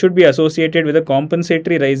 it should be associated with a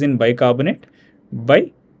compensatory rise in bicarbonate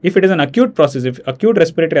by, if it is an acute process, if acute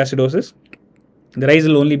respiratory acidosis, the rise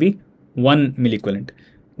will only be 1 milliequivalent.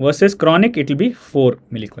 Versus chronic, it will be 4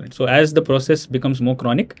 milliequivalent. So, as the process becomes more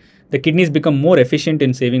chronic, the kidneys become more efficient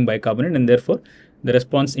in saving bicarbonate, and therefore the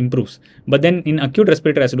response improves. But then in acute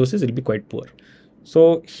respiratory acidosis, it will be quite poor.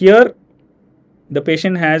 So, here the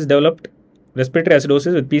patient has developed respiratory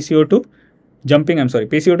acidosis with PCO2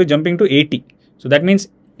 jumping to 80. So, that means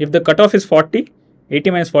if the cutoff is 40, 80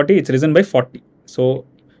 minus 40, it's risen by 40. So,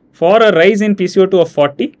 for a rise in PCO2 of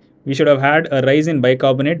 40, we should have had a rise in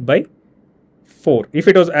bicarbonate by 4. If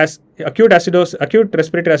it was as acute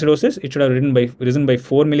respiratory acidosis, it should have risen by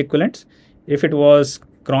 4 milliequivalents. If it was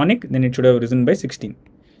chronic, then it should have risen by 16.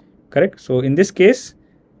 Correct? So, in this case,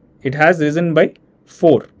 it has risen by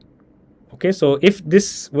 4. Okay, so if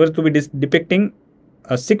this were to be depicting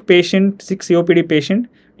a sick COPD patient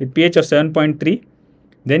with pH of 7.3,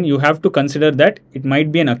 then you have to consider that it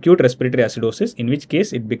might be an acute respiratory acidosis, in which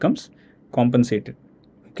case it becomes compensated.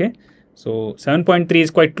 Okay, so 7.3 is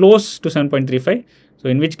quite close to 7.35. So,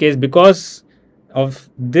 in which case, because of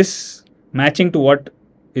this matching to what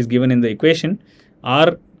is given in the equation,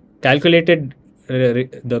 our calculated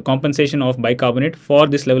the compensation of bicarbonate for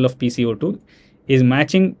this level of PCO2 is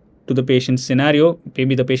matching to the patient's scenario.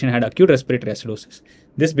 Maybe the patient had acute respiratory acidosis.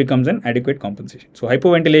 This becomes an adequate compensation. So,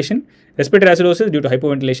 hypoventilation, respiratory acidosis due to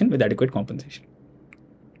hypoventilation with adequate compensation.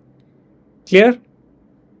 Clear?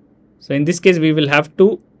 So, in this case, we will have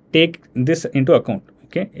to take this into account.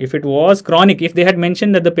 Okay, if it was chronic, if they had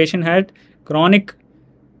mentioned that the patient had chronic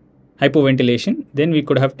hypoventilation, then we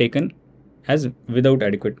could have taken as without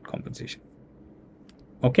adequate compensation.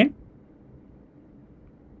 Okay.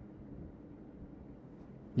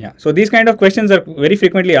 Yeah, so these kind of questions are very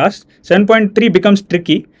frequently asked. 7.3 becomes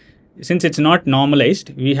tricky since it's not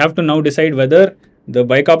normalized. We have to now decide whether the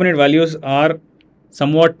bicarbonate values are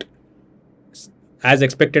somewhat as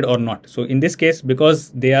expected or not. So, in this case, because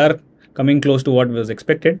they are coming close to what was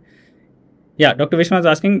expected. Yeah, Dr. Vishma is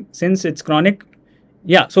asking, since it's chronic,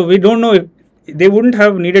 yeah, so we don't know if they wouldn't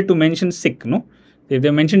have needed to mention sick, no? If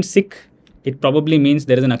they mentioned sick, it probably means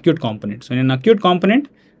there is an acute component. So, in an acute component,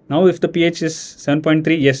 now if the pH is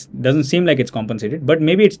 7.3, yes, doesn't seem like it's compensated, but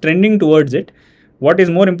maybe it's trending towards it. What is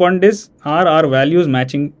more important is, are our values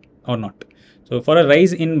matching or not? So, for a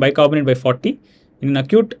rise in bicarbonate by 40, in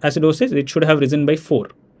acute acidosis, it should have risen by 4,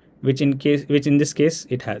 which in this case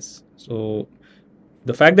it has. So,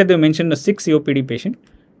 the fact that they mentioned a sick COPD patient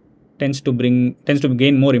tends to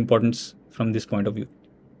gain more importance from this point of view.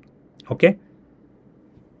 Okay.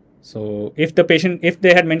 So, if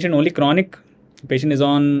they had mentioned only chronic, the patient is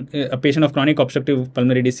on a patient of chronic obstructive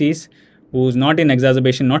pulmonary disease who is not in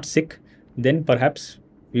exacerbation, not sick, then perhaps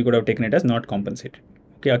we could have taken it as not compensated.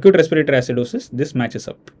 Okay, acute respiratory acidosis, this matches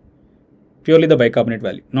up. Purely the bicarbonate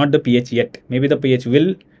value, not the pH yet. Maybe the pH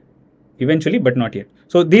will eventually, but not yet.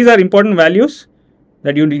 So, these are important values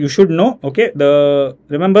that you should know. Okay,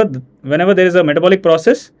 remember, whenever there is a metabolic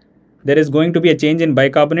process, there is going to be a change in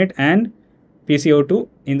bicarbonate and PCO2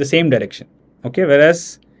 in the same direction. Okay,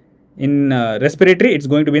 whereas in respiratory, it's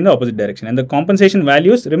going to be in the opposite direction. And the compensation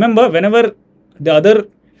values, remember, whenever the other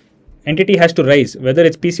entity has to rise, whether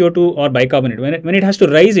it's PCO2 or bicarbonate, when it has to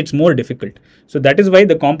rise, it's more difficult. So, that is why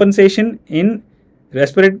the compensation in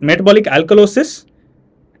metabolic alkalosis,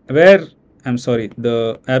 where, I'm sorry,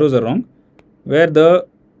 the arrows are wrong, where the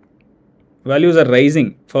values are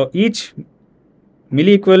rising, for each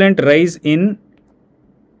milliequivalent rise in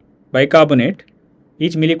bicarbonate,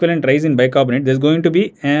 there's going to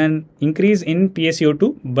be an increase in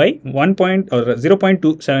PaCO2 by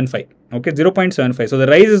 0.275. Okay, 0.75. So the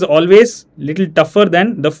rise is always little tougher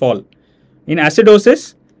than the fall. In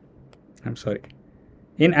acidosis,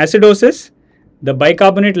 the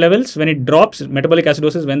bicarbonate levels, when it drops, metabolic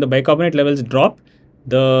acidosis, when the bicarbonate levels drop,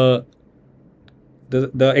 the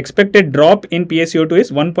expected drop in PaCO2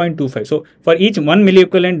 is 1.25. So for each 1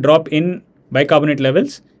 milliequivalent drop in bicarbonate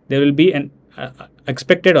levels, there will be an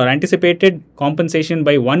expected or anticipated compensation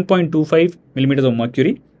by 1.25 millimeters of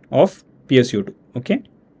mercury of PaCO2. Okay.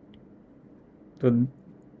 So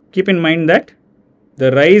keep in mind that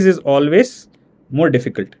the rise is always more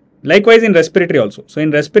difficult. Likewise in respiratory also. So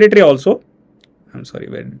in respiratory also,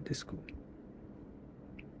 where did this go?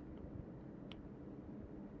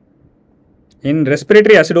 In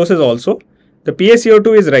respiratory acidosis also, the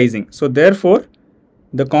PaCO2 is rising. So therefore,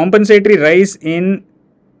 the compensatory rise in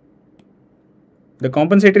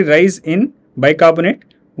bicarbonate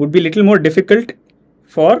would be little more difficult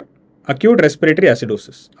for acute respiratory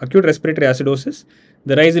acidosis. Acute respiratory acidosis,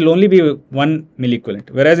 the rise will only be 1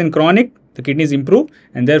 milliequivalent. Whereas in chronic, the kidneys improve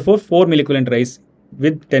and therefore 4 milliequivalent rise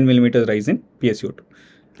with 10 millimeters rise in PaCO2.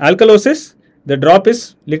 Alkalosis, the drop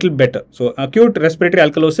is little better. So acute respiratory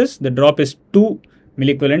alkalosis, the drop is 2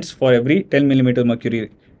 milliequivalents for every 10 millimeter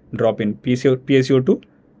mercury drop in PaCO2.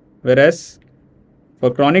 Whereas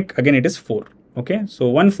for chronic, again it is 4. Okay, so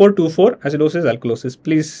 1424 acidosis, alkalosis.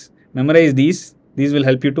 Please memorize these. These will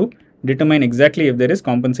help you to determine exactly if there is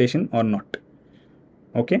compensation or not.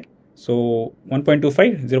 Okay, so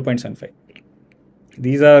 1.25, 0.75.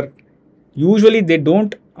 These are usually they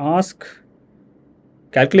don't ask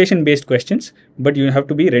calculation based questions, but you have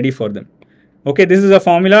to be ready for them. Okay, this is a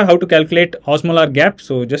formula how to calculate osmolar gap.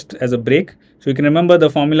 So just as a break, so you can remember the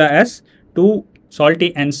formula as 2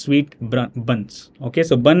 salty and sweet buns. Okay,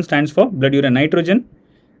 so bun stands for blood urea nitrogen,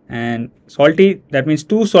 and salty, that means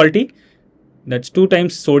 2 salty, that's 2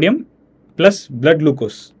 times sodium plus blood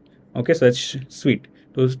glucose. Okay, so that's sweet.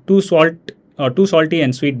 So 2 salty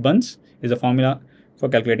and sweet buns is a formula for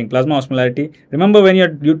calculating plasma osmolarity. Remember, when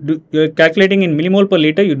you're calculating in millimole per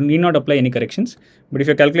liter, you need not apply any corrections. But if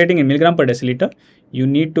you're calculating in milligram per deciliter, you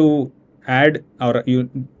need to add, or you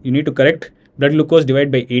need to correct blood glucose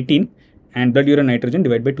divided by 18 and blood urea nitrogen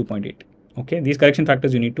divided by 2.8. Okay, these correction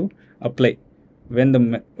factors you need to apply when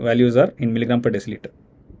the values are in milligram per deciliter.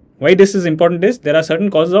 Why this is important is there are certain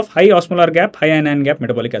causes of high osmolar gap, high anion gap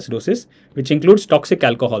metabolic acidosis, which includes toxic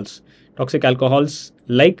alcohols. Toxic alcohols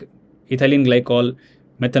like ethylene glycol,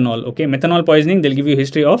 methanol. Okay, methanol poisoning, they'll give you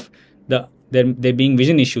history of there being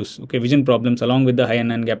vision issues, okay, vision problems along with the high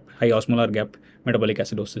anion gap, high osmolar gap metabolic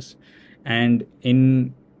acidosis. And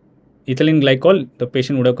in ethylene glycol, the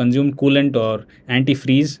patient would have consumed coolant or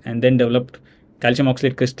antifreeze and then developed calcium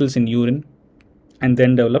oxalate crystals in urine and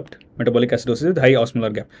then developed metabolic acidosis with high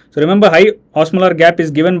osmolar gap. So remember, high osmolar gap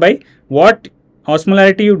is given by what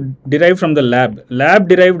osmolarity you derive from the lab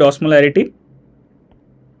derived osmolarity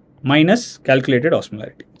minus calculated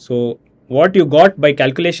osmolarity. So what you got by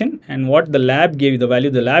calculation and what the lab gave you, the value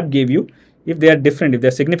the lab gave you, if they are different, if they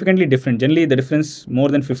are significantly different, generally the difference more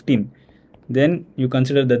than 15, then you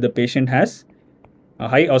consider that the patient has a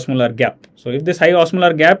high osmolar gap. So if this high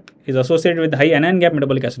osmolar gap is associated with high anion gap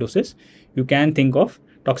metabolic acidosis, you can think of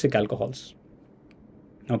toxic alcohols.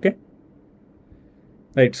 Okay.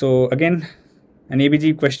 Right. So again, an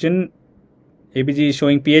ABG question. ABG is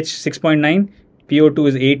showing pH 6.9, PO2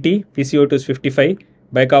 is 80, PCO2 is 55,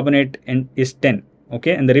 bicarbonate is 10.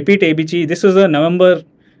 Okay. And the repeat ABG, this was a November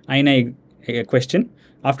INI question.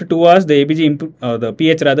 After 2 hours, the ABG the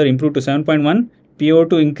pH rather improved to 7.1,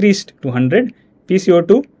 PO2 increased to 100,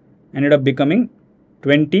 PCO2 ended up becoming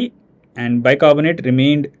 20, and bicarbonate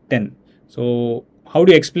remained 10. So how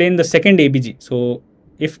do you explain the second ABG? So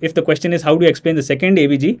if the question is how do you explain the second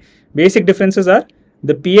ABG, basic differences are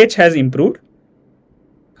the pH has improved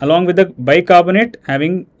along with the bicarbonate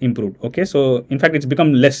having improved. Okay, so in fact it's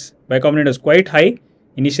become less. Bicarbonate was quite high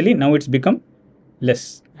initially, now it's become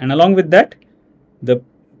less, and along with that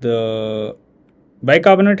the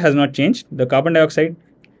bicarbonate has not changed, the carbon dioxide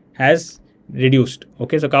has reduced.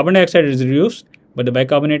 Okay, so carbon dioxide is reduced but the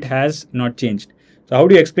bicarbonate has not changed. So how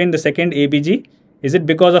do you explain the second ABG? Is it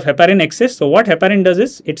because of heparin excess? So what heparin does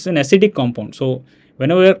is it's an acidic compound. So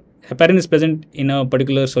whenever heparin is present in a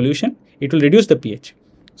particular solution, it will reduce the pH.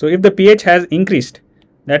 So if the pH has increased,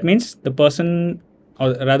 that means the person,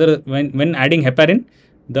 or rather when adding heparin,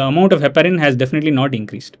 the amount of heparin has definitely not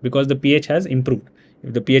increased because the pH has improved.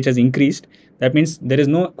 If the pH has increased, that means there is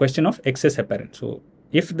no question of excess heparin. So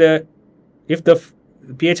if the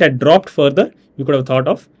pH had dropped further, you could have thought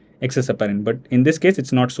of excess heparin, but in this case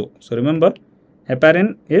it's not so. So remember,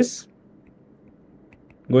 heparin is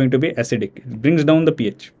going to be acidic. It brings down the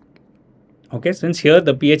pH. Okay, since here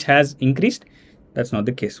the pH has increased, that's not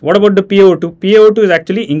the case. What about the PaO2? PaO2 is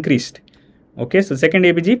actually increased. Okay, so second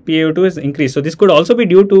ABG, PaO2 is increased. So this could also be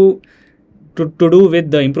due to do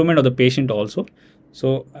with the improvement of the patient also.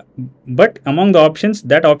 So, but among the options,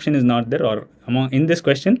 that option is not there, or among in this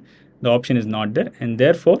question, the option is not there, and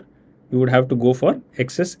therefore you would have to go for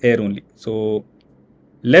excess air only. So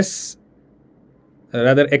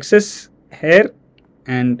rather excess hair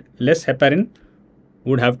and less heparin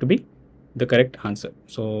would have to be the correct answer.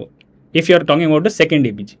 So if you are talking about the second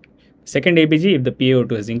ABG, if the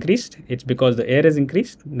PaO2 has increased, it's because the air has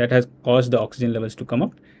increased, that has caused the oxygen levels to come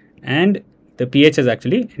up, and the pH has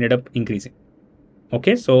actually ended up increasing.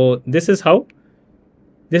 Okay, so this is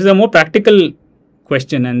a more practical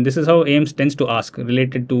question, and this is how AIMS tends to ask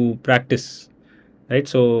related to practice, right?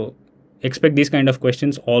 So expect these kind of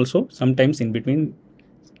questions also sometimes in between.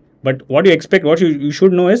 But what you expect, what you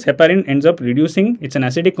should know is heparin ends up reducing, it's an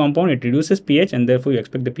acidic compound, it reduces pH, and therefore you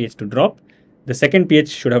expect the pH to drop. The second pH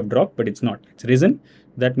should have dropped, but it's not, it's risen.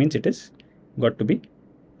 That means it is got to be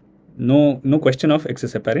no question of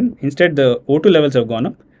excess heparin. Instead, the O2 levels have gone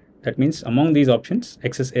up. That means among these options,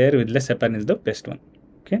 excess air with less heparin is the best one.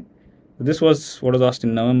 Okay, so this was what was asked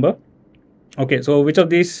in November. Okay, so which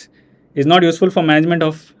of these is not useful for management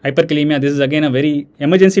of hyperkalemia? This is again a very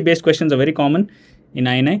emergency based questions are very common in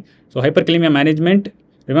INI. So hyperkalemia management,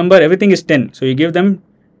 remember everything is 10. So you give them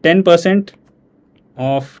 10%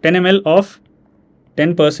 of 10 ml of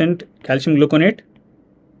 10% calcium gluconate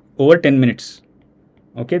over 10 minutes.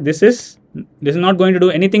 Okay, this is not going to do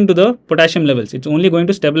anything to the potassium levels. It's only going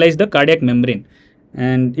to stabilize the cardiac membrane.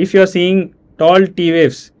 And if you are seeing tall T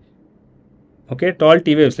waves, okay, tall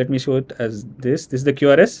T waves, let me show it as this. This is the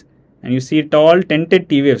QRS, and you see tall tented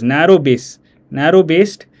T waves, narrow based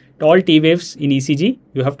tall T waves in ECG,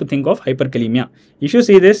 you have to think of hyperkalemia. If you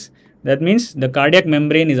see this, that means the cardiac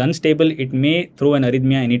membrane is unstable. It may throw an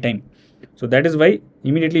arrhythmia anytime. So that is why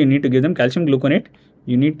immediately you need to give them calcium gluconate.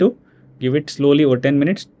 You need to give it slowly over 10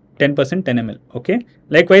 minutes, 10%, 10 ml. Okay.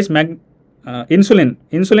 Likewise, insulin.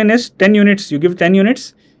 Insulin is 10 units. You give 10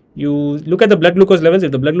 units. You look at the blood glucose levels.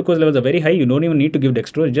 If the blood glucose levels are very high, you don't even need to give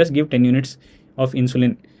dextrose. Just give 10 units of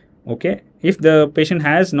insulin. Okay. If the patient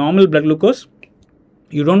has normal blood glucose,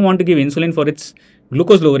 you don't want to give insulin for its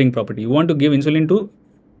glucose lowering property. You want to give insulin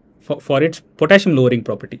for its potassium lowering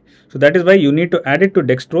property. So that is why you need to add it to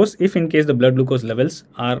dextrose if in case the blood glucose levels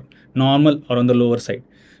are normal or on the lower side.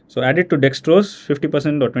 So add it to dextrose,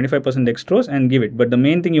 50% or 25% dextrose, and give it. But the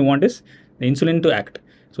main thing you want is the insulin to act.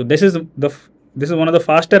 So this is one of the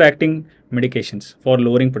faster acting medications for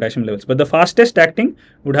lowering potassium levels. But the fastest acting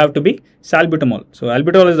would have to be salbutamol. So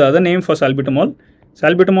albutol is the other name for salbutamol.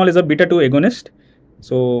 Salbutamol is a beta 2 agonist.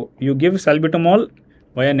 So you give salbutamol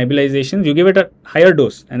via nebulization. You give it a higher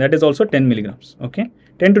dose, and that is also 10 milligrams. Okay,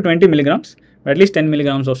 10 to 20 milligrams, but at least 10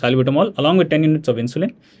 milligrams of salbutamol along with 10 units of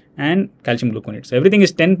insulin and calcium gluconate. So everything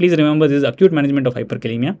is 10. Please remember, this is acute management of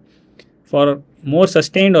hyperkalemia. For more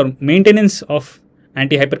sustained or maintenance of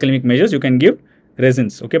anti-hyperkalemic measures, you can give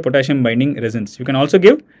resins. Okay, potassium binding resins. You can also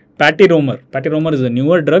give patiromer. Patiromer is a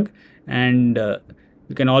newer drug, and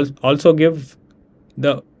you can also give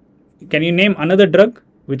the. Can you name another drug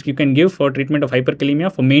which you can give for treatment of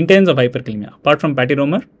hyperkalemia, for maintenance of hyperkalemia, apart from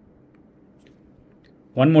patiromer?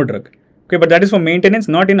 One more drug. Okay, but that is for maintenance,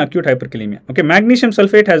 not in acute hyperkalemia. Okay, magnesium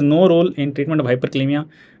sulfate has no role in treatment of hyperkalemia.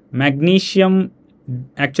 Magnesium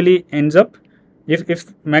actually ends up,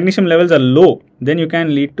 if magnesium levels are low, then it can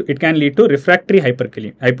lead to refractory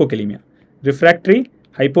hypokalemia. Refractory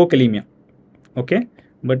hypokalemia. Okay,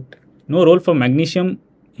 but no role for magnesium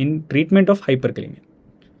in treatment of hyperkalemia.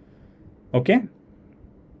 Okay,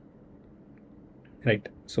 right.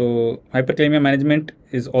 So hyperkalemia management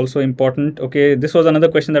is also important. Okay, this was another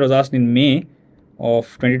question that was asked in May of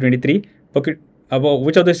 2023. About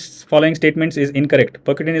which of the following statements is incorrect?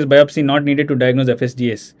 Percutaneous biopsy not needed to diagnose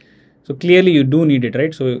FSGS. So clearly you do need it,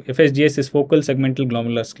 right? So FSGS is focal segmental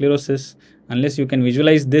glomerular sclerosis. Unless you can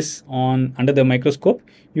visualize this under the microscope,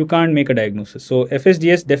 you can't make a diagnosis. So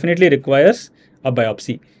FSGS definitely requires a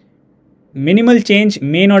biopsy. Minimal change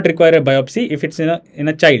may not require a biopsy if it's in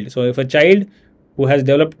a child. So if a child who has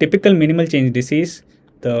developed typical minimal change disease,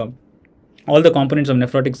 all the components of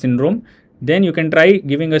nephrotic syndrome, then you can try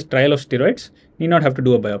giving a trial of steroids. Need not have to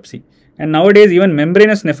do a biopsy. And nowadays even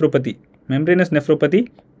membranous nephropathy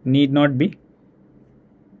need not be.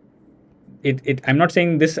 I'm not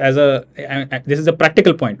saying this as this is a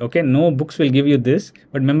practical point. Okay, no books will give you this,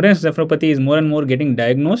 but membranous nephropathy is more and more getting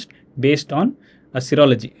diagnosed based on a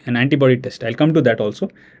serology, an antibody test. I'll come to that also.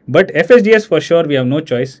 But FSGS for sure, we have no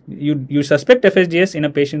choice. You suspect FSGS in a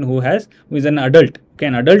patient who is an adult, okay,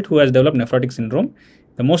 an adult who has developed nephrotic syndrome,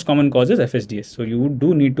 The most common cause is FSGS. So you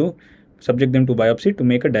do need to subject them to biopsy to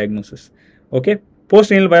make a diagnosis. Okay.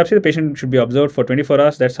 Post-renal biopsy, the patient should be observed for 24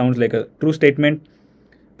 hours. That sounds like a true statement.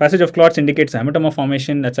 Passage of clots indicates hematoma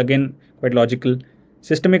formation. That's again quite logical.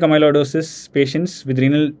 Systemic amyloidosis patients with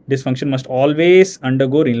renal dysfunction must always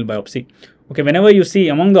undergo renal biopsy. Okay, whenever you see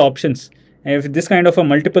among the options, if this kind of a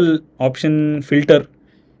multiple option filter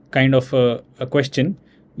kind of a question,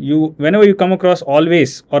 whenever you come across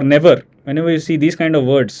always or never, whenever you see these kind of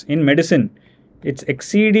words in medicine, it's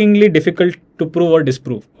exceedingly difficult to prove or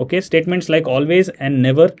disprove. Okay, statements like always and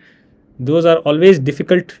never, those are always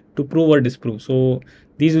difficult to prove or disprove. So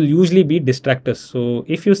these will usually be distractors. So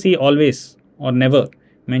if you see always or never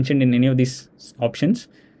mentioned in any of these options,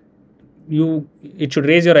 it should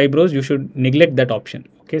raise your eyebrows. You should neglect that option.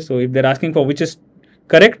 Okay, so if they're asking for which is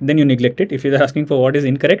correct, then you neglect it. If they're asking for what is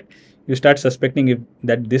incorrect, you start suspecting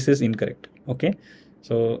that this is incorrect. Okay,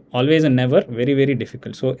 so always and never, very, very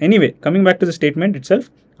difficult. So anyway, coming back to the statement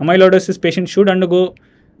itself, amyloidosis patient should undergo,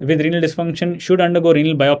 with renal dysfunction, should undergo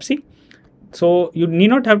renal biopsy. So you need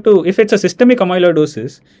not have to, if it's a systemic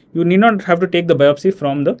amyloidosis, you need not have to take the biopsy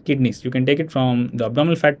from the kidneys. You can take it from the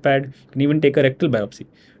abdominal fat pad. You can even take a rectal biopsy.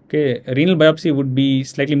 Okay, a renal biopsy would be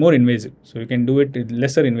slightly more invasive. So you can do it with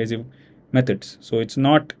lesser invasive methods. So it's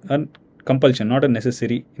not a compulsion, not a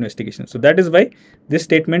necessary investigation. So that is why this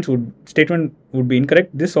statement would be incorrect.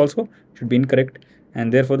 This also should be incorrect,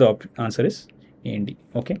 and therefore the answer is A and D.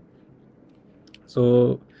 Okay.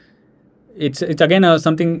 So it's again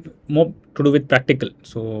something more to do with practical.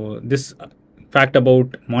 So this fact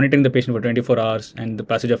about monitoring the patient for 24 hours and the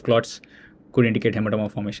passage of clots could indicate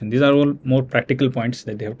hematoma formation. These are all more practical points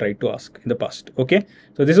that they have tried to ask in the past. Okay,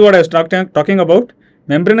 so this is what I was talking about.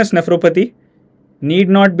 Membranous nephropathy need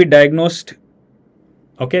not be diagnosed.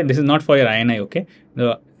 Okay, this is not for your INI. Okay,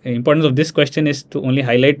 the importance of this question is to only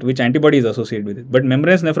highlight which antibody is associated with it. But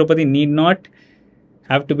membranous nephropathy need not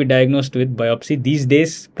have to be diagnosed with biopsy. These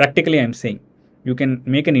days, practically I'm saying, you can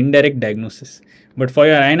make an indirect diagnosis. But for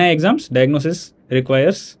your INI exams, diagnosis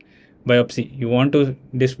requires biopsy. You want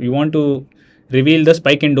to reveal the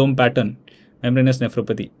spike and dome pattern, membranous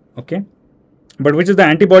nephropathy. Okay. But which is the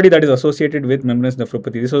antibody that is associated with membranous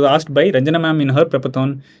nephropathy? This was asked by Ranjana ma'am in her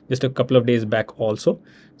prepathon just a couple of days back also.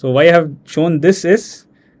 So why I have shown this is,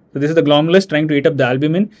 so this is the glomerulus trying to eat up the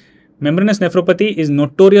albumin. Membranous nephropathy is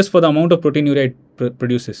notorious for the amount of proteinuria it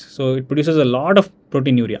produces. So it produces a lot of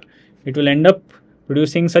proteinuria. It will end up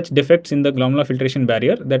producing such defects in the glomerular filtration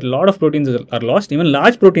barrier that a lot of proteins are lost. Even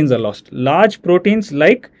large proteins are lost. Large proteins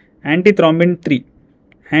like antithrombin 3.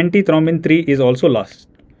 Antithrombin 3 is also lost.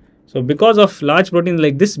 So because of large proteins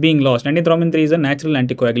like this being lost, antithrombin 3 is a natural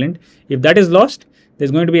anticoagulant. If that is lost, there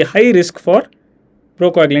is going to be a high risk for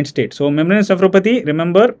procoagulant state. So membranous nephropathy,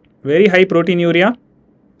 remember, very high proteinuria,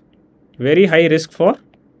 very high risk for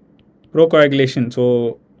procoagulation.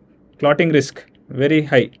 So clotting risk, very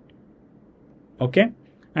high. Okay.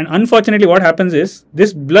 And unfortunately what happens is,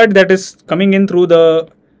 this blood that is coming in through the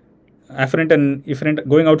afferent and efferent,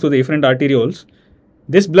 going out through the efferent arterioles,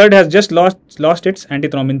 this blood has just lost its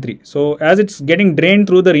antithrombin 3. So as it's getting drained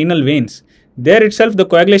through the renal veins, there itself the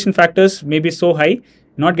coagulation factors may be so high,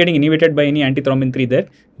 not getting inhibited by any antithrombin 3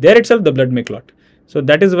 there itself the blood may clot. So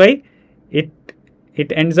that is why it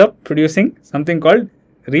ends up producing something called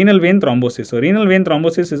renal vein thrombosis. So renal vein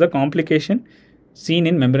thrombosis is a complication seen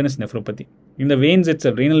in membranous nephropathy, in the veins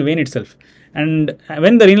itself, renal vein itself. And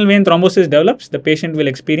when the renal vein thrombosis develops, the patient will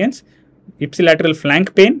experience ipsilateral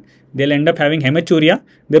flank pain. They'll end up having hematuria.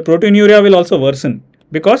 Their proteinuria will also worsen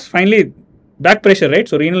because finally back pressure, right?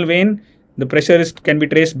 So renal vein, the pressure can be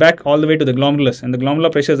traced back all the way to the glomerulus, and the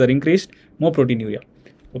glomerular pressures are increased, more proteinuria.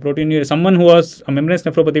 So proteinuria, someone who was a membranous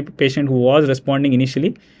nephropathy patient who was responding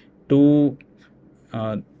initially to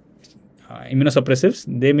immunosuppressives,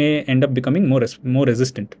 they may end up becoming more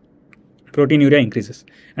resistant. Proteinuria increases.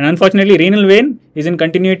 And unfortunately, renal vein is in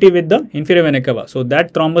continuity with the inferior vena cava. So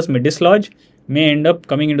that thrombus may dislodge, may end up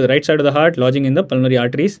coming into the right side of the heart, lodging in the pulmonary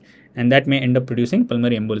arteries, and that may end up producing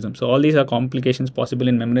pulmonary embolism. So all these are complications possible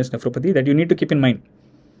in membranous nephropathy that you need to keep in mind.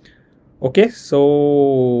 Okay,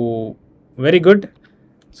 so very good.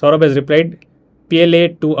 Saurabh has replied,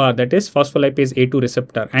 PLA2R, that is phospholipase A2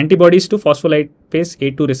 receptor. Antibodies to phospholipase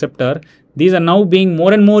A2 receptor. These are now being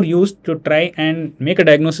more and more used to try and make a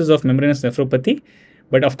diagnosis of membranous nephropathy.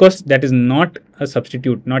 But of course, that is not a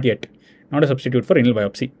substitute, not yet. Not a substitute for renal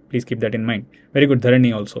biopsy. Please keep that in mind. Very good,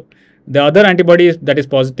 Dharani also. The other antibody that is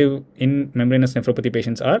positive in membranous nephropathy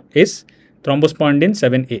patients is thrombospondin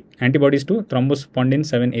 7A. Antibodies to thrombospondin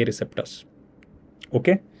 7A receptors.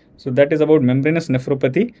 Okay. So that is about membranous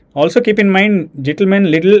nephropathy. Also keep in mind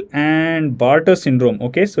Gentleman-Liddle and Bartter syndrome.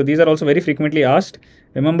 Okay, so these are also very frequently asked.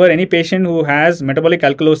 Remember, any patient who has metabolic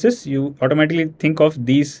alkalosis, you automatically think of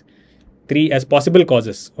these three as possible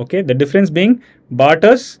causes. Okay, the difference being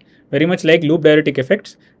Bartter's very much like loop diuretic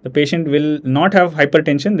effects. The patient will not have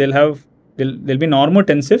hypertension. They'll be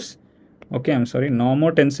normotensives. Okay, I'm sorry,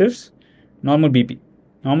 normotensives, normal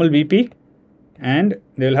BP, and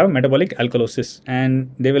they will have metabolic alkalosis, and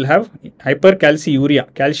they will have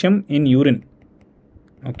hypercalciuria, calcium in urine.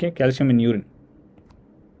 Okay, calcium in urine.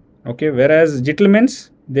 Okay, whereas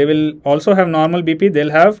Gentleman's, they will also have normal BP, they'll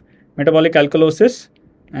have metabolic alkalosis,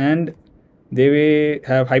 and they will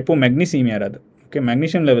have hypomagnesemia rather. Okay,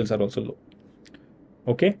 magnesium levels are also low.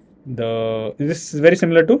 Okay, this is very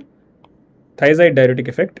similar to thiazide diuretic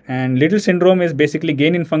effect, and Liddle syndrome is basically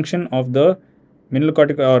gain in function of the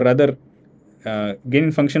mineralocorticoid, or rather gain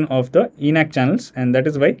in function of the ENaC channels, and that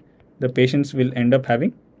is why the patients will end up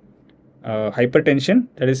having hypertension.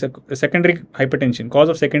 That is a secondary hypertension, cause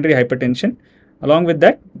of secondary hypertension. Along with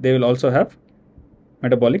that, they will also have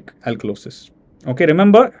metabolic alkalosis. Okay,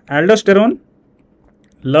 remember, aldosterone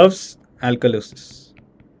loves alkalosis.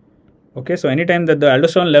 Okay, so anytime that the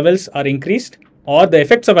aldosterone levels are increased or the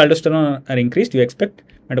effects of aldosterone are increased, you expect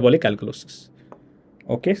metabolic alkalosis.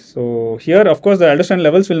 Okay, so here of course the aldosterone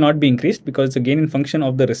levels will not be increased because it's a gain in function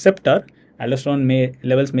of the receptor. Aldosterone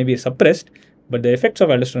levels may be suppressed, but the effects of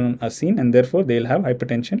aldosterone are seen, and therefore they will have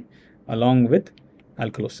hypertension along with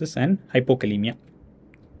alkalosis and hypokalemia.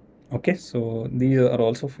 Okay, so these are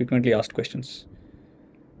also frequently asked questions.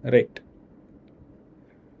 Right.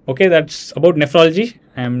 Okay, that's about nephrology.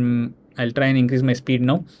 I'll try and increase my speed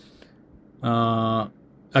now.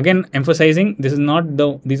 Again, emphasizing these are not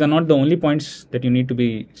the only points that you need to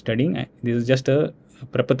be studying. This is just a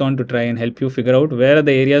prepathon to try and help you figure out where are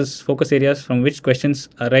the areas, focus areas from which questions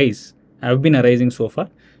have been arising so far.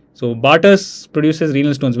 So Bartter's produces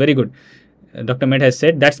renal stones. Very good. Dr. Med has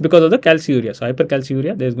said that's because of the calciuria. So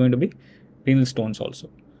hypercalciuria, there is going to be renal stones also.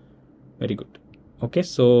 Very good. Okay,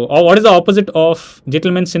 so what is the opposite of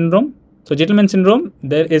Gentleman syndrome? So Gentleman syndrome,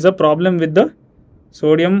 there is a problem with the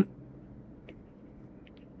sodium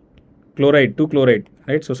chloride, 2-chloride,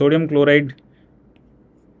 right? So sodium chloride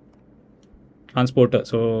transporter.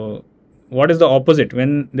 So what is the opposite?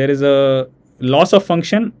 When there is a loss of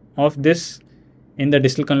function of this in the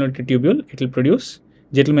distal convoluted tubule, it will produce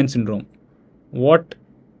Gentleman syndrome. What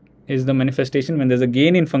is the manifestation when there is a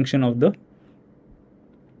gain in function of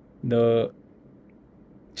the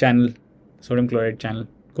channel, sodium chloride channel,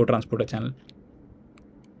 cotransporter channel?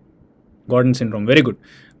 Gordon syndrome. Very good.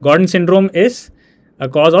 Gordon syndrome is a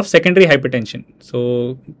cause of secondary hypertension.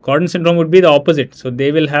 So Gordon syndrome would be the opposite. So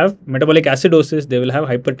they will have metabolic acidosis, they will have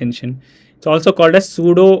hypertension. It's also called as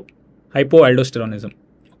pseudo hypoaldosteronism.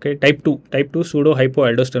 Okay, type 2 pseudo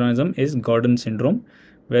hypoaldosteronism is Gordon syndrome,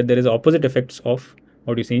 where there is opposite effects of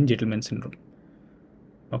what you see in Gentleman syndrome.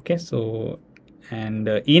 Okay, so and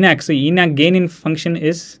ENaC gain in function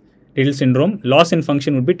is Liddle syndrome. Loss in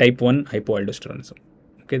function would be type 1 hypoaldosteronism.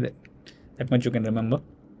 Okay, that much you can remember.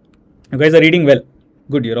 You guys are reading well.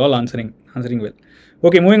 Good, you're all answering well.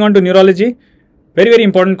 Okay, moving on to neurology. Very, very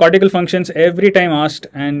important. Cortical functions every time asked,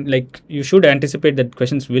 and like you should anticipate that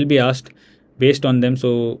questions will be asked based on them.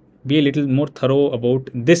 So be a little more thorough about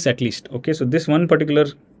this at least. Okay, so this one particular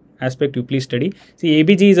aspect you please study. See,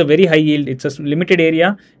 ABG is a very high yield. It's a limited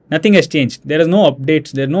area. Nothing has changed. There is no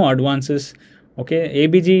updates. There are no advances. Okay,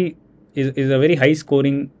 ABG is a very high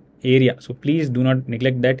scoring area. So please do not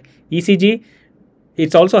neglect that. ECG,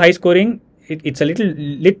 it's also high scoring. It's a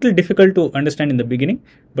little difficult to understand in the beginning,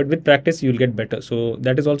 but with practice you will get better. So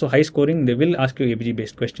that is also high scoring. They will ask you ABG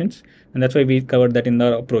based questions, and that's why we covered that in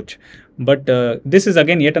the approach. But this is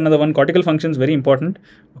again yet another one. Cortical functions, very important.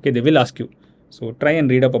 Okay, they will ask you. So try and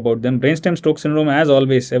read up about them. Brainstem stroke syndrome, as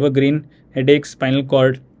always, evergreen. Headaches, spinal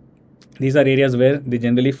cord. These are areas where they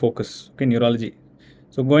generally focus. Okay, neurology.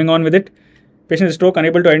 So going on with it. Patient with stroke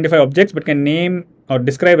unable to identify objects but can name or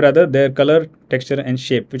describe rather their color, texture and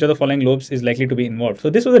shape. Which of the following lobes is likely to be involved? So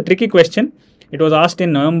this was a tricky question. It was asked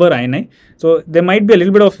in November INI. So there might be a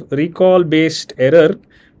little bit of recall based error,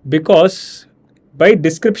 because by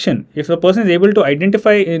description, if the person is able to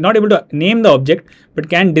identify, not able to name the object but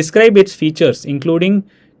can describe its features including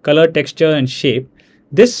color, texture and shape,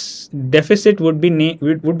 this deficit would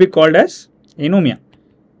be called as anomia.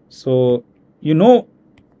 So you know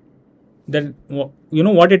that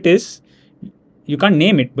what it is. You can't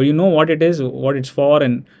name it, but you know what it is, what it's for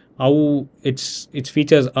and how its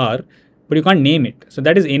features are, but you can't name it. So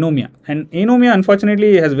that is anomia. And anomia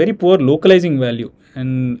unfortunately has very poor localizing value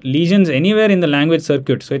and lesions anywhere in the language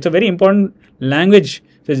circuit. So it's a very important language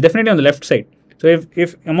So it's definitely on the left side. So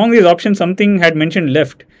if among these options something had mentioned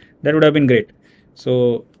left, that would have been great.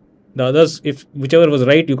 So the others, if whichever was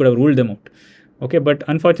right, you could have ruled them out. Okay, but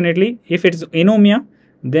unfortunately, if it's anomia,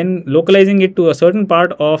 then localizing it to a certain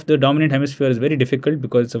part of the dominant hemisphere is very difficult,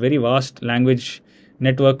 because it's a very vast language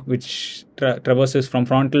network which traverses from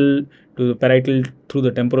frontal to parietal through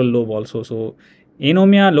the temporal lobe also. So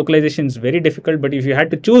anomia localization is very difficult, but if you had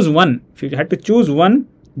to choose one,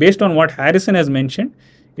 based on what Harrison has mentioned,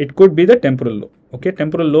 it could be the temporal lobe. Okay,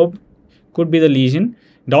 temporal lobe could be the lesion,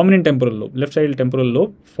 dominant temporal lobe, left sided temporal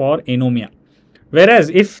lobe for anomia. Whereas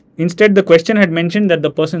if instead the question had mentioned that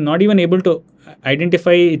the person is not even able to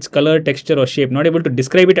identify its color, texture or shape, not able to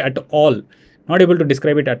describe it at all,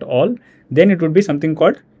 then it would be something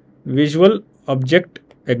called visual object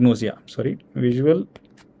agnosia. Visual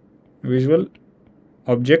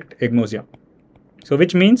object agnosia. So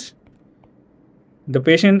which means the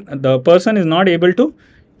person is not able to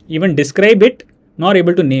even describe it, nor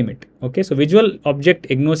able to name it. Okay, so visual object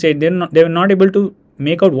agnosia, they were not able to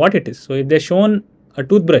make out what it is. So if they're shown a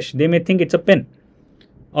toothbrush, they may think it's a pen,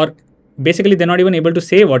 or basically they're not even able to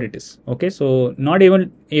say what it is. Okay, so not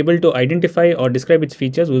even able to identify or describe its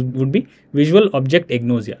features would be visual object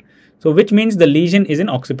agnosia. So which means the lesion is an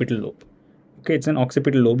occipital lobe. Okay, it's an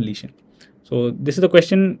occipital lobe lesion. So this is the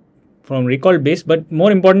question from recall base, but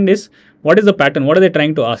more important is, what is the pattern? What are they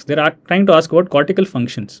trying to ask? They are trying to ask about cortical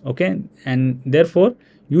functions. Okay, and therefore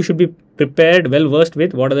you should be prepared, well versed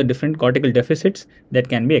with what are the different cortical deficits that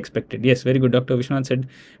can be expected. Yes, very good. Dr. Vishwanath said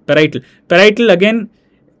parietal. Parietal again,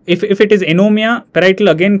 if it is anomia, parietal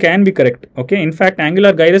again can be correct. Okay, in fact,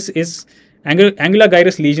 angular gyrus is angular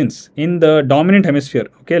gyrus lesions in the dominant hemisphere.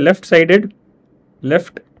 Okay, left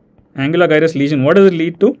angular gyrus lesion. What does it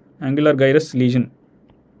lead to? Angular gyrus lesion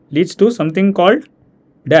leads to something called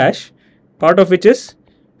dash, part of which is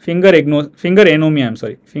finger anomia,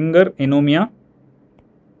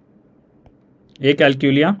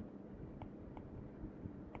 acalculia,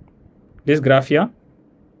 dysgraphia,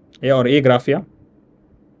 or agraphia,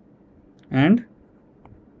 and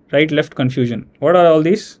right-left confusion. What are all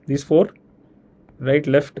these? These four.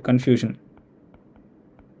 Right-left confusion.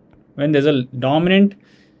 When there's a dominant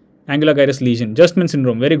angular gyrus lesion, Justman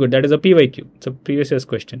syndrome, very good. That is a PYQ. It's a previous year's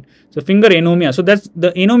question. So finger anomia. So that's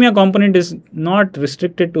the anomia component is not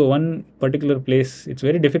restricted to one particular place. It's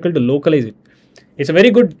very difficult to localize it. It's a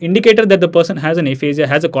very good indicator that the person has an aphasia,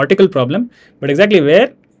 has a cortical problem, but exactly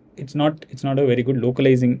where, it's not a very good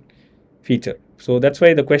localizing feature. So that's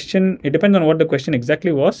why the question, it depends on what the question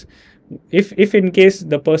exactly was. If in case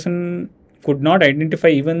the person could not identify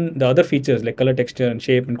even the other features like color, texture and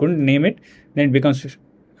shape and couldn't name it, then it becomes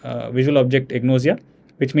visual object agnosia,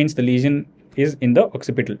 which means the lesion is in the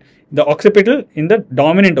occipital. The occipital in the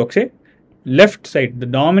dominant left side, the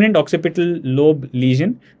dominant occipital lobe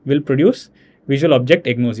lesion will produce visual object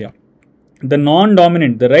agnosia. The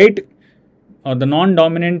non-dominant, the right or the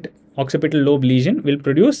non-dominant occipital lobe lesion will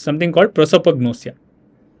produce something called prosopagnosia.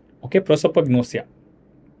 Okay, prosopagnosia.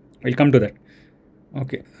 We'll come to that.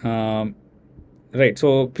 Okay, right.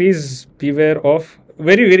 So please beware of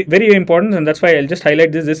very important, and that's why I'll just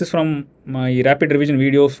highlight this. This is from my rapid revision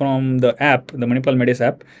video from the app, the Manipal Medace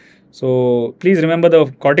app. So please remember the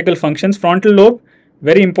cortical functions. Frontal lobe,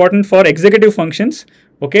 very important for executive functions.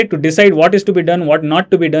 Okay, to decide what is to be done, what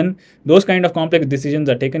not to be done. Those kind of complex decisions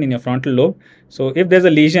are taken in your frontal lobe. So if there's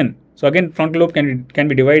a lesion, so again, frontal lobe can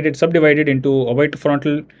be subdivided into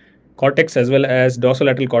orbitofrontal cortex as well as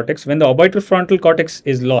dorsolateral cortex. When the orbitofrontal cortex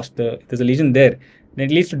is lost, there's a lesion there, then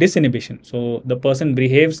it leads to disinhibition. So the person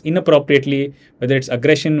behaves inappropriately, whether it's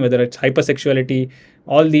aggression, whether it's hypersexuality,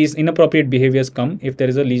 all these inappropriate behaviors come if there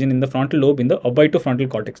is a lesion in the frontal lobe in the orbitofrontal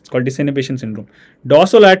cortex. It's called disinhibition syndrome.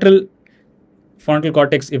 Dorsolateral frontal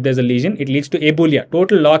cortex, if there's a lesion, it leads to abulia,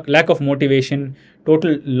 total lack of motivation,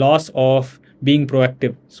 total loss of being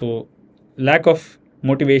proactive. So lack of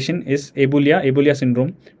motivation is abulia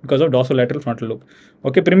syndrome because of dorsolateral frontal lobe.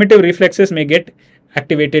 Okay, primitive reflexes may get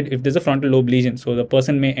activated if there's a frontal lobe lesion. So the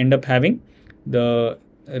person may end up having the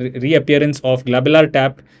reappearance of glabellar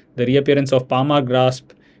tap, the reappearance of palmar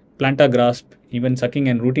grasp, plantar grasp, even sucking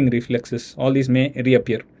and rooting reflexes. All these may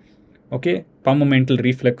reappear. Okay, palmomental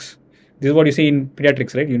reflex. This is what you see in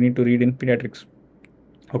pediatrics, right? You need to read in pediatrics.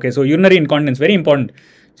 Okay, so urinary incontinence, very important.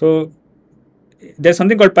 So there's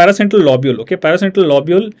something called paracentral lobule. Okay, paracentral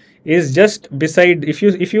lobule is just beside, if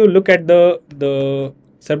you look at the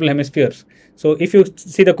cerebral hemispheres. So if you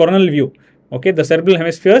see the coronal view, okay, the cerebral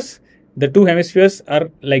hemispheres, the two hemispheres are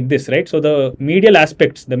like this, right? So the medial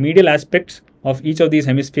aspects of each of these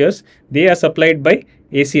hemispheres, they are supplied by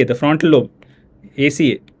ACA, the frontal lobe.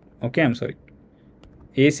 ACA, okay, I'm sorry.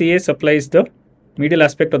 ACA supplies the medial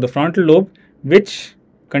aspect of the frontal lobe, which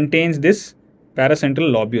contains this paracentral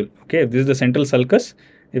lobule. Okay, if this is the central sulcus,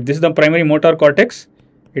 if this is the primary motor cortex,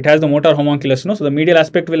 it has the motor homunculus. No, so the medial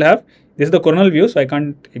aspect will have, this is the coronal view, so I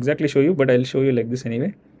can't exactly show you, but I'll show you like this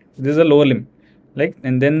anyway. This is the lower limb, like,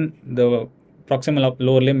 and then the proximal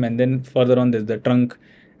lower limb, and then further on there's the trunk,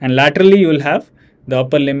 and laterally you will have the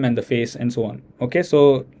upper limb and the face and so on. Okay,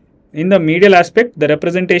 so in the medial aspect, the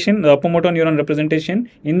representation, the upper motor neuron representation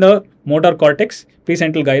in the motor cortex,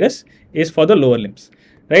 precentral gyrus, is for the lower limbs,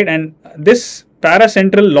 right? And this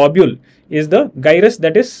paracentral lobule is the gyrus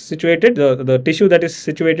that is situated, the tissue that is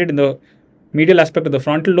situated in the medial aspect of the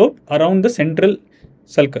frontal lobe around the central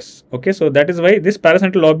sulcus. Okay, so that is why this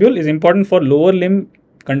paracentral lobule is important for lower limb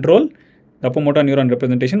control, the upper motor neuron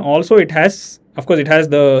representation. Also, it has, of course, it has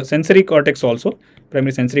the sensory cortex also,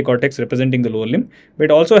 primary sensory cortex representing the lower limb, but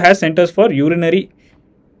it also has centers for urinary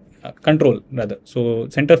control rather. So,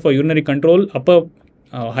 center for urinary control, upper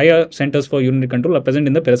higher centers for urinary control are present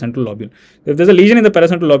in the paracentral lobule. So if there is a lesion in the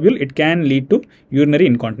paracentral lobule, it can lead to urinary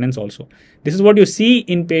incontinence also. This is what you see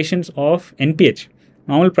in patients of NPH,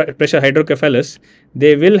 normal pressure hydrocephalus.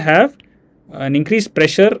 They will have an increased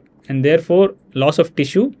pressure and therefore loss of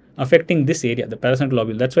tissue affecting this area, the paracentral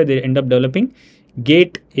lobule. That's why they end up developing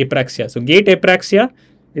gait apraxia. So gait apraxia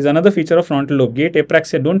is another feature of frontal lobe. Gait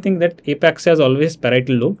apraxia, don't think that apraxia is always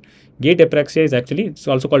parietal lobe. Gait apraxia is actually, it's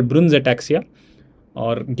also called Brun's ataxia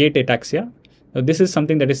or gait ataxia. So this is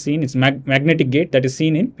something that is seen, it's magnetic gait that is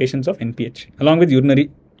seen in patients of NPH along with urinary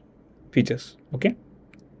features. Okay,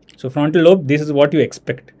 so frontal lobe, this is what you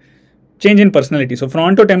expect. Change in personality. So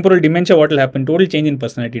frontotemporal dementia, what will happen? Total change in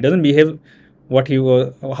personality. Doesn't behave what he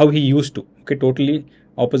was, how he used to. Okay, totally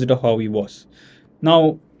opposite of how he was.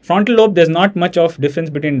 Now frontal lobe, there's not much of difference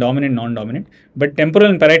between dominant and non-dominant, but temporal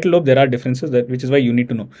and parietal lobe there are differences, which is why you need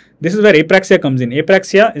to know. This is where apraxia comes in.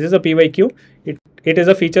 Apraxia, this is a PYQ. It is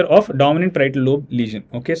a feature of dominant parietal lobe lesion.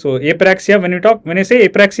 Okay, so apraxia, when I say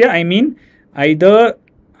apraxia, I mean either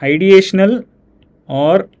ideational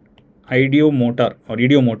or ideomotor or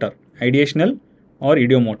idiomotor. Ideational or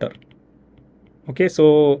idiomotor. Okay,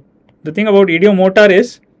 so the thing about idiomotor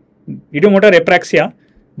is, idiomotor apraxia,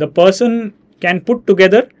 the person can put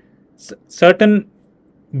together certain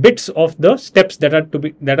bits of the steps that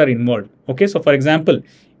are involved. Okay, so for example,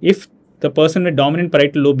 if the person with dominant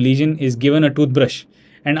parietal lobe lesion is given a toothbrush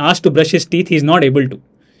and asked to brush his teeth, he is not able to.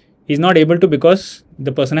 He is not able to because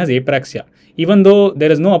the person has apraxia. Even though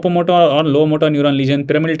there is no upper motor or lower motor neuron lesion,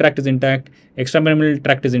 pyramidal tract is intact, extrapyramidal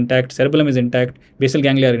tract is intact, cerebellum is intact, basal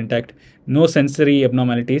ganglia are intact, no sensory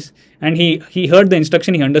abnormalities, and he heard the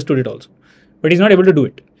instruction, he understood it also, but he's not able to do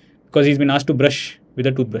it because he's been asked to brush with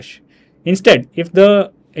a toothbrush. Instead, if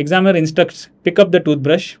the examiner instructs, pick up the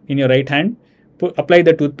toothbrush in your right hand, apply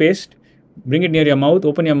the toothpaste, bring it near your mouth,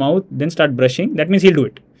 open your mouth, then start brushing, that means he'll do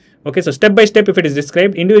it. Okay, so step by step, if it is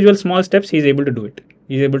described, individual small steps, he is able to do it.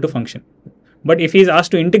 He is able to function. But if he is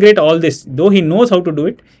asked to integrate all this, though he knows how to do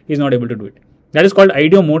it, he is not able to do it. That is called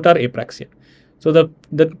ideomotor apraxia. So the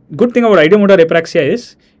good thing about ideomotor apraxia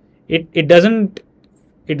is it doesn't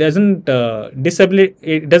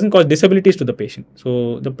cause disabilities to the patient.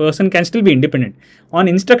 So the person can still be independent. On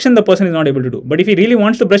instruction, the person is not able to do. But if he really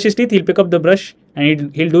wants to brush his teeth, he'll pick up the brush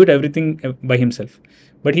and he'll do it everything by himself.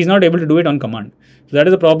 But he's not able to do it on command. So that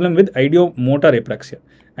is the problem with ideomotor apraxia.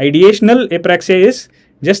 Ideational apraxia is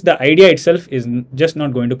just the idea itself is just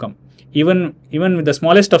not going to come. Even with the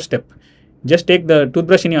smallest of step, just take the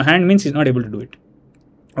toothbrush in your hand means he's not able to do it.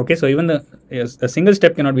 Okay, so even a single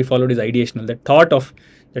step cannot be followed is ideational. The thought of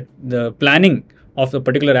the planning of the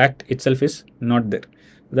particular act itself is not there.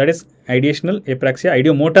 That is ideational apraxia.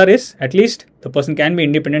 Ideomotor is at least the person can be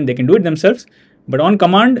independent, they can do it themselves, but on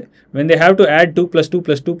command, when they have to add 2 plus 2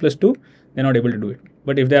 plus 2 plus 2, they're not able to do it.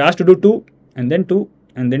 But if they're asked to do 2 and then 2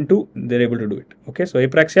 and then 2, they're able to do it. Okay, so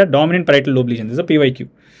apraxia, dominant parietal lobe lesion. This is a PYQ.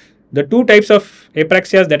 The two types of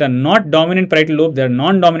apraxias that are not dominant parietal lobe, they are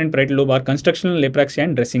non-dominant parietal lobe, are constructional apraxia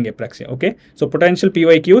and dressing apraxia. Okay, so potential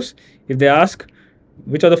PYQs, if they ask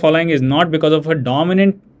which of the following is not because of a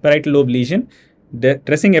dominant parietal lobe lesion, the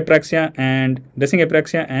dressing apraxia and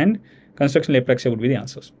constructional apraxia would be the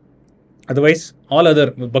answers. Otherwise, all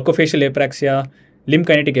other buccofacial apraxia, limb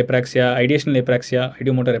kinetic apraxia, ideational apraxia,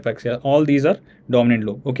 ideomotor apraxia, all these are dominant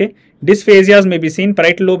lobe. Okay, dysphasias may be seen.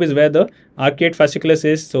 Parietal lobe is where the arcuate fasciculus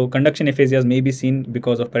is, so conduction aphasias may be seen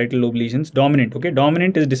because of parietal lobe lesions. Dominant. Okay,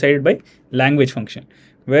 dominant is decided by language function.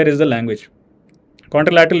 Where is the language?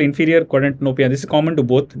 Contralateral inferior quadrantanopia. This is common to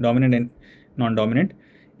both dominant and non-dominant.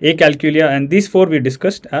 Acalculia, and these four we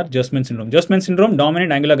discussed are Gerstmann syndrome. Gerstmann syndrome,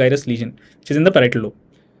 dominant angular gyrus lesion, which is in the parietal lobe.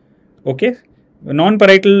 Okay,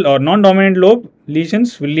 non-parietal or non-dominant lobe,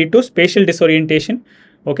 lesions will lead to spatial disorientation.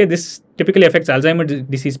 Okay, this typically affects Alzheimer's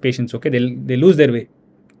disease patients. Okay, they lose their way.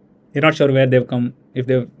 They're not sure where they've come. If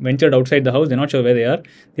they've ventured outside the house, they're not sure where they are.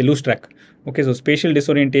 They lose track. Okay, so spatial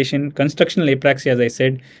disorientation, constructional apraxia, as I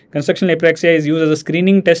said. Constructional apraxia is used as a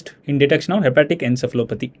screening test in detection of hepatic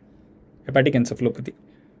encephalopathy. Hepatic encephalopathy.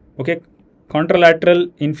 Okay, contralateral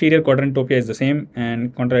inferior quadrantopia is the same,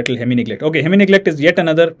 and contralateral hemineglect. Okay, hemineglect is yet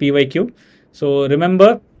another PYQ. So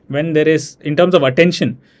remember, when there is, in terms of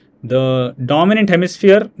attention, the dominant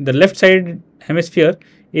hemisphere, the left side hemisphere,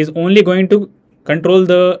 is only going to control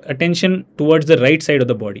the attention towards the right side of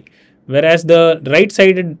the body, whereas the right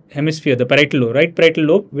sided hemisphere, the parietal lobe, right parietal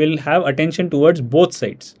lobe, will have attention towards both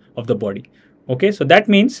sides of the body. Okay, so that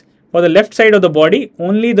means for the left side of the body,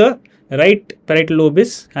 only the right parietal lobe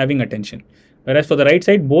is having attention, whereas for the right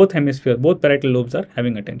side, both hemispheres, both parietal lobes are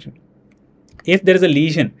having attention. If there is a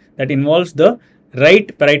lesion that involves the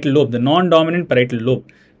right parietal lobe, the non-dominant parietal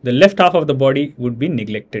lobe, the left half of the body would be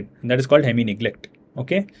neglected, and that is called hemi-neglect.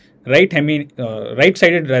 Okay,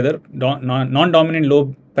 right-sided rather non-dominant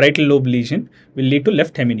lobe parietal lobe lesion will lead to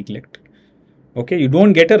left hemi-neglect. Okay, you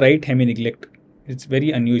don't get a right hemi-neglect. It's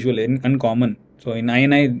very unusual and uncommon. So in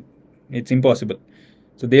INI, it's impossible.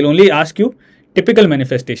 So they'll only ask you typical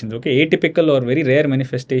manifestations. Okay, atypical or very rare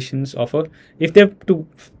manifestations of a, if they have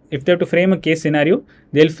to frame a case scenario,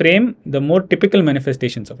 they'll frame the more typical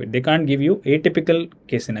manifestations of it. They can't give you atypical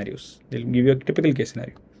case scenarios. They'll give you a typical case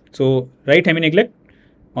scenario. So right hemi-neglect,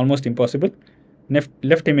 almost impossible.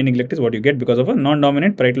 Left hemi-neglect is what you get because of a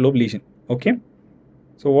non-dominant parietal lobe lesion. Okay.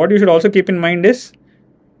 So what you should also keep in mind is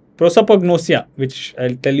prosopagnosia, which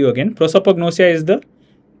I'll tell you again. Prosopagnosia is the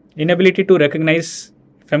inability to recognize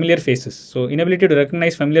familiar faces. So inability to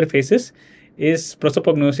recognize familiar faces is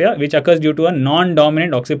prosopagnosia, which occurs due to a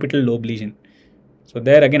non-dominant occipital lobe lesion. So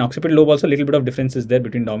there again, occipital lobe also a little bit of differences there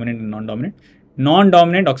between dominant and non-dominant.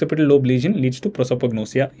 Non-dominant occipital lobe lesion leads to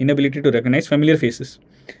prosopagnosia, inability to recognize familiar faces.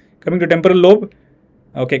 Coming to temporal lobe,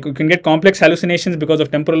 okay, you can get complex hallucinations because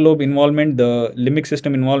of temporal lobe involvement, the limbic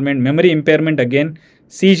system involvement, memory impairment again,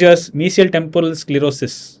 seizures, mesial temporal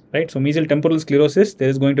sclerosis, right? So mesial temporal sclerosis, there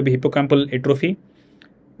is going to be hippocampal atrophy.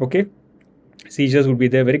 Okay, seizures would be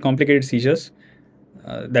there, very complicated seizures.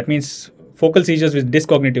 That means focal seizures with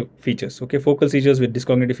dyscognitive features. Okay, focal seizures with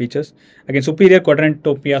dyscognitive features. Again, superior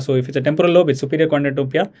quadrantopia. So if it's a temporal lobe, it's superior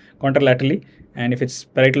quadrantopia contralaterally, and if it's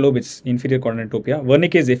parietal lobe, it's inferior quadrantopia.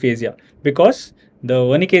 Wernicke's aphasia, because the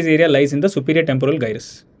Wernicke's area lies in the superior temporal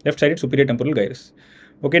gyrus, left-sided superior temporal gyrus.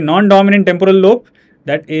 Okay, non-dominant temporal lobe,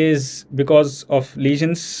 that is because of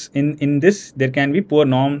lesions in this, there can be poor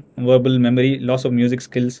non-verbal memory, loss of music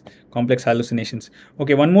skills, complex hallucinations.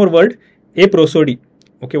 Okay, one more word, aprosody.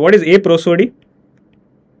 Okay, what is aprosody?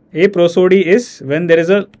 Aprosody is when there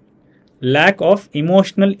is a lack of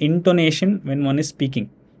emotional intonation when one is speaking.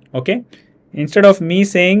 Okay, instead of me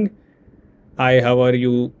saying, "Hi, how are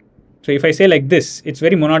you?" So if I say like this, it's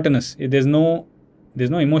very monotonous. There's no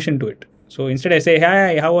emotion to it. So instead I say,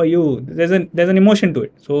 "Hi, how are you?" There's an emotion to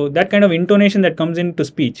it. So that kind of intonation that comes into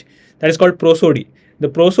speech, that is called prosody. The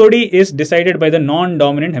prosody is decided by the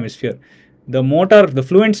non-dominant hemisphere. The motor, the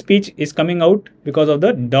fluent speech is coming out because of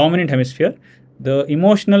the dominant hemisphere. The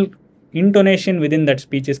emotional intonation within that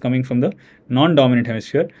speech is coming from the non-dominant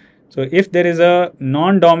hemisphere. So if there is a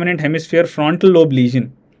non-dominant hemisphere frontal lobe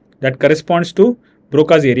lesion, that corresponds to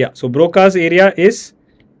Broca's area. So Broca's area is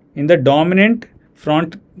in the dominant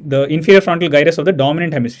the inferior frontal gyrus of the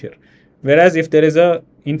dominant hemisphere. Whereas if there is a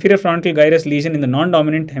inferior frontal gyrus lesion in the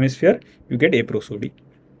non-dominant hemisphere, you get aprosody.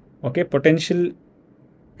 Okay, potential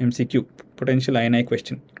MCQ, potential INI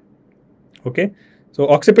question. Okay, so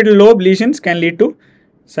occipital lobe lesions can lead to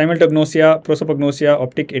simultagnosia, prosopagnosia,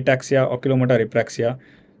 optic ataxia, oculomotor apraxia.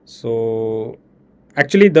 So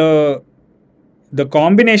actually the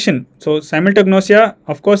combination, so simultagnosia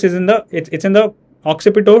of course is in the, it's in the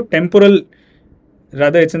occipitotemporal,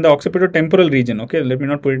 rather it's in the occipitotemporal region. Okay, let me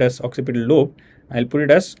not put it as occipital lobe, I'll put it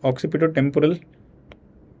as occipital temporal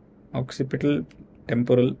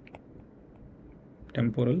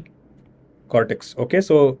cortex. Okay,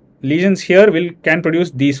 so lesions here can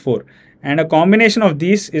produce these four, and a combination of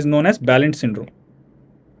these is known as Balint syndrome.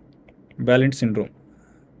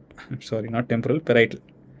 I'm sorry, not temporal, parietal.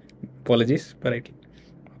 Apologies, parietal,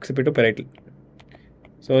 occipitoparietal.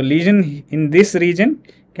 So lesion in this region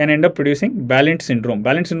can end up producing Balint syndrome.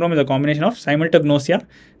 Balint syndrome is a combination of simultagnosia.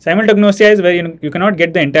 Simultagnosia is where you cannot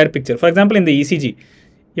get the entire picture. For example, in the ECG,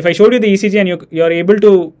 if I showed you the ECG and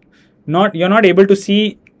you're not able to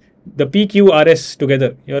see the PQRS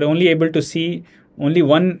together. You're only able to see only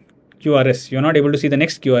one QRS. You're not able to see the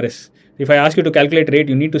next QRS. If I ask you to calculate rate,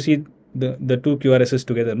 you need to see the two QRSs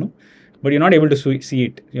together, no? but you're not able to see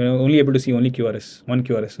it. You're only able to see only QRS, one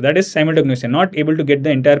QRS. So that is simultagnosia, not able to get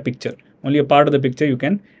the entire picture. Only a part of the picture you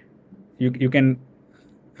can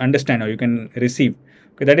understand or you can receive.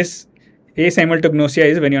 Okay, that is asimultagnosia,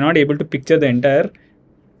 is when you're not able to picture the entire,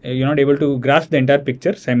 you're not able to grasp the entire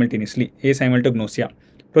picture simultaneously. Asimultagnosia.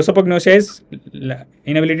 Prosopagnosia is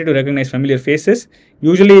inability to recognize familiar faces.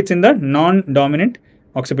 Usually it's in the non-dominant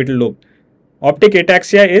occipital lobe. Optic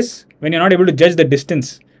ataxia is when you're not able to judge the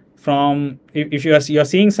distance from, if you are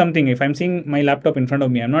seeing something, if I'm seeing my laptop in front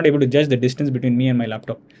of me, I'm not able to judge the distance between me and my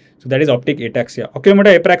laptop. So that is optic ataxia.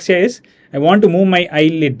 Oculomotor apraxia is I want to move my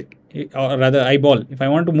eyelid, or rather eyeball. If I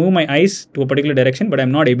want to move my eyes to a particular direction, but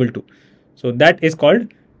I'm not able to. So that is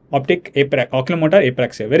called oculomotor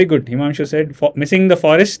apraxia. Very good. Himanshu said missing the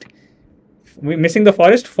forest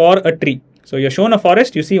for a tree. So you're shown a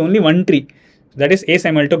forest, you see only one tree. So that is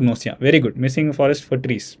asimultagnosia. Very good. Missing a forest for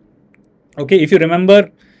trees. Okay, if you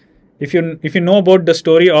remember, if you know about the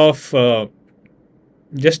story of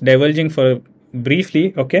just divulging for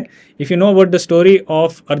briefly, okay, if you know about the story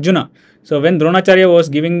of Arjuna. So when Dronacharya was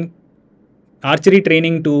giving archery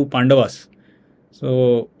training to Pandavas,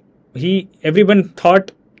 so everyone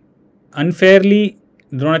thought unfairly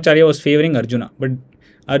Dronacharya was favoring Arjuna, but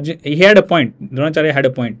he had a point. Dronacharya had a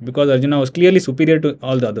point because Arjuna was clearly superior to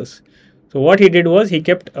all the others. So what he did was he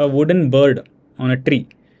kept a wooden bird on a tree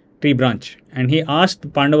branch, and he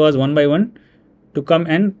asked Pandavas one by one to come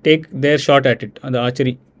and take their shot at it on the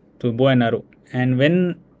archery to bow and arrow. And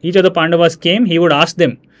when each of the Pandavas came, he would ask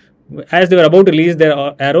them, as they were about to release their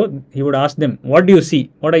arrow, he would ask them, what do you see?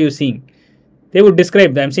 What are you seeing? They would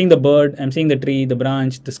describe, I'm seeing the bird, I'm seeing the tree, the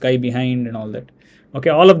branch, the sky behind and all that.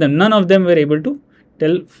 Okay, all of them, none of them were able to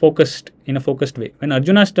tell in a focused way. When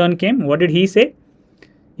Arjuna's turn came, what did he say?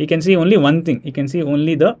 He can see only one thing. He can see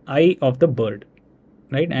only the eye of the bird,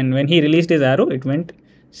 right? And when he released his arrow, it went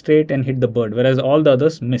straight and hit the bird, whereas all the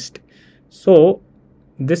others missed. So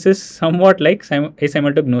this is somewhat like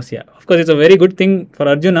asimultagnosia. Of course, it's a very good thing for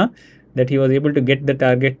Arjuna that he was able to get the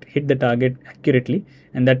target, hit the target accurately,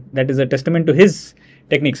 and that is a testament to his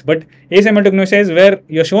techniques. But asimultagnosia is where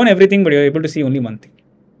you're shown everything, but you're able to see only one thing.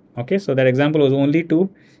 Okay, so that example was only to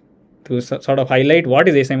sort of highlight what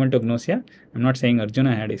is asimultagnosia. I'm not saying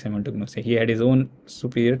Arjuna had asimultagnosia. He had his own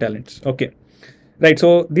superior talents. Okay. Right,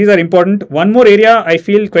 so these are important. One more area I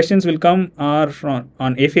feel questions will come are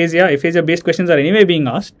on aphasia. Aphasia based questions are anyway being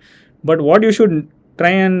asked, but what you should try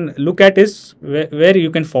and look at is where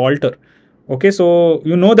you can falter. Okay, so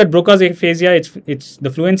you know that Broca's aphasia, it's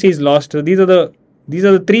the fluency is lost. So these are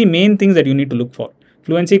the three main things that you need to look for: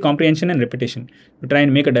 fluency, comprehension, and repetition, to try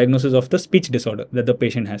and make a diagnosis of the speech disorder that the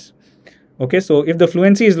patient has. Okay, so if the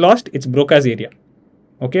fluency is lost, it's Broca's area.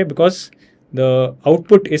 Okay, because the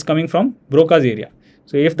output is coming from Broca's area.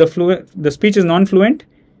 So if the speech is non-fluent,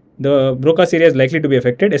 the Broca's area is likely to be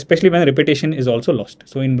affected, especially when repetition is also lost.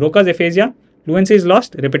 So in Broca's aphasia, fluency is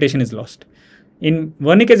lost, repetition is lost. In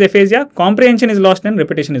Wernicke's aphasia, comprehension is lost and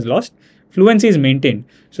repetition is lost. Fluency is maintained.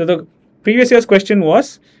 So the previous year's question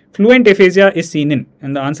was, fluent aphasia is seen in,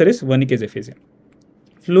 and the answer is Wernicke's aphasia.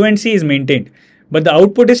 Fluency is maintained, but the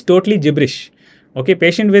output is totally gibberish. Okay,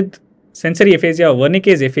 patient with sensory aphasia or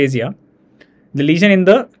Wernicke's aphasia, the lesion in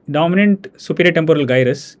the dominant superior temporal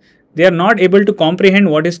gyrus, they are not able to comprehend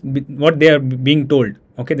what they are being told.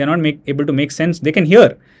 Okay, they are not able to make sense. They can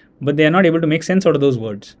hear, but they are not able to make sense out of those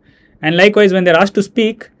words. And likewise, when they are asked to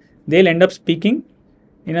speak, they'll end up speaking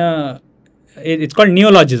in it's called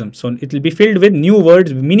neologism. So it will be filled with new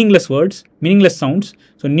words, meaningless sounds.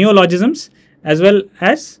 So neologisms as well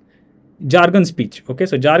as jargon speech. Okay,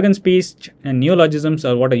 so jargon speech and neologisms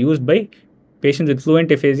are what are used by patients with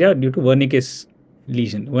fluent aphasia due to Wernicke's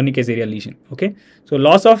area lesion. Okay, so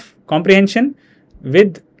loss of comprehension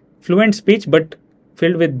with fluent speech but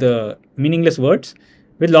filled with the meaningless words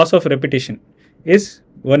with loss of repetition is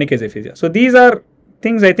Wernicke's aphasia. So these are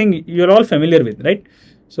things I think you're all familiar with, right?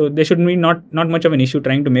 So there should be not much of an issue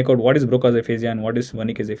trying to make out what is Broca's aphasia and what is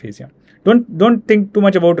Wernicke's aphasia. Don't think too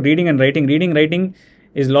much about reading and writing. Reading, writing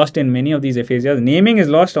is lost in many of these aphasias. Naming is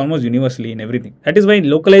lost almost universally in everything. That is why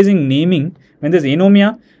localizing naming, when there's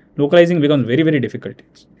anomia, localizing becomes very, very difficult.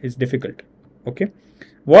 It's difficult. Okay.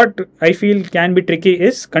 What I feel can be tricky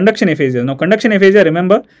is conduction aphasia. Now, conduction aphasia,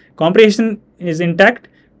 remember, comprehension is intact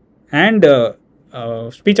and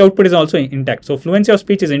speech output is also intact. So, fluency of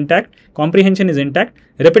speech is intact, comprehension is intact,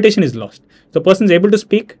 repetition is lost. So, person is able to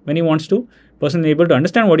speak when he wants to, person is able to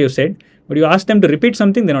understand what you said, but you ask them to repeat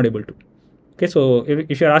something, they're not able to. Okay, so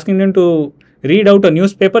if you're asking them to read out a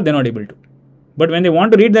newspaper, they're not able to. But when they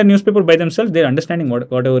want to read their newspaper by themselves, they're understanding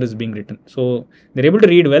whatever is being written. So they're able to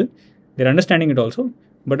read well, they're understanding it also,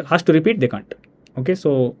 but asked to repeat, they can't. Okay,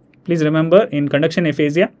 so please remember in conduction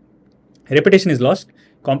aphasia, repetition is lost,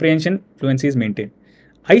 comprehension, fluency is maintained.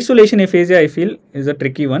 Isolation aphasia, I feel, is a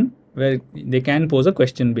tricky one where they can pose a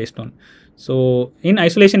question based on. So in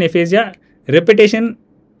isolation aphasia, repetition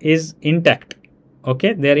is intact.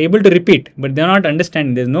 Okay, they are able to repeat, but they are not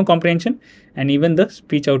understanding. There is no comprehension, and even the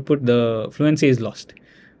speech output, the fluency is lost.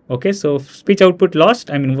 Okay, so speech output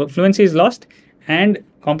lost, I mean fluency is lost, and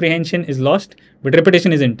comprehension is lost, but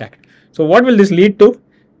repetition is intact. So what will this lead to?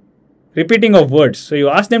 Repeating of words. So you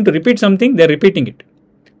ask them to repeat something, they are repeating it.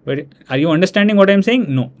 But are you understanding what I am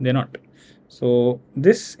saying? No, they are not. So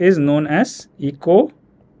this is known as echolalia.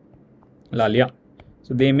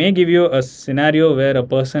 So they may give you a scenario where a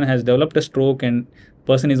person has developed a stroke and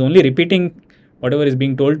person is only repeating whatever is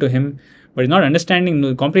being told to him, but is not understanding,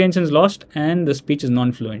 the comprehension is lost and the speech is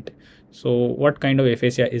non-fluent. So what kind of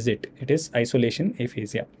aphasia is it? It is isolation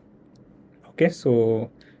aphasia. Okay, so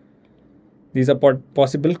these are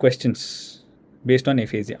possible questions based on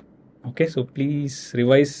aphasia. Okay, so please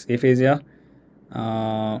revise aphasia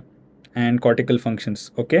and cortical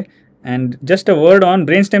functions. Okay, and just a word on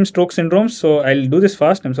brainstem stroke syndromes. So I'll do this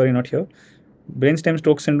fast. I'm sorry, not here. Brainstem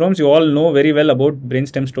stroke syndromes. You all know very well about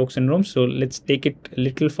brainstem stroke syndromes. So let's take it a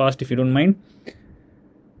little fast if you don't mind.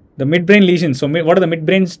 The midbrain lesions. So what are the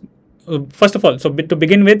midbrains? First of all, so to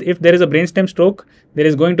begin with, if there is a brainstem stroke, there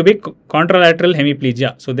is going to be contralateral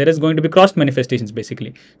hemiplegia. So there is going to be crossed manifestations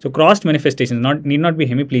basically. So crossed manifestations need not be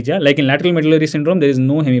hemiplegia. Like in lateral medullary syndrome, there is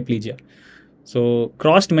no hemiplegia. So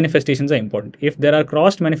crossed manifestations are important. If there are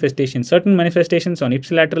crossed manifestations, certain manifestations on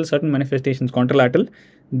ipsilateral, certain manifestations contralateral,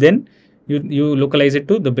 then you localize it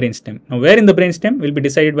to the brainstem. Now where in the brainstem will be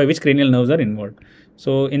decided by which cranial nerves are involved.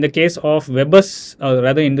 So in the case of Weber's, or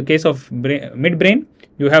rather in the case of midbrain,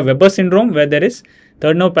 you have Weber's syndrome where there is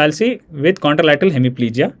third nerve palsy with contralateral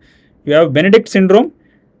hemiplegia. You have Benedict syndrome.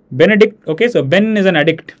 Okay, so Ben is an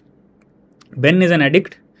addict. Ben is an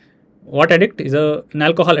addict. What addict? Is an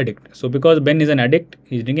alcohol addict. So because Ben is an addict,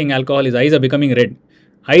 he's drinking alcohol, his eyes are becoming red.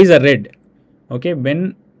 Eyes are red. Okay,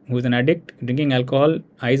 Ben, who is an addict, drinking alcohol,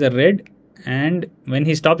 eyes are red, and when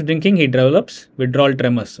he stops drinking, he develops withdrawal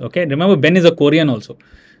tremors. Okay, remember Ben is a Korean also.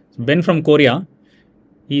 So Ben from Korea,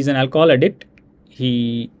 he is an alcohol addict.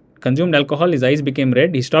 He consumed alcohol, his eyes became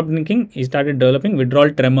red, he stopped drinking, he started developing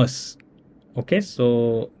withdrawal tremors. Okay,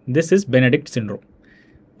 so this is Benedict syndrome.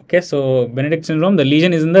 Okay, so Benedict syndrome, the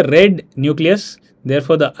lesion is in the red nucleus,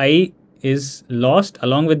 therefore the eye is lost.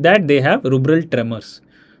 Along with that, they have rubral tremors.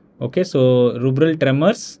 Okay, so rubral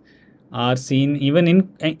tremors are seen even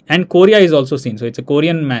in, and chorea is also seen. So it's a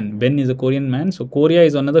Korean man. Ben is a Korean man. So chorea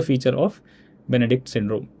is another feature of Benedict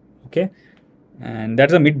syndrome. Okay, and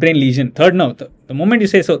that's a midbrain lesion. Third nerve. The moment you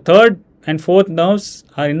say so, third and fourth nerves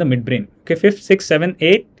are in the midbrain. Okay, fifth, sixth, seventh,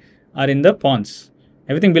 eighth are in the pons.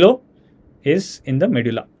 Everything below is in the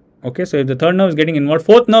medulla. Okay, so if the third nerve is getting involved,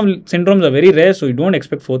 fourth nerve syndromes are very rare, so you don't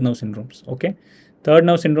expect fourth nerve syndromes. Okay, third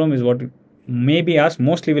nerve syndrome is what may be asked,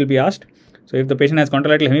 mostly will be asked. So if the patient has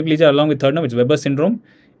contralateral hemiplegia along with third nerve, it's Weber syndrome.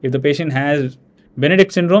 If the patient has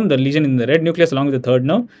Benedict syndrome, the lesion in the red nucleus along with the third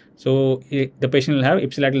nerve, so the patient will have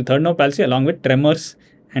ipsilateral third nerve palsy along with tremors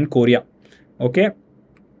and chorea. Okay,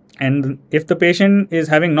 and if the patient is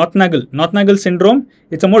having North-Nagel syndrome,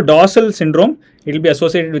 it's a more dorsal syndrome. It will be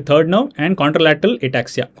associated with third nerve and contralateral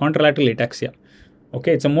ataxia.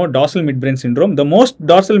 Okay, it's a more dorsal midbrain syndrome. The most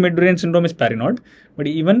dorsal midbrain syndrome is Parinod, but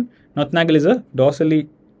even North-Nagel is a dorsally,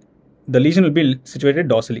 the lesion will be situated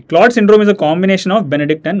dorsally. Claude syndrome is a combination of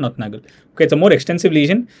Benedict and North-Nagel. Okay, it's a more extensive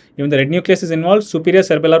lesion. Even the red nucleus is involved. Superior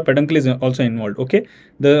cerebellar peduncle is also involved. Okay,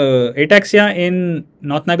 the ataxia in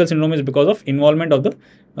North-Nagel syndrome is because of involvement of the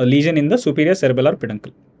lesion in the superior cerebellar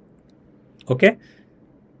peduncle. Okay.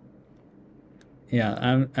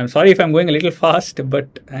 Yeah, I'm sorry if I'm going a little fast,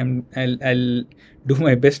 but I'll do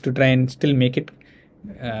my best to try and still make it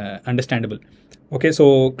understandable. Okay,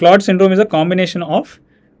 so Claude syndrome is a combination of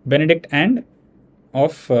Benedict and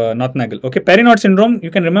of North-Nagel. Okay, Parinod syndrome,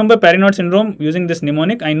 you can remember Parinod syndrome using this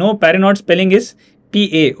mnemonic. I know Parinod spelling is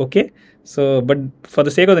PA. Okay, so but for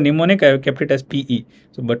the sake of the mnemonic, I have kept it as PE.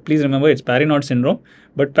 So, but please remember it's Parinod syndrome.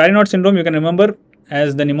 But Parinod syndrome you can remember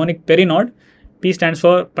as the mnemonic Perinod. P stands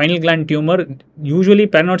for pineal gland tumor. Usually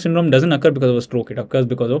Parinod syndrome doesn't occur because of a stroke. It occurs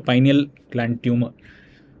because of pineal gland tumor.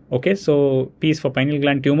 Okay, so P is for pineal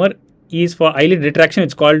gland tumor. E is for eyelid retraction.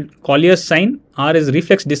 It's called Collier's sign. R is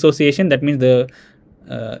reflex dissociation. That means the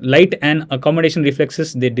light and accommodation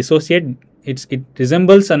reflexes, they dissociate. It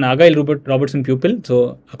resembles an Argyll-Robertson pupil.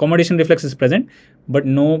 So accommodation reflex is present, but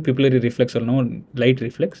no pupillary reflex or no light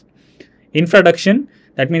reflex. Infraduction,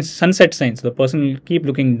 that means sunset signs. The person will keep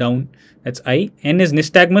looking down. That's I. N is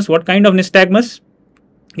nystagmus. What kind of nystagmus?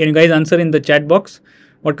 Can you guys answer in the chat box?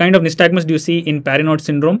 What kind of nystagmus do you see in Parinot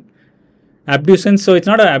syndrome? Abducens. So it's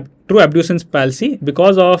not a true abducens palsy.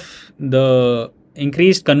 Because of the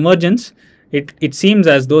increased convergence, it seems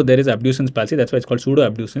as though there is abducens palsy. That's why it's called pseudo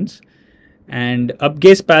abducens. And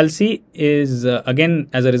upgaze palsy is again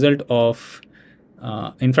as a result of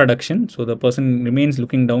infraduction. So the person remains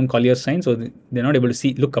looking down, Collier's sign, so they're not able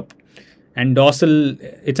to look up. And dorsal,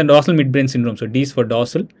 it's a dorsal midbrain syndrome. So D is for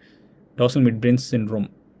dorsal midbrain syndrome.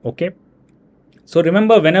 Okay. So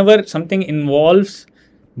remember, whenever something involves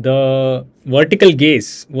the vertical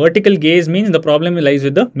gaze means the problem lies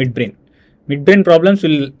with the midbrain. Midbrain problems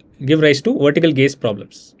will give rise to vertical gaze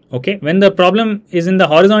problems. Okay. When the problem is in the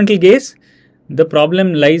horizontal gaze, the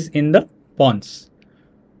problem lies in the pons.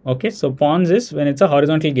 Okay. So pons is when it's a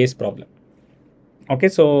horizontal gaze problem. Okay.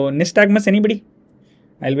 So nystagmus, anybody?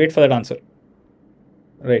 I'll wait for that answer.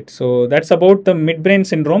 Right. So that's about the midbrain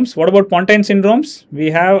syndromes. What about pontine syndromes?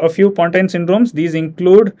 We have a few pontine syndromes. These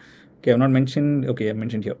include, okay, I've not mentioned, okay, I've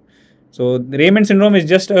mentioned here. So the Raymond syndrome is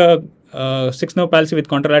just a sixth nerve palsy with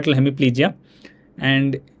contralateral hemiplegia.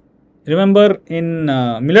 And remember in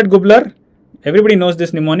Millard-Gubler, everybody knows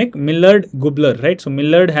this mnemonic, Millard-Gubler, right? So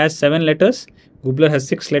Millard has 7 letters, Gubler has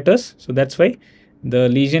 6 letters. So that's why the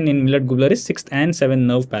lesion in Millard-Gubler is 6th and 7th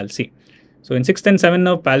nerve palsy. So in 6th and 7th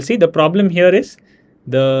nerve palsy, the problem here is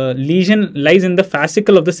the lesion lies in the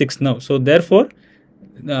fascicle of the 6th nerve. So therefore,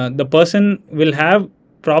 the person will have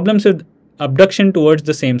problems with abduction towards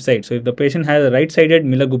the same side. So if the patient has a right-sided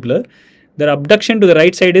Miller-Gubler, their abduction to the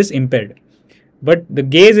right side is impaired, but the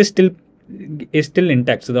gaze is still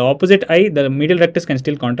intact. So the opposite eye, the medial rectus can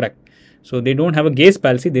still contract. So they don't have a gaze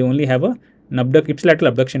palsy, they only have an ipsilateral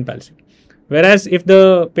abduction palsy. Whereas if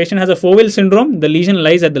the patient has a Foville syndrome, the lesion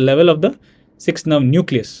lies at the level of the 6th nerve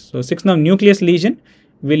nucleus. So 6th nerve nucleus lesion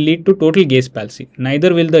will lead to total gaze palsy.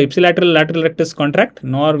 Neither will the ipsilateral lateral rectus contract,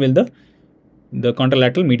 nor will the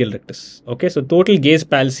contralateral medial rectus. Okay, so total gaze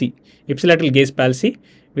palsy, ipsilateral gaze palsy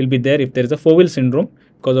will be there if there is a Foville syndrome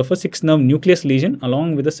because of a 6th nerve nucleus lesion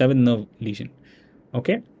along with a 7th nerve lesion.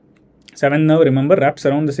 Okay, 7th nerve, remember, wraps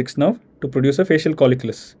around the 6th nerve to produce a facial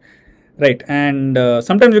colliculus. Right, and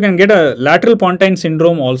sometimes you can get a lateral pontine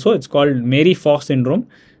syndrome also. It's called Mary-Fox syndrome.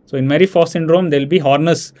 So in Mary-Fox syndrome, there will be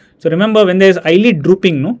Horner's. So remember, when there is eyelid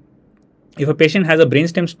drooping, no, if a patient has a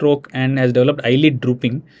brainstem stroke and has developed eyelid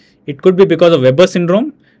drooping, it could be because of Weber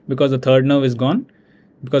syndrome, because the third nerve is gone,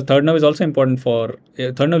 because third nerve is also important for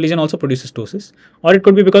third nerve lesion also produces ptosis, or it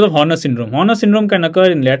could be because of Horner syndrome. Horner syndrome can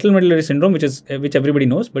occur in lateral medullary syndrome, which everybody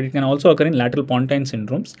knows, but it can also occur in lateral pontine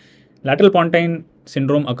syndromes. Lateral pontine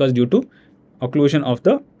syndrome occurs due to occlusion of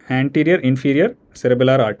the anterior inferior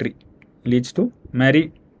cerebellar artery, leads to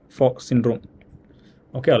Mary-Fox syndrome.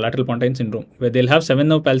 Okay, or lateral pontine syndrome, where they'll have 7th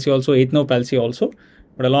nerve palsy also, 8th nerve palsy also,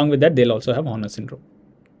 but along with that, they'll also have Horner syndrome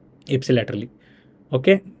ipsilaterally.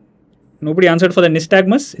 Okay, nobody answered for the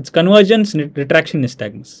nystagmus. It's convergence retraction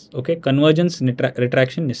nystagmus. Okay, convergence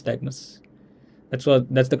retraction nystagmus. That's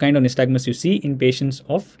the kind of nystagmus you see in patients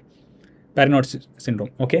of Parinot syndrome.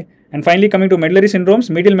 Okay, and finally coming to medullary syndromes,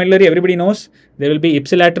 medial medullary, everybody knows there will be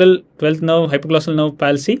ipsilateral 12th nerve hypoglossal nerve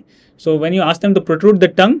palsy. So when you ask them to protrude the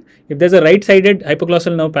tongue, if there's a right-sided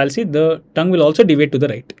hypoglossal nerve palsy, the tongue will also deviate to the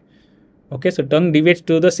right. Okay, so tongue deviates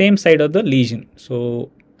to the same side of the lesion. So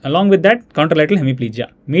along with that, contralateral hemiplegia.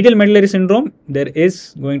 Medial medullary syndrome, there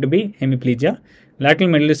is going to be hemiplegia. Lateral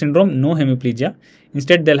medullary syndrome, no hemiplegia.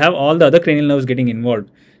 Instead, they'll have all the other cranial nerves getting involved.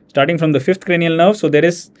 Starting from the 5th cranial nerve, so there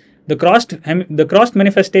is the crossed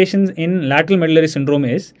manifestations in lateral medullary syndrome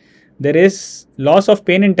is there is loss of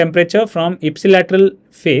pain and temperature from ipsilateral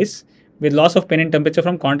face with loss of pain and temperature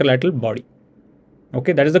from contralateral body.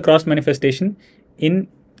 Okay, that is the cross manifestation in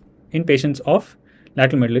patients of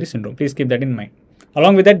lateral medullary syndrome. Please keep that in mind.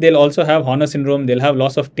 Along with that, they'll also have Horner syndrome, they'll have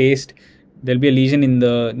loss of taste, there'll be a lesion in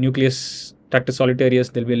the nucleus tractus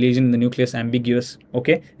solitarius, there'll be a lesion in the nucleus ambiguous.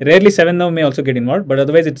 Okay, rarely 7th nerve may also get involved, but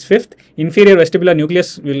otherwise it's 5th, inferior vestibular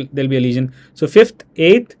nucleus, there'll be a lesion. So 5th,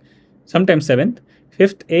 8th, sometimes 7th,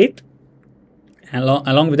 5th, 8th,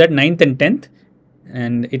 along with that 9th and 10th,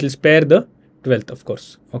 and it will spare the 12th, of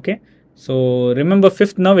course. Okay, so remember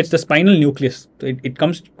 5th nerve, it's the spinal nucleus. It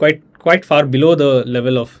comes quite far below the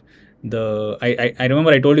level of the, I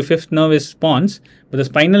remember I told you 5th nerve is pons, but the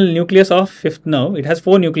spinal nucleus of 5th nerve, it has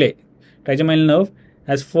 4 nuclei. Trigeminal nerve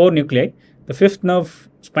has 4 nuclei. The 5th nerve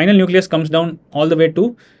spinal nucleus comes down all the way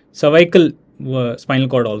to cervical spinal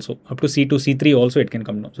cord also, up to C2, C3 also it can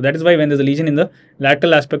come down. So that is why when there is a lesion in the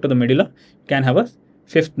lateral aspect of the medulla, you can have a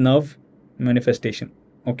 5th nerve manifestation.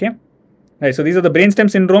 Okay, right. So these are the brainstem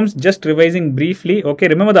syndromes, just revising briefly. Okay,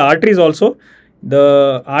 remember the arteries also.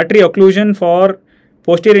 The artery occlusion for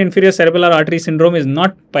posterior inferior cerebellar artery syndrome is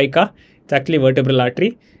not pica, it's actually vertebral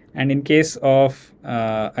artery. And in case of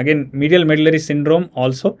again medial medullary syndrome,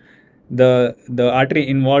 also the artery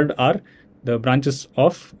involved are the branches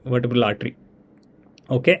of vertebral artery.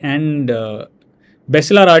 Okay, and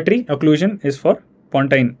basilar artery occlusion is for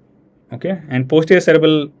pontine. Okay, and posterior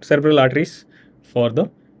cerebral arteries for the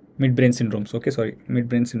midbrain syndromes. Okay, sorry,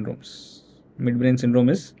 midbrain syndromes. Midbrain syndrome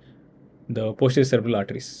is the posterior cerebral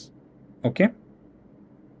arteries. Okay,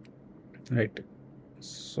 right.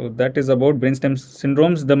 So that is about brainstem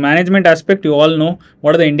syndromes. The management aspect, you all know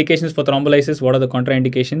what are the indications for thrombolysis, what are the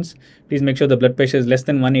contraindications. Please make sure the blood pressure is less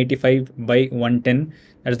than 185 by 110.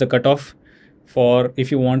 That is the cutoff for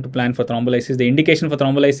if you want to plan for thrombolysis. The indication for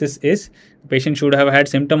thrombolysis is the patient should have had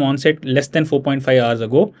symptom onset less than 4.5 hours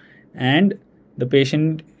ago, and the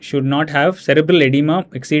patient should not have cerebral edema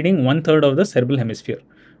exceeding 1/3 of the cerebral hemisphere.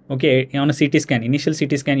 Okay, on a CT scan, initial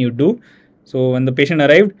CT scan you do. So when the patient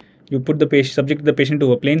arrived, you put the patient, subject the patient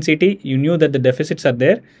to a plain CT. You knew that the deficits are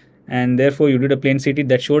there, and therefore you did a plain CT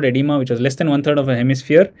that showed edema which was less than 1/3 of a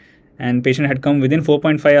hemisphere, and patient had come within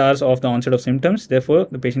 4.5 hours of the onset of symptoms. Therefore,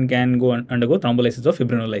 the patient can go undergo thrombolysis or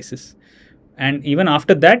fibrinolysis. And even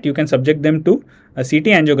after that, you can subject them to a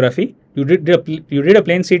CT angiography. You did a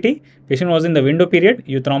plain CT. Patient was in the window period.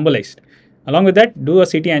 You thrombolized. Along with that, do a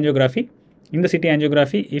CT angiography. In the CT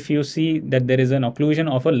angiography, if you see that there is an occlusion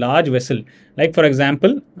of a large vessel, like for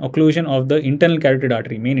example, occlusion of the internal carotid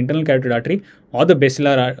artery, main internal carotid artery, or the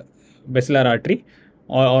basilar artery,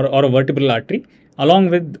 or a vertebral artery, along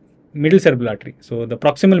with middle cerebral artery. So the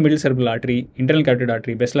proximal middle cerebral artery, internal carotid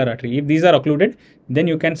artery, basilar artery, if these are occluded,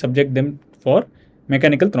 then you can subject them for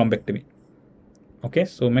mechanical thrombectomy. Okay,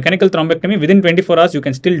 so mechanical thrombectomy within 24 hours you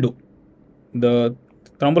can still do. The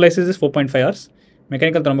thrombolysis is 4.5 hours.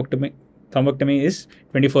 Mechanical thrombectomy is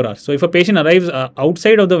 24 hours. So if a patient arrives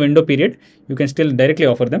outside of the window period, you can still directly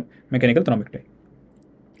offer them mechanical thrombectomy.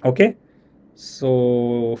 Okay,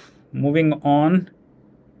 so moving on.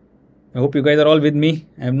 I hope you guys are all with me.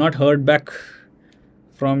 I have not heard back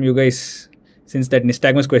from you guys since that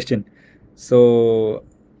nystagmus question. So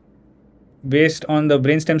based on the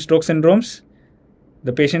brainstem stroke syndromes,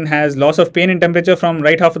 the patient has loss of pain and temperature from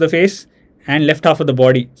right half of the face and left half of the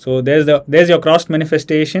body. So there's your crossed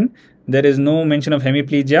manifestation. There is no mention of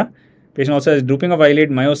hemiplegia. Patient also has drooping of eyelid,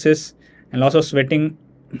 miosis, and loss of sweating,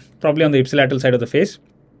 probably on the ipsilateral side of the face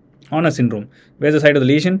on a syndrome. Where's the site of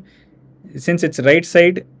the lesion? Since it's right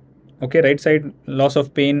side, okay, right side loss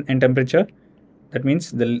of pain and temperature, that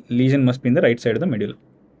means the lesion must be in the right side of the medulla.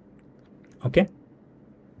 Okay,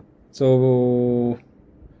 so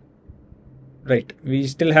right, we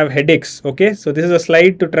still have headaches. Okay, so this is a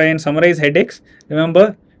slide to try and summarize headaches.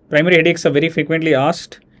 Remember, primary headaches are very frequently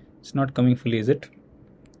asked. It's not coming fully, is it?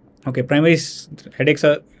 Okay, primary headaches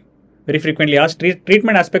are very frequently asked.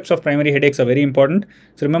 Treatment aspects of primary headaches are very important.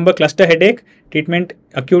 So remember, cluster headache treatment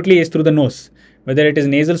acutely is through the nose, whether it is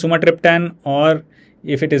nasal sumatriptan or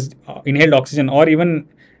if it is inhaled oxygen, or even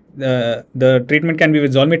the treatment can be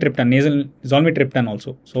with zolmitriptan, nasal zolmitriptan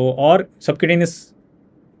also. So or subcutaneous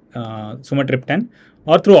sumatriptan,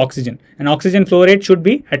 or through oxygen. And oxygen flow rate should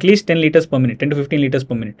be at least 10 liters per minute, 10 to 15 liters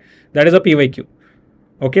per minute. That is a PYQ.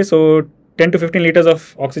 Okay, so 10 to 15 liters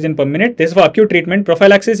of oxygen per minute. This is for acute treatment.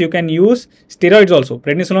 Prophylaxis, you can use steroids also.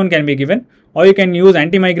 Prednisolone can be given, or you can use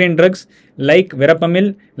anti-migraine drugs like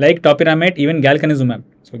verapamil, like topiramate, even galcanezumab.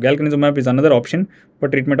 So galcanezumab is another option for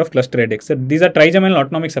treatment of cluster headaches. So these are trigeminal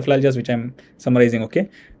autonomic cephalalgias which I am summarizing. Okay,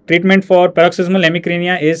 treatment for paroxysmal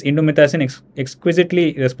hemicrania is indomethacin,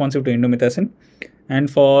 exquisitely responsive to indomethacin. And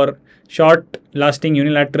for short-lasting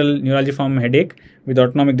unilateral neuralgiform headache with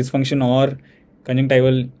autonomic dysfunction or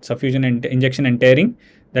conjunctival suffusion and injection and tearing,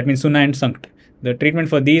 that means SUNA and SUNCT. The treatment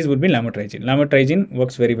for these would be lamotrigine. Lamotrigine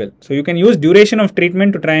works very well. So you can use duration of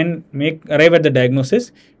treatment to try and arrive at the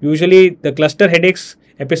diagnosis. Usually the cluster headaches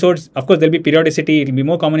episodes, of course there will be periodicity. It will be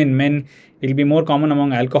more common in men. It will be more common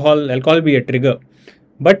among alcohol. Alcohol will be a trigger.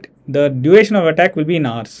 But the duration of attack will be in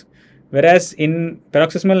hours. Whereas in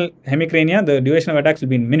paroxysmal hemicrania, the duration of attacks will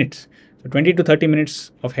be in minutes. So 20 to 30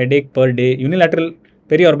 minutes of headache per day, unilateral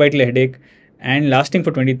periorbital headache, and lasting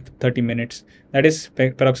for 20 to 30 minutes. That is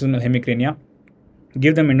paroxysmal hemicrania.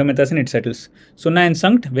 Give them indomethacin, it settles. SUNA and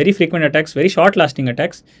SUNCT, very frequent attacks, very short lasting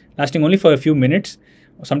attacks, lasting only for a few minutes,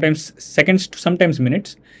 sometimes seconds to sometimes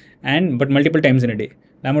minutes, but multiple times in a day.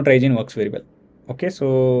 Lamotrigine works very well. Okay,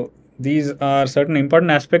 so these are certain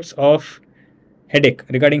important aspects of headache,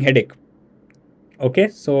 regarding headache. Okay,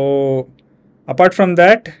 so apart from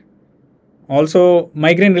that, also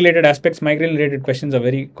migraine related aspects, migraine related questions are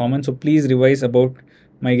very common. So please revise about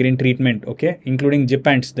migraine treatment, okay, including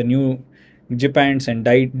GIPANTs, the new GIPANTs and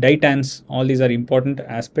DITANs. All these are important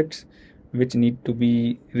aspects which need to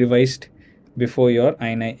be revised. before your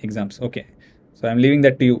INI exams. Okay, so I'm leaving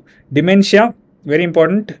that to you. Dementia, very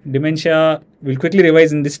important. Dementia, we'll quickly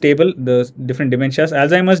revise in this table the different dementias.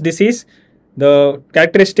 Alzheimer's disease, the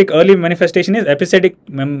characteristic early manifestation is episodic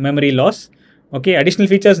memory loss. Okay, additional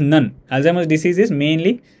features, none. Alzheimer's disease is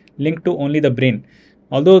mainly linked to only the brain.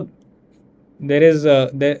 Although there is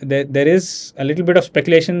a little bit of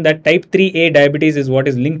speculation that type 3A diabetes is what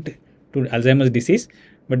is linked to Alzheimer's disease,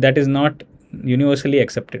 but that is not universally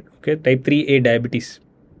accepted. Okay, type 3A diabetes.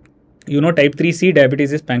 You know, type 3C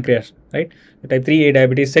diabetes is pancreas, right? The type 3A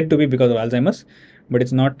diabetes is said to be because of Alzheimer's, but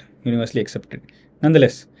it's not universally accepted.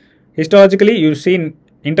 Nonetheless, histologically, you see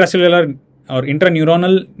intracellular or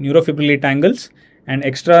intraneuronal neurofibrillary tangles and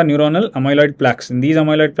extraneuronal amyloid plaques. And these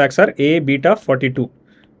amyloid plaques are A beta 42,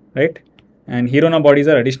 right? And Hirona bodies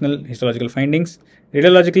are additional histological findings.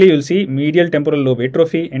 Radiologically, you'll see medial temporal lobe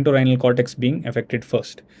atrophy, entorhinal cortex being affected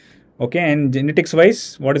first. Okay, and genetics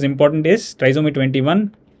wise, what is important is trisomy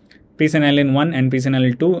 21, presenilin 1 and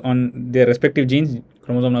presenilin 2 on their respective genes,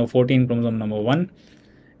 chromosome number 14, chromosome number 1.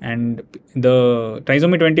 And the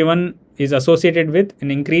trisomy 21 is associated with an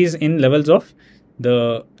increase in levels of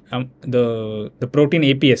the protein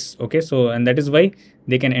APS. Okay, so and that is why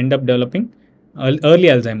they can end up developing early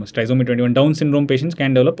Alzheimer's. Trisomy 21 Down syndrome patients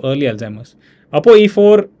can develop early Alzheimer's.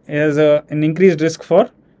 ApoE4 has an increased risk for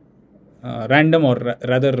random or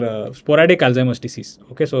rather sporadic Alzheimer's disease.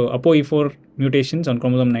 Okay, so ApoE4 mutations on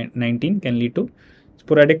chromosome 19 can lead to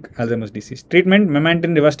sporadic Alzheimer's disease. Treatment: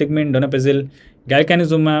 memantine, rivastigmine, donepezil,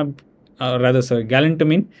 galcanezumab,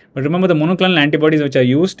 galantamine. But remember the monoclonal antibodies which are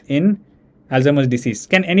used in Alzheimer's disease.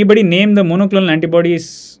 Can anybody name the monoclonal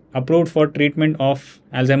antibodies approved for treatment of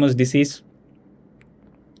Alzheimer's disease?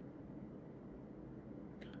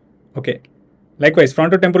 Okay. Likewise,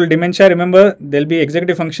 frontotemporal dementia, remember there will be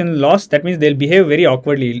executive function loss. That means they'll behave very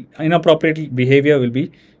awkwardly. Inappropriate behavior will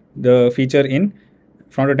be the feature in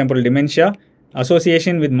frontotemporal dementia.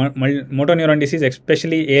 Association with motor neuron disease,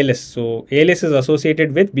 especially ALS. So ALS is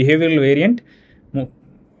associated with behavioral variant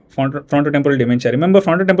frontotemporal dementia. Remember,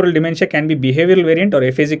 frontotemporal dementia can be behavioral variant or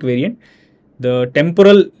aphasic variant. The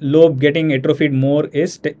temporal lobe getting atrophied more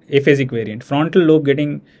is aphasic variant. Frontal lobe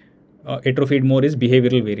getting atrophied more is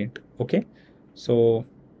behavioral variant. Okay, so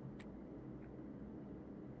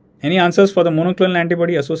any answers for the monoclonal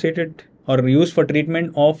antibody associated or used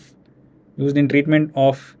in treatment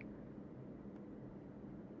of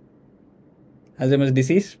Alzheimer's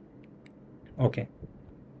disease? Okay,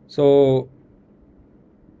 so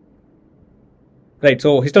right,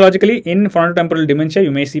 so histologically in frontotemporal dementia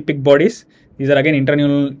you may see PIC bodies. These are again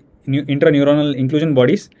intraneuronal inclusion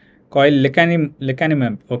bodies. Coil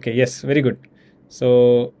lecanemab. Okay, yes, very good.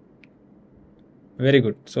 So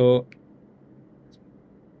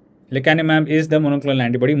lecanemab is the monoclonal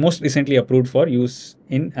antibody most recently approved for use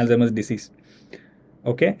in Alzheimer's disease.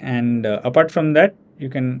 Okay, and apart from that, you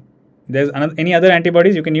can any other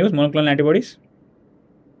antibodies you can use, monoclonal antibodies?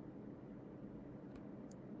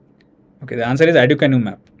 Okay, the answer is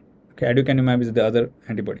aducanumab. Okay, aducanumab is the other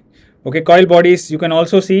antibody. Okay, coil bodies, you can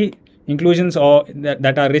also see inclusions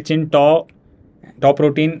that are rich in tau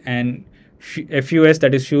protein and FUS,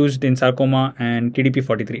 that is fused in sarcoma, and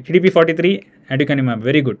TDP43. TDP43, aducanumab,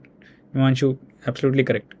 very good. Himanshu, absolutely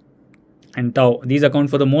correct. And tau, these account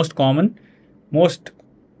for the most common, most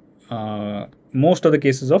of the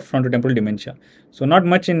cases of frontotemporal dementia. So not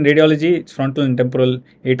much in radiology, it's frontal and temporal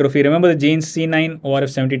atrophy. Remember the genes C9,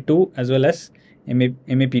 ORF72 as well as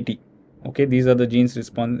MAPT. Okay, these are the genes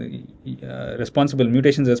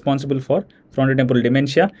mutations responsible for frontotemporal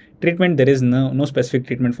dementia. Treatment: there is no specific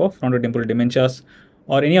treatment for frontotemporal dementias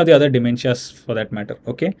or any of the other dementias for that matter.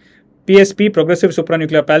 Okay, PSP, progressive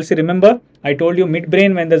supranuclear palsy. Remember, I told you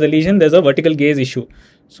midbrain when there's a lesion, there's a vertical gaze issue.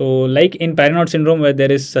 So like in Parinaud syndrome where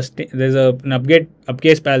there is an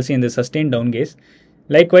upgaze palsy and there's sustained down gaze.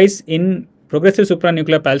 Likewise in progressive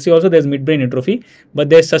supranuclear palsy also there's midbrain atrophy,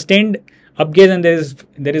 but there's sustained upgaze and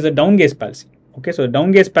there is a down gaze palsy. Okay, so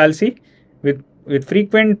down gaze palsy with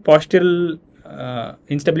frequent postural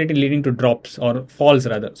instability leading to drops or falls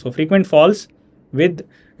rather. So frequent falls with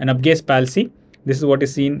an upgaze palsy. This is what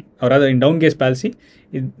is seen, or rather in down gaze palsy,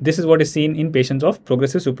 this is what is seen in patients of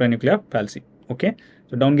progressive supranuclear palsy. Okay,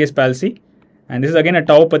 so down gaze palsy, and this is again a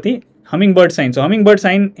tauopathy. Hummingbird sign. So hummingbird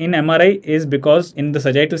sign in MRI is because in the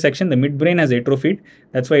sagittal section the midbrain has atrophied.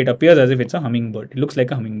 That's why it appears as if it's a hummingbird. It looks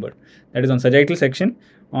like a hummingbird. That is on sagittal section.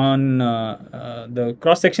 On the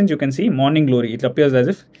cross sections you can see morning glory. It appears as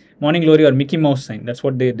if morning glory or Mickey Mouse sign. That's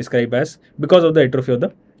what they describe as because of the atrophy of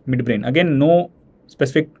the midbrain. Again, no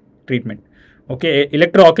specific treatment. Okay,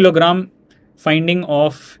 electrooculogram finding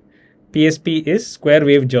of PSP is square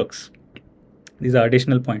wave jerks. These are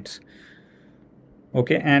additional points.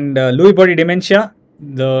 Okay, and Lewy body dementia,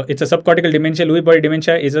 it's a subcortical dementia. Lewy body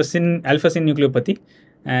dementia is a alpha synucleinopathy,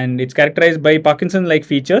 and it's characterized by Parkinson-like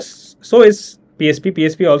features. So is PSP.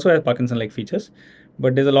 PSP also has Parkinson-like features,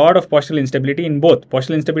 but there's a lot of postural instability in both.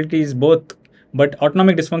 Postural instability is both, but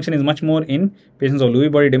autonomic dysfunction is much more in patients of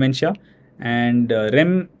Lewy body dementia. And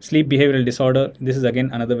REM sleep behavioral disorder. This is again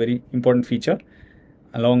another very important feature,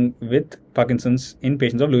 along with Parkinson's in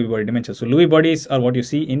patients of Lewy body dementia. So Lewy bodies are what you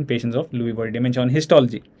see in patients of Lewy body dementia on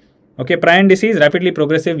histology. Okay, prion disease, rapidly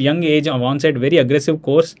progressive, young age of onset, very aggressive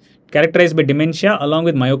course, characterized by dementia along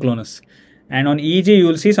with myoclonus. And on EEG, you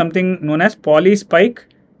will see something known as polyspike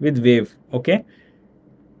with wave. Okay,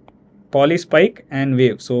 polyspike and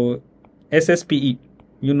wave. So SSPE,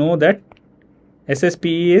 you know that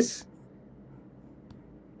SSPE is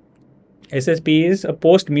a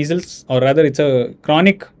post measles, or rather it's a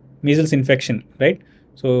chronic measles infection, right?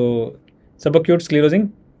 So subacute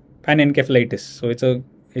sclerosing panencephalitis. So it's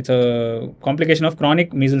a complication of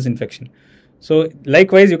chronic measles infection. So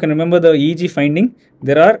likewise, you can remember the EEG finding.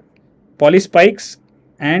 There are polyspikes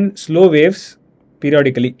and slow waves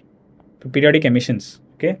periodic emissions.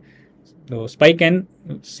 Okay, so spike and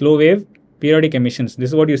slow wave periodic emissions.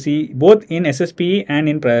 This is what you see both in SSPE and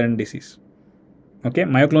in prion disease. Okay,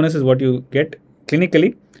 myoclonus is what you get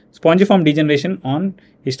clinically. Spongiform degeneration on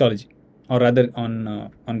histology, or rather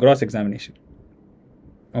on gross examination.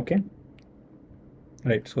 Okay,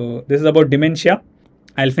 right. So this is about dementia.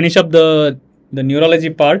 I'll finish up the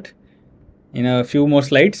neurology part in a few more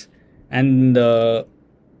slides, and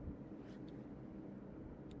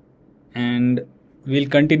we'll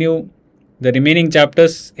continue the remaining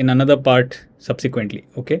chapters in another part subsequently.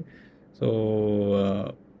 Okay,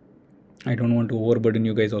 so I don't want to overburden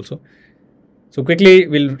you guys also. So quickly,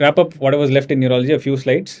 we'll wrap up whatever was left in neurology, a few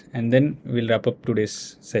slides, and then we'll wrap up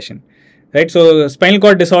today's session. Right, so spinal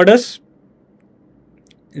cord disorders.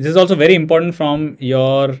 This is also very important from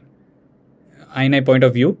your INI point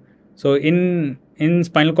of view. So in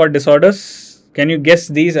spinal cord disorders, can you guess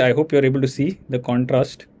these? I hope you're able to see the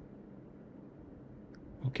contrast.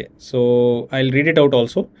 Okay, so I'll read it out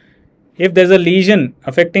also. If there's a lesion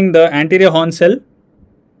affecting the anterior horn cell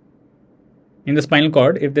in the spinal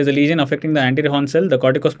cord, if there's a lesion affecting the anterior horn cell, the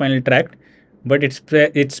corticospinal tract, but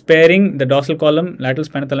it's sparing the dorsal column, lateral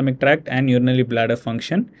spinothalamic tract, and urinary bladder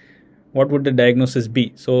function, what would the diagnosis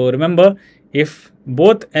be? So remember, if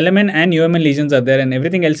both LMN and UMN lesions are there and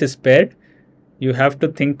everything else is spared, you have to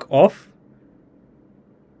think of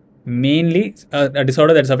mainly a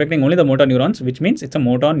disorder that's affecting only the motor neurons, which means it's a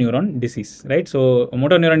motor neuron disease, right? So a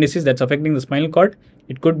motor neuron disease that's affecting the spinal cord,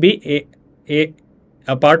 it could be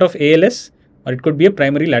a part of ALS, or it could be a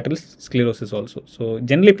primary lateral sclerosis also. So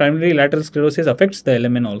generally primary lateral sclerosis affects the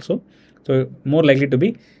LMN also, so more likely to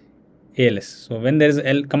be ALS. So when there is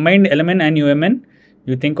combined LMN and UMN,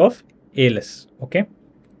 you think of ALS. Okay,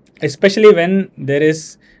 especially when there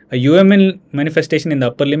is a UMN manifestation in the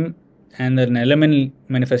upper limb and an LMN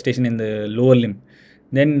manifestation in the lower limb,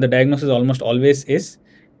 then the diagnosis almost always is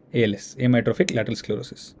ALS, amyotrophic lateral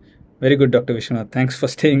sclerosis. Very good, Dr. Vishwanath. Thanks for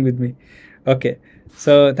staying with me. Okay,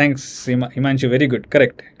 so thanks, Himanshu. Very good.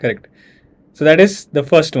 Correct. So that is the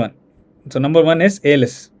first one. So number one is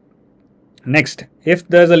ALS. Next, if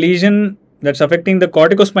there's a lesion that's affecting the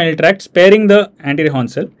corticospinal tract, sparing the anterior horn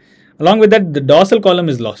cell, along with that, the dorsal column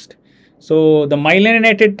is lost. So the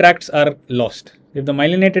myelinated tracts are lost. If the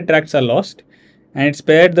myelinated tracts are lost, and it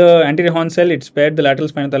spared the anterior horn cell, it spared the lateral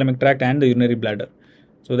spinothalamic tract and the urinary bladder.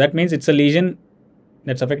 So that means it's a lesion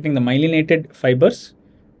that's affecting the myelinated fibers,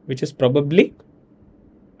 which is probably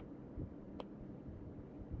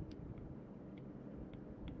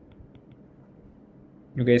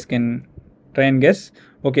you guys can try and guess.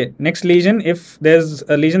 Okay, next lesion, if there's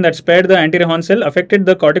a lesion that spared the anterior horn cell, affected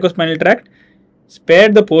the corticospinal tract,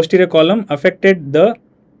 spared the posterior column, affected the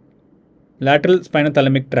lateral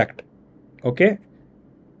spinothalamic tract. Okay,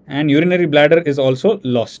 and urinary bladder is also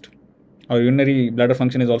lost, or urinary bladder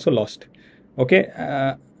function is also lost. Okay,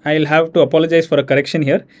 I'll have to apologize for a correction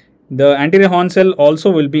here. The anterior horn cell also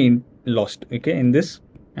will be lost. Okay, in this,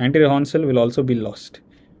 anterior horn cell will also be lost.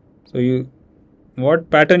 So what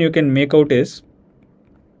pattern you can make out is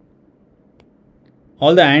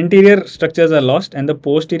all the anterior structures are lost and the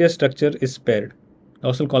posterior structure is spared.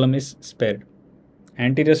 Dorsal column is spared.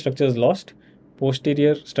 Anterior structures lost,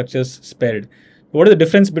 posterior structures spared. What is the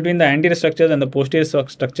difference between the anterior structures and the posterior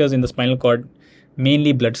structures in the spinal cord?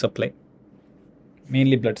 Mainly blood supply.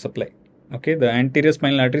 Okay, the anterior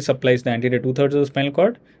spinal artery supplies the anterior 2/3 of the spinal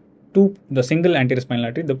cord to the single anterior spinal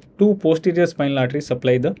artery. The two posterior spinal arteries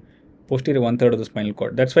supply the posterior 1/3 of the spinal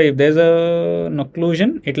cord. That's why if there's an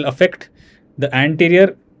occlusion, it will affect the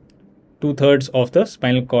anterior 2/3 of the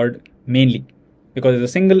spinal cord mainly, because it's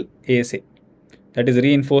a single ASA that is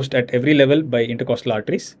reinforced at every level by intercostal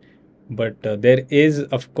arteries. But there is,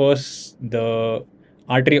 of course, the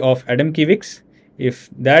artery of Adam-Kiewicz. If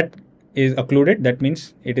that is occluded, that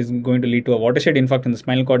means it is going to lead to a watershed infarct in the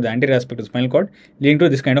spinal cord, the anterior aspect of the spinal cord, leading to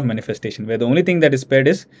this kind of manifestation, where the only thing that is spared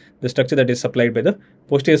is the structure that is supplied by the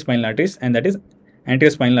posterior spinal arteries, and that is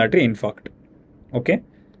anterior spinal artery infarct. Okay,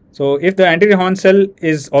 so if the anterior horn cell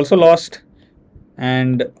is also lost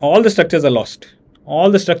and all the structures are lost,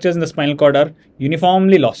 all the structures in the spinal cord are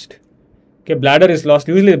uniformly lost. Okay, bladder is lost.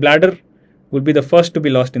 Usually the bladder will be the first to be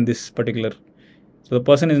lost in this particular. So the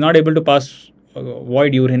person is not able to pass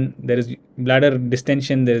void urine. There is bladder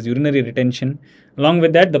distension, there is urinary retention. Along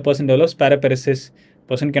with that, the person develops paraparesis.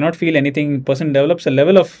 Person cannot feel anything. Person develops a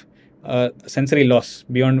level of sensory loss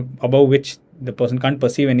above which the person can't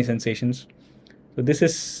perceive any sensations. So this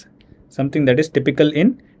is something that is typical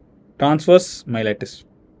in transverse myelitis.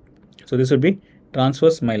 So this would be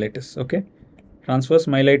transverse myelitis. Okay, transverse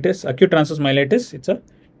myelitis, acute transverse myelitis, it's a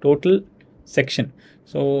total section.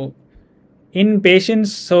 So in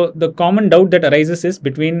patients, so the common doubt that arises is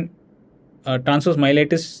between transverse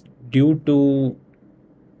myelitis due to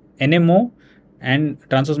NMO and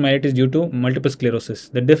transverse myelitis due to multiple sclerosis.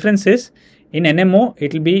 The difference is, in NMO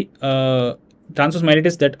it will be transverse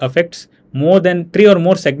myelitis that affects more than 3 or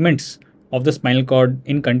more segments of the spinal cord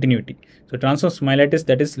in continuity. So transverse myelitis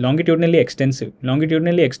that is longitudinally extensive.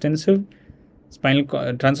 Longitudinally extensive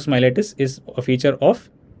transverse myelitis is a feature of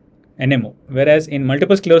NMO, whereas in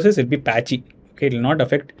multiple sclerosis it will be patchy. Okay, it will not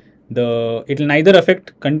affect it will neither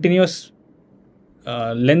affect continuous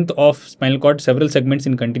length of spinal cord, several segments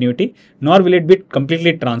in continuity, nor will it be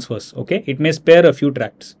completely transverse. Okay, it may spare a few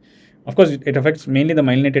tracts. Of course, it affects mainly the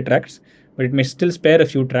myelinated tracts, but it may still spare a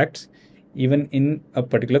few tracts even in a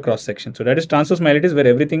particular cross section. So that is transverse myelitis, where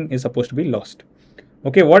everything is supposed to be lost.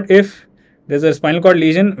 Okay, what if there's a spinal cord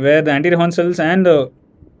lesion where the anterior horn cells and the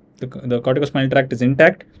corticospinal tract is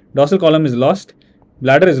intact, dorsal column is lost,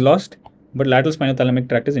 bladder is lost, but lateral spinothalamic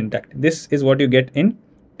tract is intact? This is what you get in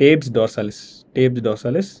Tabes dorsalis. Tabes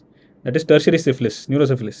dorsalis, that is tertiary syphilis,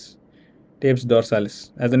 neurosyphilis. Tabes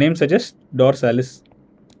dorsalis, as the name suggests, dorsalis.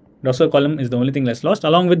 Dorsal column is the only thing that's lost,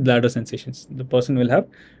 along with bladder sensations. The person will have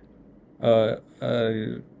a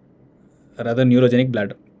rather neurogenic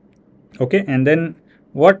bladder. Okay, and then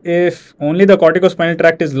what if only the corticospinal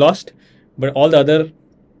tract is lost, but all the other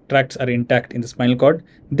tracts are intact in the spinal cord?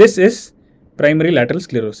 This is primary lateral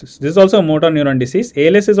sclerosis. This is also a motor neuron disease.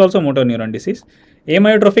 ALS is also a motor neuron disease.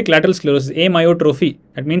 Amyotrophic lateral sclerosis, amyotrophy,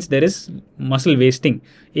 that means there is muscle wasting.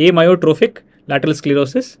 Amyotrophic lateral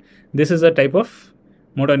sclerosis, this is a type of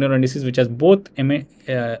motor neuron disease which has both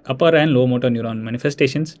upper and lower motor neuron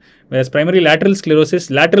manifestations, whereas primary lateral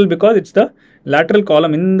sclerosis, lateral because it's the lateral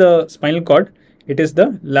column in the spinal cord, it is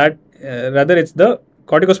the it's the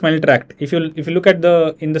corticospinal tract. If you look at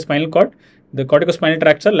in the spinal cord, the corticospinal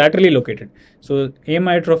tracts are laterally located. So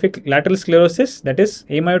amyotrophic lateral sclerosis, that is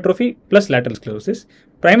amyotrophy plus lateral sclerosis.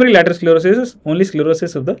 Primary lateral sclerosis is only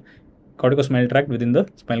sclerosis of the corticospinal tract within the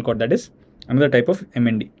spinal cord, that is another type of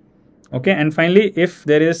MND. Okay, and finally, if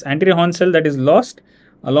there is anterior horn cell that is lost,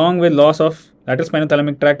 along with loss of lateral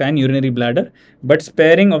spinothalamic tract and urinary bladder, but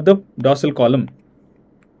sparing of the dorsal column.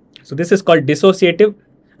 So this is called dissociative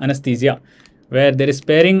anesthesia, where there is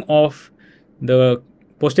sparing of the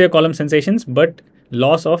posterior column sensations, but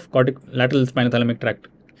loss of lateral spinothalamic tract.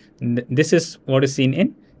 This is what is seen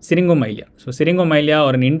in syringomyelia. So syringomyelia,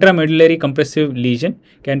 or an intramedullary compressive lesion,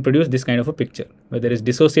 can produce this kind of a picture, where there is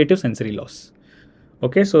dissociative sensory loss.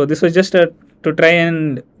 Okay, so this was just to try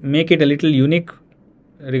and make it a little unique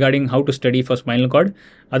regarding how to study for spinal cord.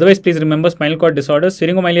 Otherwise, please remember, spinal cord disorders,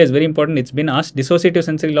 syringomyelia is very important. It's been asked. Dissociative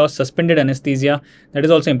sensory loss, suspended anesthesia, that is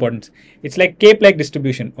also important. It's like cape-like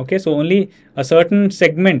distribution. Okay, so only a certain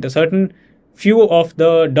segment, a certain few of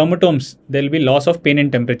the dermatomes, there will be loss of pain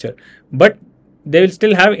and temperature, but they will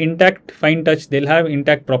still have intact fine touch. They'll have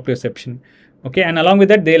intact proprioception. Okay, and along with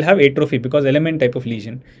that, they'll have atrophy because element type of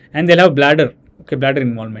lesion, and they'll have bladder. Okay, bladder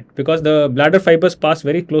involvement, because the bladder fibers pass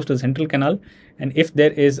very close to the central canal, and if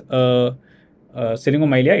there is a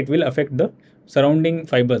syringomyelia, it will affect the surrounding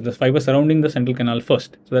fibers, the fibers surrounding the central canal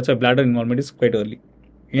first. So that's why bladder involvement is quite early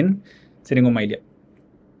in syringomyelia.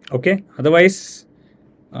 Okay, otherwise,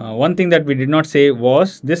 one thing that we did not say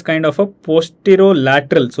was this kind of a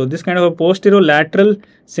posterolateral. So this kind of a posterolateral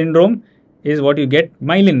syndrome is what you get,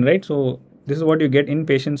 myelin, right? So this is what you get in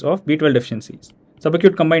patients of B12 deficiencies.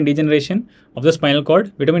 subacute combined degeneration of the spinal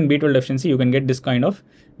cord, vitamin B12 deficiency, you can get this kind of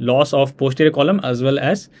loss of posterior column as well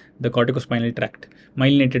as the corticospinal tract,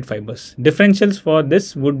 myelinated fibers. Differentials for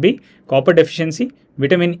this would be copper deficiency,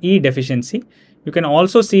 vitamin E deficiency. You can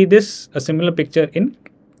also see this, a similar picture in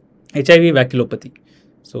HIV vasculopathy.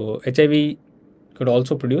 So HIV could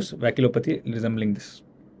also produce vasculopathy resembling this.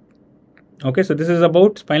 Okay, so this is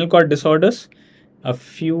about spinal cord disorders, a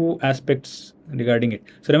few aspects regarding it.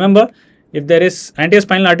 So remember, if there is anterior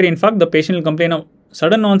spinal artery infarct, the patient will complain of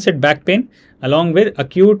sudden onset back pain along with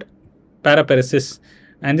acute paraparesis,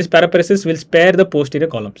 and this paraparesis will spare the posterior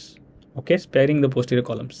columns. Okay, sparing the posterior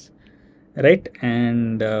columns, right?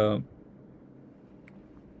 And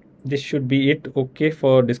this should be it. Okay,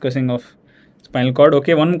 for discussing of spinal cord.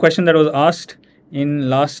 Okay, one question that was asked in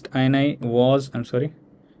last INI was,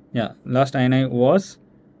 last INI was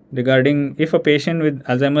regarding if a patient with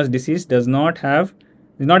Alzheimer's disease is not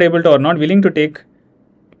able to or not willing to take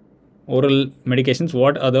oral medications,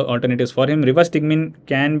 what are the alternatives for him? Rivastigmine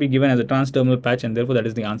can be given as a transdermal patch, and therefore that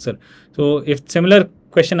is the answer. So if similar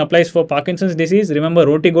question applies for Parkinson's disease, remember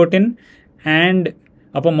rotigotine and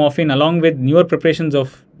apomorphine along with newer preparations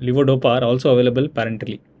of levodopa are also available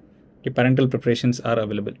parenterally. Okay, parental preparations are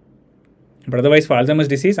available. But otherwise, for Alzheimer's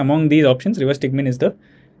disease, among these options, rivastigmine is the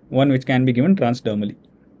one which can be given transdermally.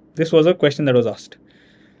 This was a question that was asked.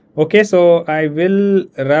 Okay, so I will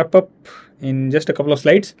wrap up in just a couple of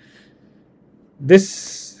slides.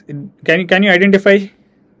 This can you identify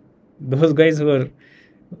those guys who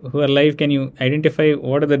are live? Can you identify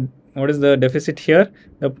what is the deficit here?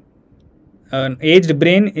 An aged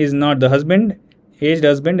brain is not the husband. Aged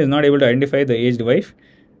husband is not able to identify the aged wife.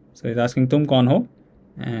 So he's asking tum kaun ho,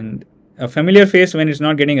 and a familiar face when it's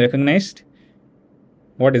not getting recognized.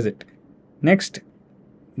 What is it? Next,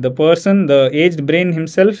 the aged brain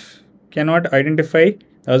himself cannot identify,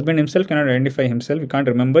 the husband himself cannot identify himself. He can't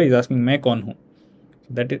remember. He's asking main kaun ho.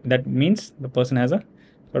 That means the person has a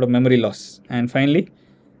sort of memory loss. And finally,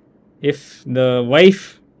 if the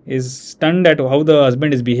wife is stunned at how the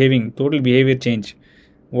husband is behaving, total behavior change,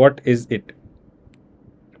 what is it?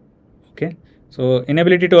 Okay. So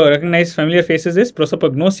inability to recognize familiar faces is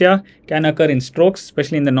prosopagnosia, can occur in strokes,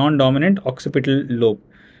 especially in the non-dominant occipital lobe.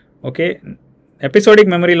 Okay. Episodic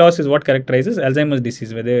memory loss is what characterizes Alzheimer's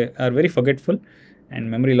disease, where they are very forgetful, and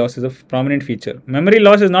memory loss is a prominent feature. Memory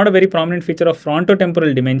loss is not a very prominent feature of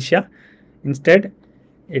frontotemporal dementia. Instead,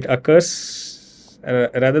 it occurs,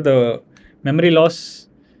 the memory loss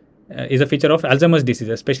is a feature of Alzheimer's disease,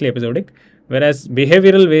 especially episodic, whereas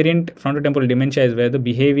behavioral variant frontotemporal dementia is where the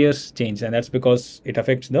behaviors change, and that's because it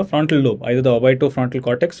affects the frontal lobe, either the orbitofrontal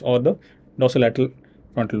cortex or the dorsolateral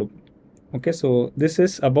frontal lobe. Okay, so this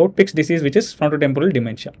is about Pick's disease, which is frontotemporal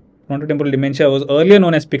dementia. Frontotemporal dementia was earlier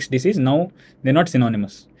known as Pick's disease. Now they're not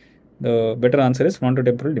synonymous. The better answer is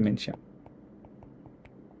frontotemporal dementia.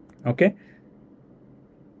 Okay,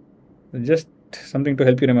 just something to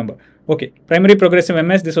help you remember. Okay, primary progressive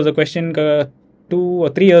MS. This was a question 2 or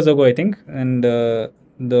 3 years ago, I think, and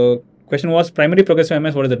the question was primary progressive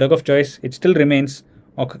MS. What is the drug of choice? It still remains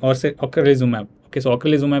ocrelizumab. Okay, so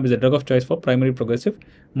ocrelizumab is a drug of choice for primary progressive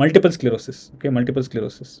multiple sclerosis. Okay, multiple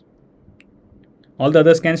sclerosis. All the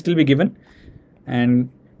others can still be given, and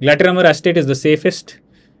glatiramer acetate is the safest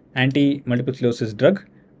anti-multiple sclerosis drug.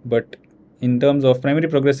 But in terms of primary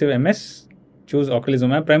progressive MS, choose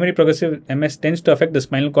ocrelizumab. Primary progressive MS tends to affect the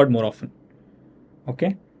spinal cord more often.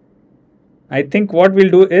 Okay. I think what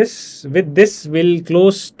we'll do is, with this, we'll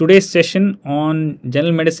close today's session on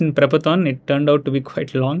general medicine prepathon. It turned out to be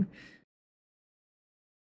quite long.